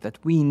instinct that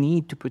we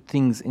need to put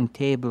things in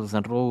tables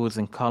and rows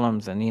and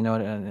columns, and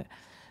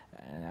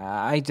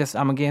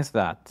I'm against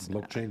that.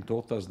 Blockchain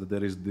taught us that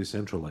there is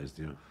decentralized.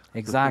 Yeah.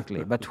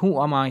 Exactly, but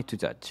who am I to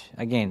judge?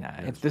 Again,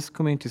 Yes. if this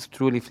community is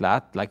truly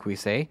flat, like we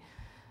say,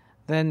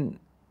 then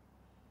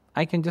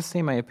I can just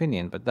say my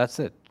opinion, but that's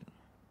it.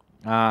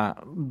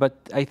 But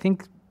I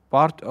think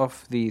part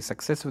of the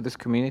success of this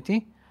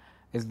community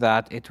is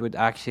that it would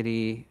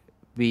actually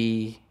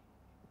be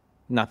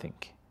nothing.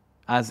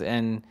 As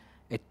in,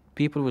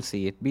 people will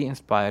see it, be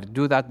inspired,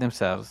 do that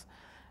themselves,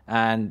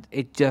 and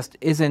it just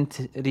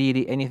isn't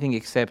really anything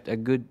except a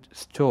good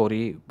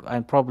story,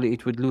 and probably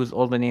it would lose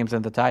all the names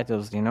and the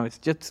titles, It's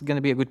just going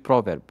to be a good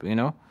proverb,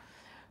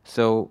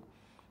 So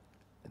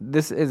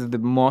this is the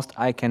most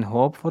I can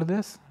hope for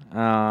this.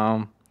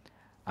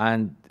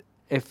 And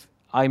if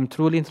I'm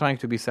truly trying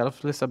to be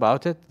selfless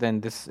about it,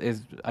 then this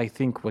is, I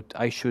think, what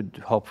I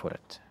should hope for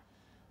it.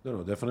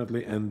 No,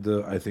 definitely. And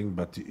I think,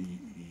 but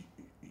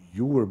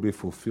you will be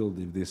fulfilled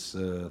if this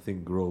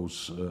thing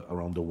grows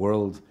around the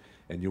world,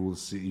 and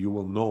you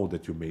will know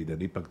that you made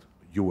an impact.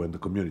 You and the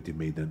community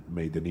made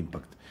an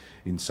impact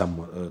in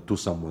to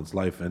someone's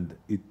life, and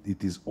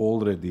it is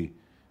already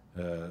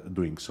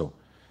doing so.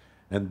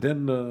 And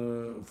then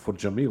for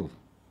Jamil,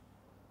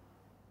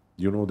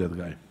 you know that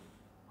guy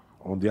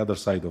on the other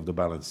side of the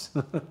balance.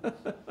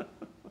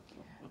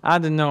 I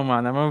don't know,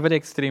 man. I'm a very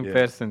extreme Yeah,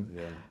 person.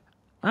 yeah.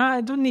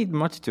 I don't need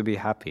much to be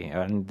happy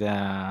and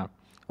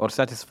or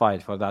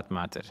satisfied, for that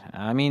matter.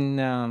 I mean,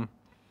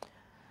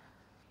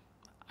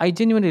 I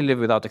genuinely live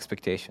without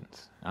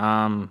expectations.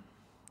 I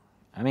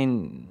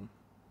mean,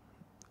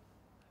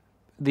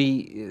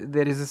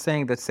 there is a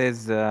saying that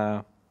says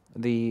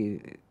the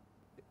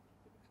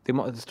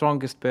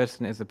strongest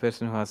person is the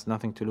person who has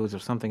nothing to lose, or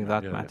something of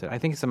that matter. Yeah. I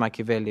think it's a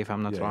Machiavelli, if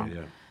I'm not wrong.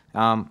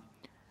 Yeah.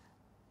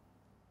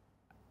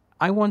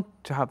 I want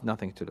to have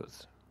nothing to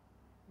lose.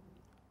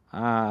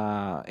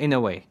 In a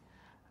way.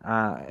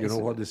 You know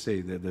what they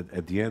say, that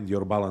at the end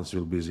your balance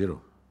will be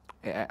zero.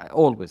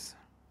 Always.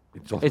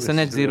 Always It's a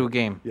net zero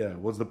game. Yeah,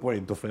 what's the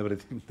point of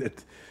everything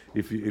that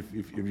if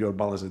your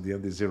balance at the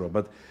end is zero?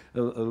 But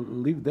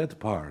leave that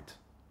part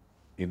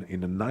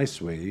in a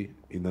nice way,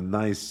 in a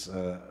nice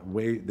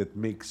way that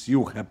makes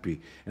you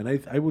happy. And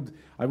I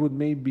would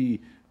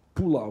maybe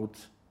pull out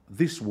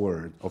this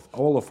word of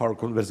all of our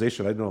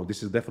conversation. I know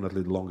this is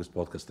definitely the longest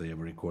podcast I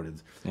ever recorded.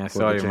 Yeah, for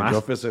sorry, the change man.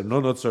 officer. No,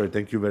 not sorry.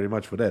 Thank you very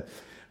much for that.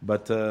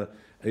 But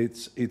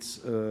it's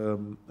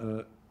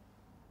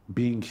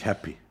being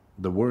happy.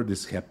 The word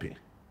is happy.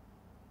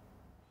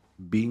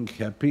 Being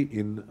happy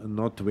in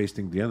not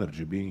wasting the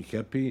energy. Being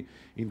happy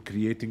in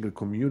creating a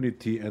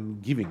community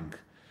and giving.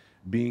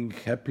 Being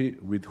happy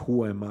with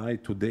who am I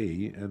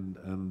today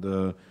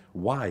and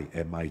why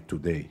am I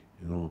today?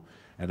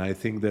 And I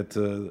think that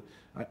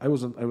I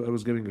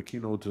was giving a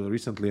keynote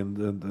recently,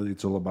 and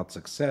it's all about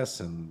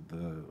success and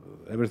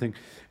everything.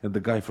 And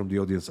the guy from the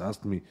audience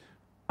asked me,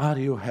 "Are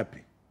you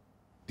happy?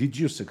 Did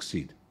you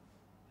succeed?"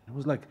 I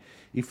was like,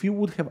 if you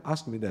would have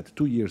asked me that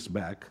 2 years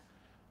back,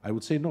 I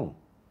would say no,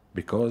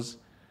 because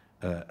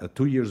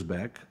 2 years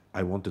back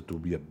I wanted to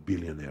be a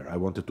billionaire. I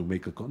wanted to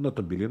make not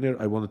a billionaire.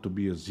 I wanted to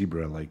be a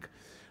zebra,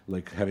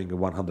 like having a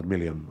 100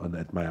 million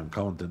at my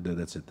account, and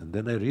that's it. And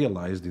then I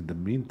realized, in the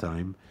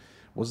meantime,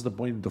 what's the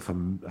point of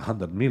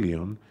 100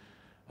 million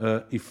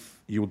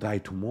if you die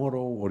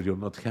tomorrow, or you're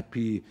not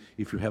happy,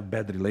 if you have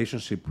bad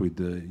relationship with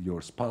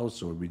your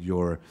spouse or with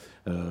your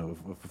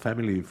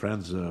family,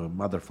 friends,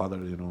 mother, father,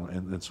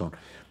 and so on.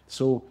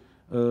 So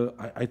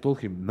I told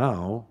him,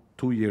 now,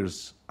 2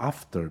 years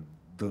after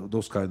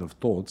those kind of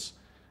thoughts,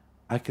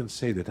 I can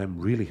say that I'm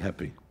really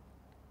happy.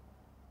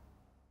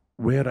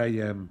 Where I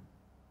am,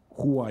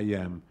 who I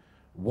am,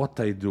 what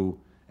I do,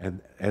 and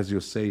as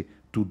you say,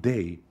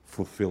 today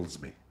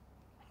fulfills me.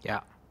 Yeah.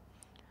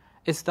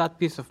 It's that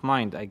peace of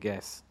mind, I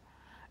guess.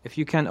 If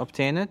you can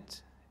obtain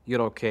it,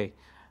 you're okay.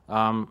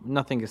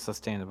 Nothing is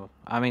sustainable.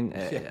 I mean,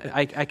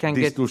 I can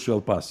This get... too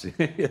shall pass.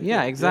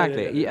 Yeah,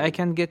 exactly. Yeah. I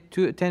can get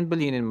 10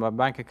 billion in my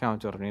bank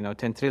account, or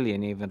 10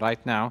 trillion even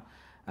right now,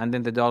 and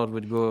then the dollar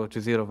would go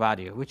to zero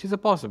value, which is a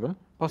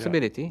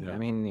possibility. Yeah. I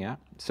mean, yeah.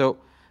 So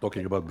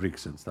Talking about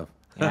bricks and stuff.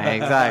 yeah,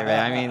 exactly.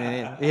 I mean,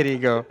 here you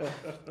go.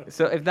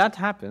 So if that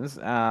happens,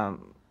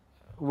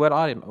 where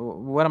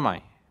am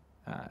I?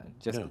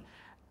 Just Yeah.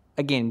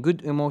 again,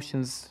 good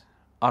emotions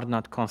are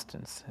not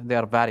constants; they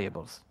are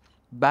variables.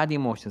 Bad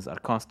emotions are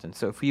constant.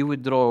 So if you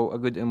withdraw a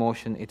good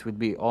emotion, it would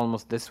be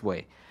almost this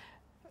way.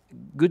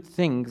 Good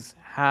things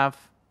have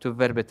to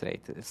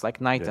verbitrate. It's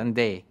like night Yeah. and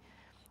day.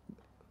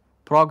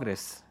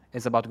 Progress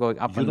is about going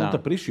up You and don't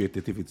down. appreciate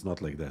it if it's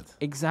not like that.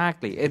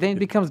 Exactly. And then it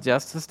becomes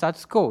just the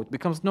status quo. It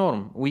becomes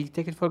norm. We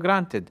take it for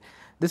granted.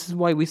 This is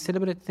why we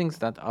celebrate things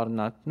that are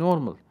not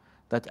normal,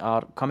 that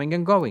are coming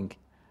and going.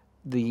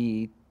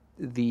 The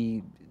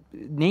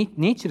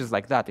nature is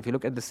like that. If you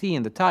look at the sea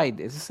and the tide,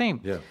 it's the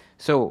same. Yeah.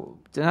 So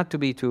not to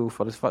be too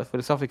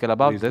philosophical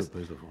about Please this, do,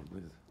 please do,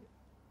 please.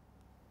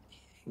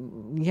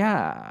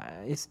 yeah,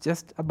 it's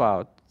just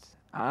about...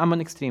 I'm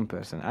an extreme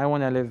person. I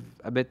want to live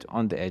a bit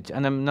on the edge,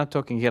 and I'm not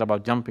talking here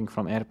about jumping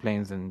from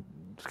airplanes and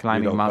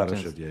climbing Without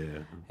mountains. parachute,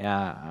 yeah.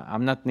 Yeah,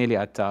 I'm not nearly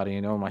Attar,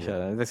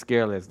 mashallah. This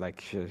girl is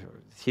like,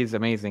 she's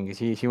amazing.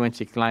 She when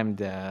she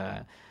climbed,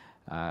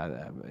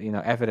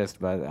 Everest,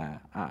 but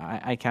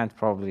I can't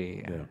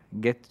probably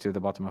get to the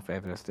bottom of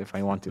Everest if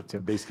I wanted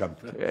to. Base camp.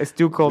 It's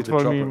too cold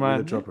With the for me, chopper, man.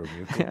 with the chopper,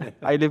 man.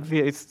 I live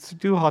here. It's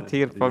too hot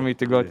here for me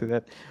to go to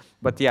that.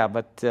 But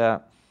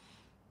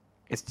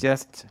it's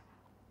just,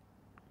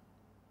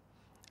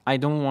 I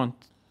don't want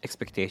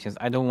expectations.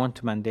 I don't want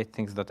to mandate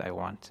things that I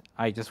want.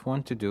 I just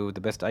want to do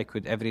the best I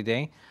could every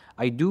day.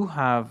 I do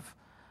have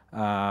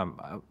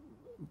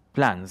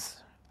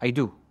plans. I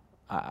do.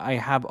 I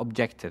have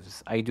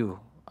objectives. I do.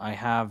 I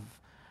have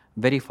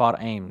very far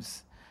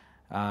aims.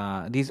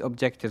 These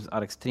objectives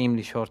are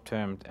extremely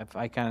short-term. If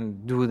I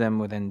can do them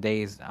within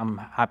days, I'm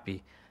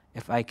happy.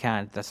 If I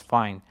can't, that's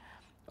fine.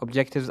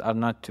 Objectives are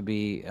not to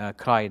be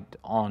cried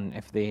on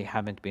if they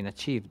haven't been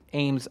achieved.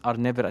 Aims are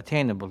never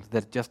attainable.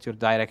 They're just your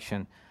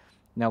direction.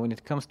 Now, when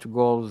it comes to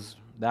goals,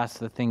 that's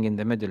the thing in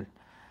the middle.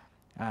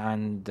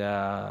 And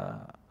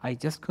I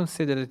just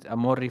consider it a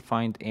more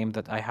refined aim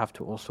that I have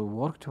to also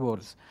work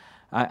towards.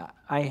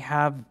 I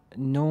have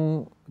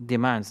no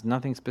demands,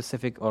 nothing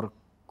specific or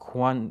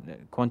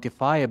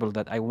quantifiable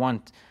that I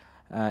want.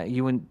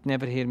 You would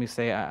never hear me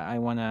say, I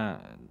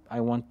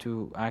want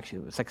to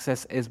actually,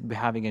 success is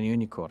having a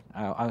unicorn.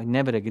 I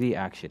never agree,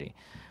 actually.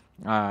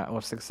 Or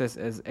success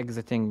is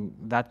exiting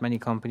that many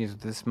companies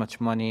with this much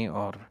money,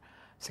 or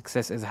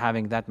success is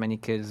having that many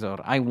kids, or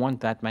I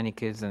want that many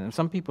kids. And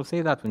some people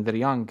say that when they're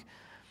young.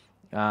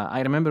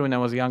 I remember when I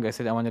was young, I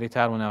said I want to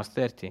retire when I was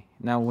 30.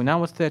 Now, when I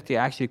was 30,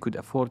 I actually could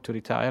afford to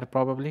retire,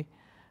 probably.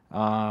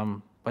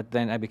 But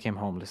then I became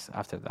homeless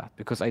after that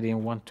because I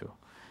didn't want to.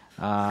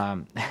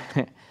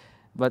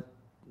 But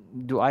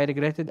do I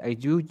regret it? I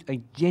do.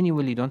 I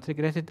genuinely don't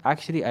regret it.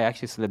 Actually, I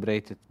actually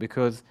celebrate it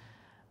because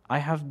I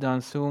have done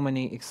so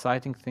many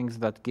exciting things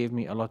that gave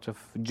me a lot of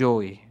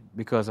joy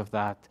because of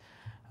that.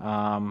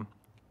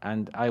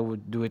 And I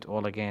would do it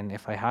all again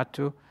if I had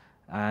to.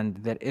 And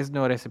there is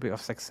no recipe of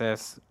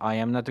success. I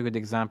am not a good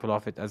example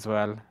of it as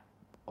well,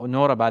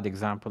 nor a bad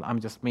example.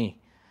 I'm just me.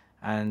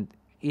 And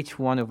each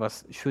one of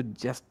us should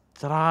just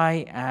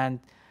try and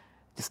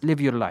just live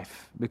your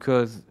life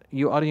because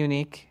you are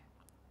unique.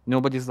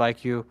 Nobody's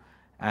like you.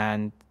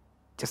 And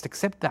just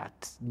accept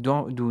that.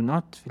 Do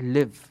not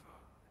live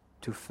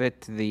to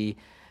fit the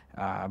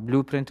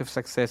blueprint of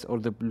success or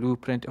the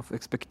blueprint of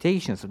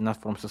expectations, not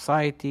from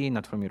society,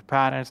 not from your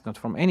parents, not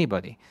from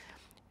anybody.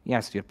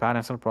 Yes, your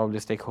parents are probably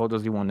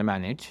stakeholders you want to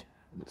manage.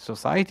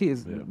 Society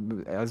is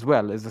as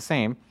well is the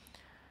same,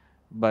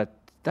 but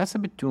that's a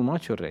bit too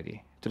much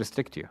already to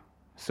restrict you.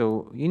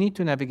 So you need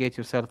to navigate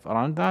yourself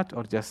around that,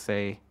 or just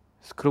say,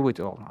 screw it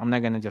all. I'm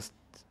not gonna just,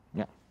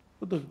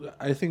 But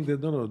I think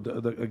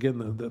that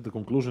again the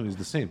conclusion is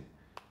the same.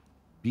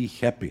 Be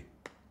happy.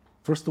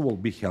 First of all,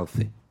 be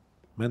healthy,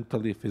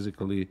 mentally,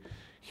 physically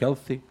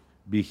healthy.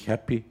 Be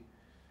happy.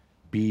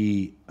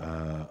 Be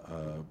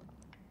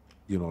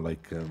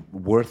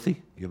worthy,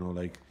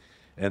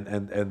 and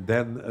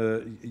then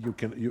you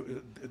can.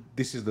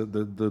 This is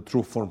the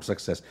true form of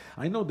success.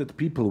 I know that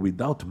people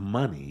without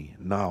money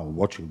now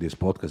watching this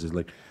podcast is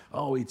like,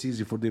 oh, it's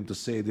easy for them to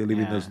say they live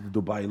in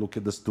Dubai. Look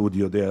at the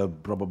studio; they are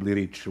probably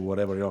rich, or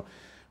whatever,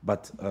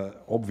 But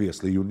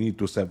obviously, you need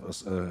to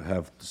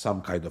have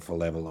some kind of a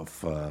level of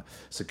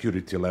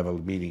security level.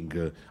 Meaning,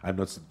 I'm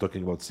not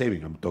talking about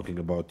saving. I'm talking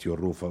about your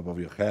roof above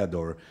your head,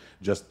 or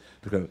just.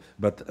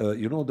 But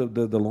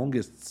the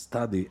longest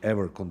study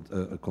ever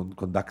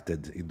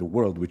conducted in the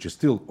world, which is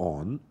still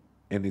on,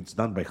 and it's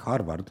done by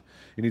Harvard,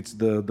 and it's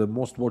the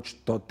most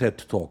watched TED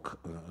Talk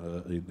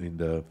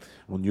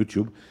on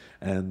YouTube,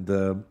 and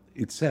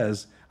it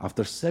says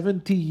after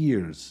 70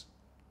 years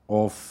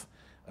of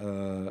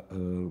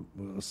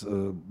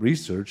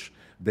research,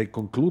 they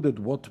concluded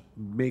what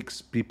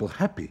makes people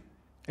happy.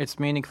 It's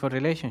meaningful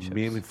relationships.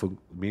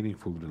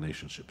 Meaningful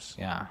relationships.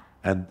 Yeah.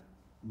 And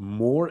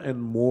more,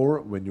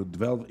 when you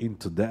delve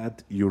into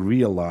that, you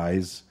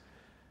realize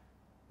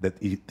that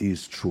it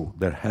is true.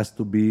 There has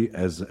to be,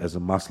 as a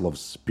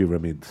Maslow's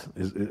pyramid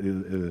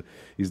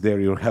is there.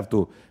 You have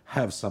to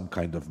have some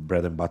kind of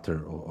bread and butter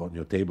on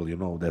your table.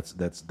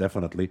 That's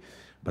definitely.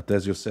 But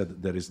as you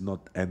said, there is not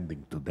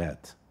ending to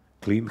that.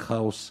 Clean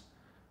house,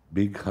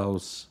 big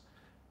house,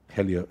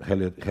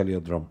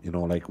 heliodrome.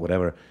 Like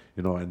whatever.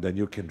 And then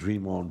you can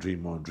dream on.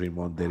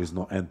 There is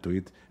no end to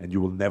it, and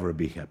you will never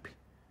be happy.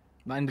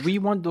 And we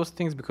want those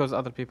things because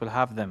other people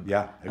have them.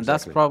 Yeah, exactly. And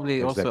that's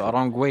probably also a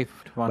wrong way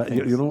to want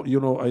things.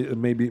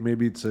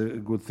 Maybe it's a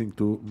good thing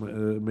to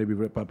maybe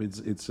wrap up. It's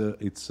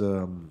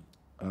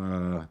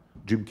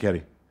Jim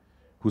Carrey,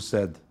 who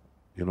said,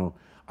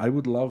 I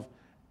would love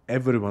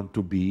everyone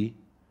to be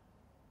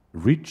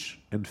rich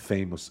and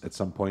famous at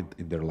some point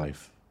in their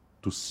life,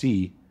 to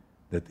see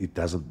that it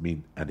doesn't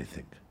mean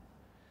anything.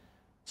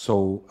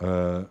 So,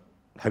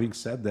 having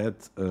said that,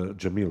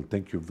 Jamil,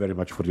 thank you very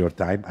much for your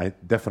time. I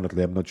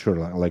definitely am not sure,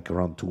 like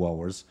around 2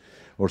 hours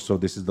or so.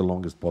 This is the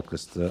longest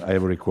podcast I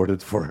ever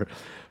recorded for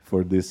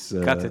this.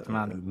 Cut it,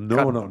 man.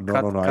 No.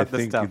 I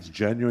think it's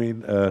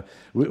genuine.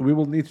 We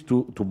will need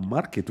to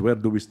mark it. Where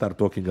do we start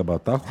talking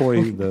about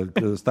Ahoy,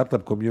 the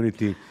startup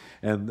community,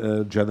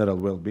 and general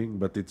well-being?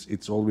 But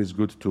it's always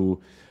good to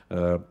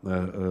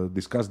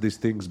discuss these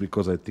things,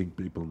 because I think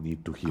people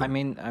need to hear. I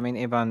mean,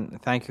 Ivan,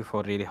 thank you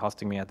for really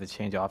hosting me as the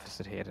change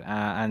officer here.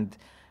 And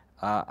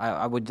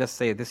I would just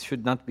say this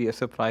should not be a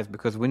surprise,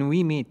 because when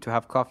we meet to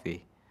have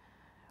coffee,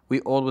 we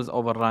always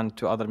overrun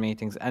to other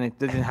meetings, and it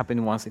didn't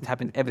happen once. It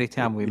happened every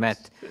time we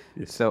met.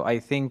 Yes. So I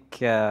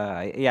think,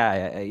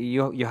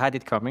 you had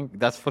it coming.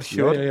 That's for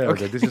sure. Yeah.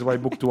 Okay. This is why I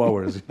booked 2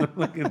 hours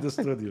like in the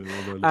studio.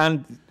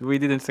 And we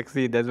didn't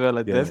succeed as well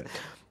at this. Yeah.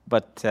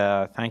 But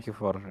thank you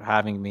for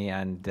having me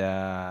and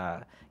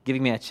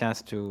giving me a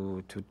chance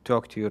to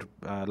talk to your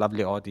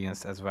lovely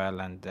audience as well.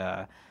 And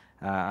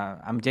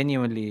I'm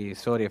genuinely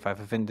sorry if I've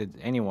offended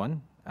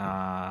anyone. No,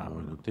 I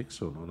don't think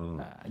so.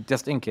 No.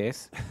 Just in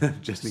case.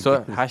 Just in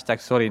so case.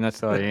 hashtag sorry, not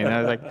sorry.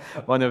 Like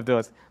one of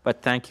those.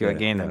 But thank you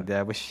again, yeah.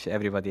 and wish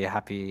everybody a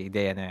happy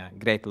day and a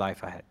great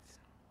life ahead.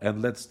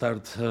 And let's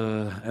start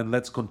and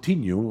let's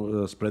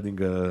continue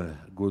spreading a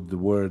good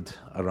word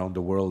around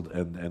the world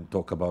and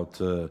talk about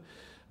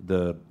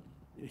the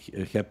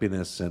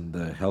happiness and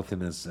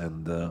healthiness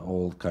and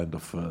all kind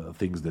of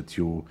things that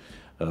you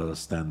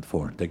stand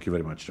for. Thank you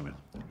very much, Jamil.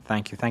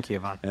 Thank you,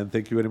 Ivan. And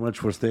thank you very much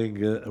for staying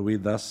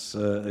with us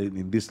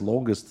in this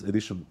longest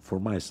edition, for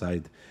my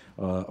side,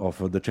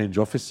 of The Change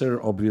Officer.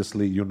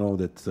 Obviously, you know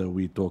that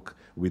we talk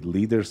with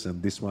leaders,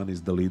 and this one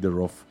is the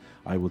leader of,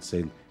 I would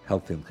say,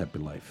 healthy and happy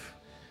life.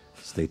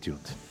 Stay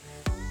tuned.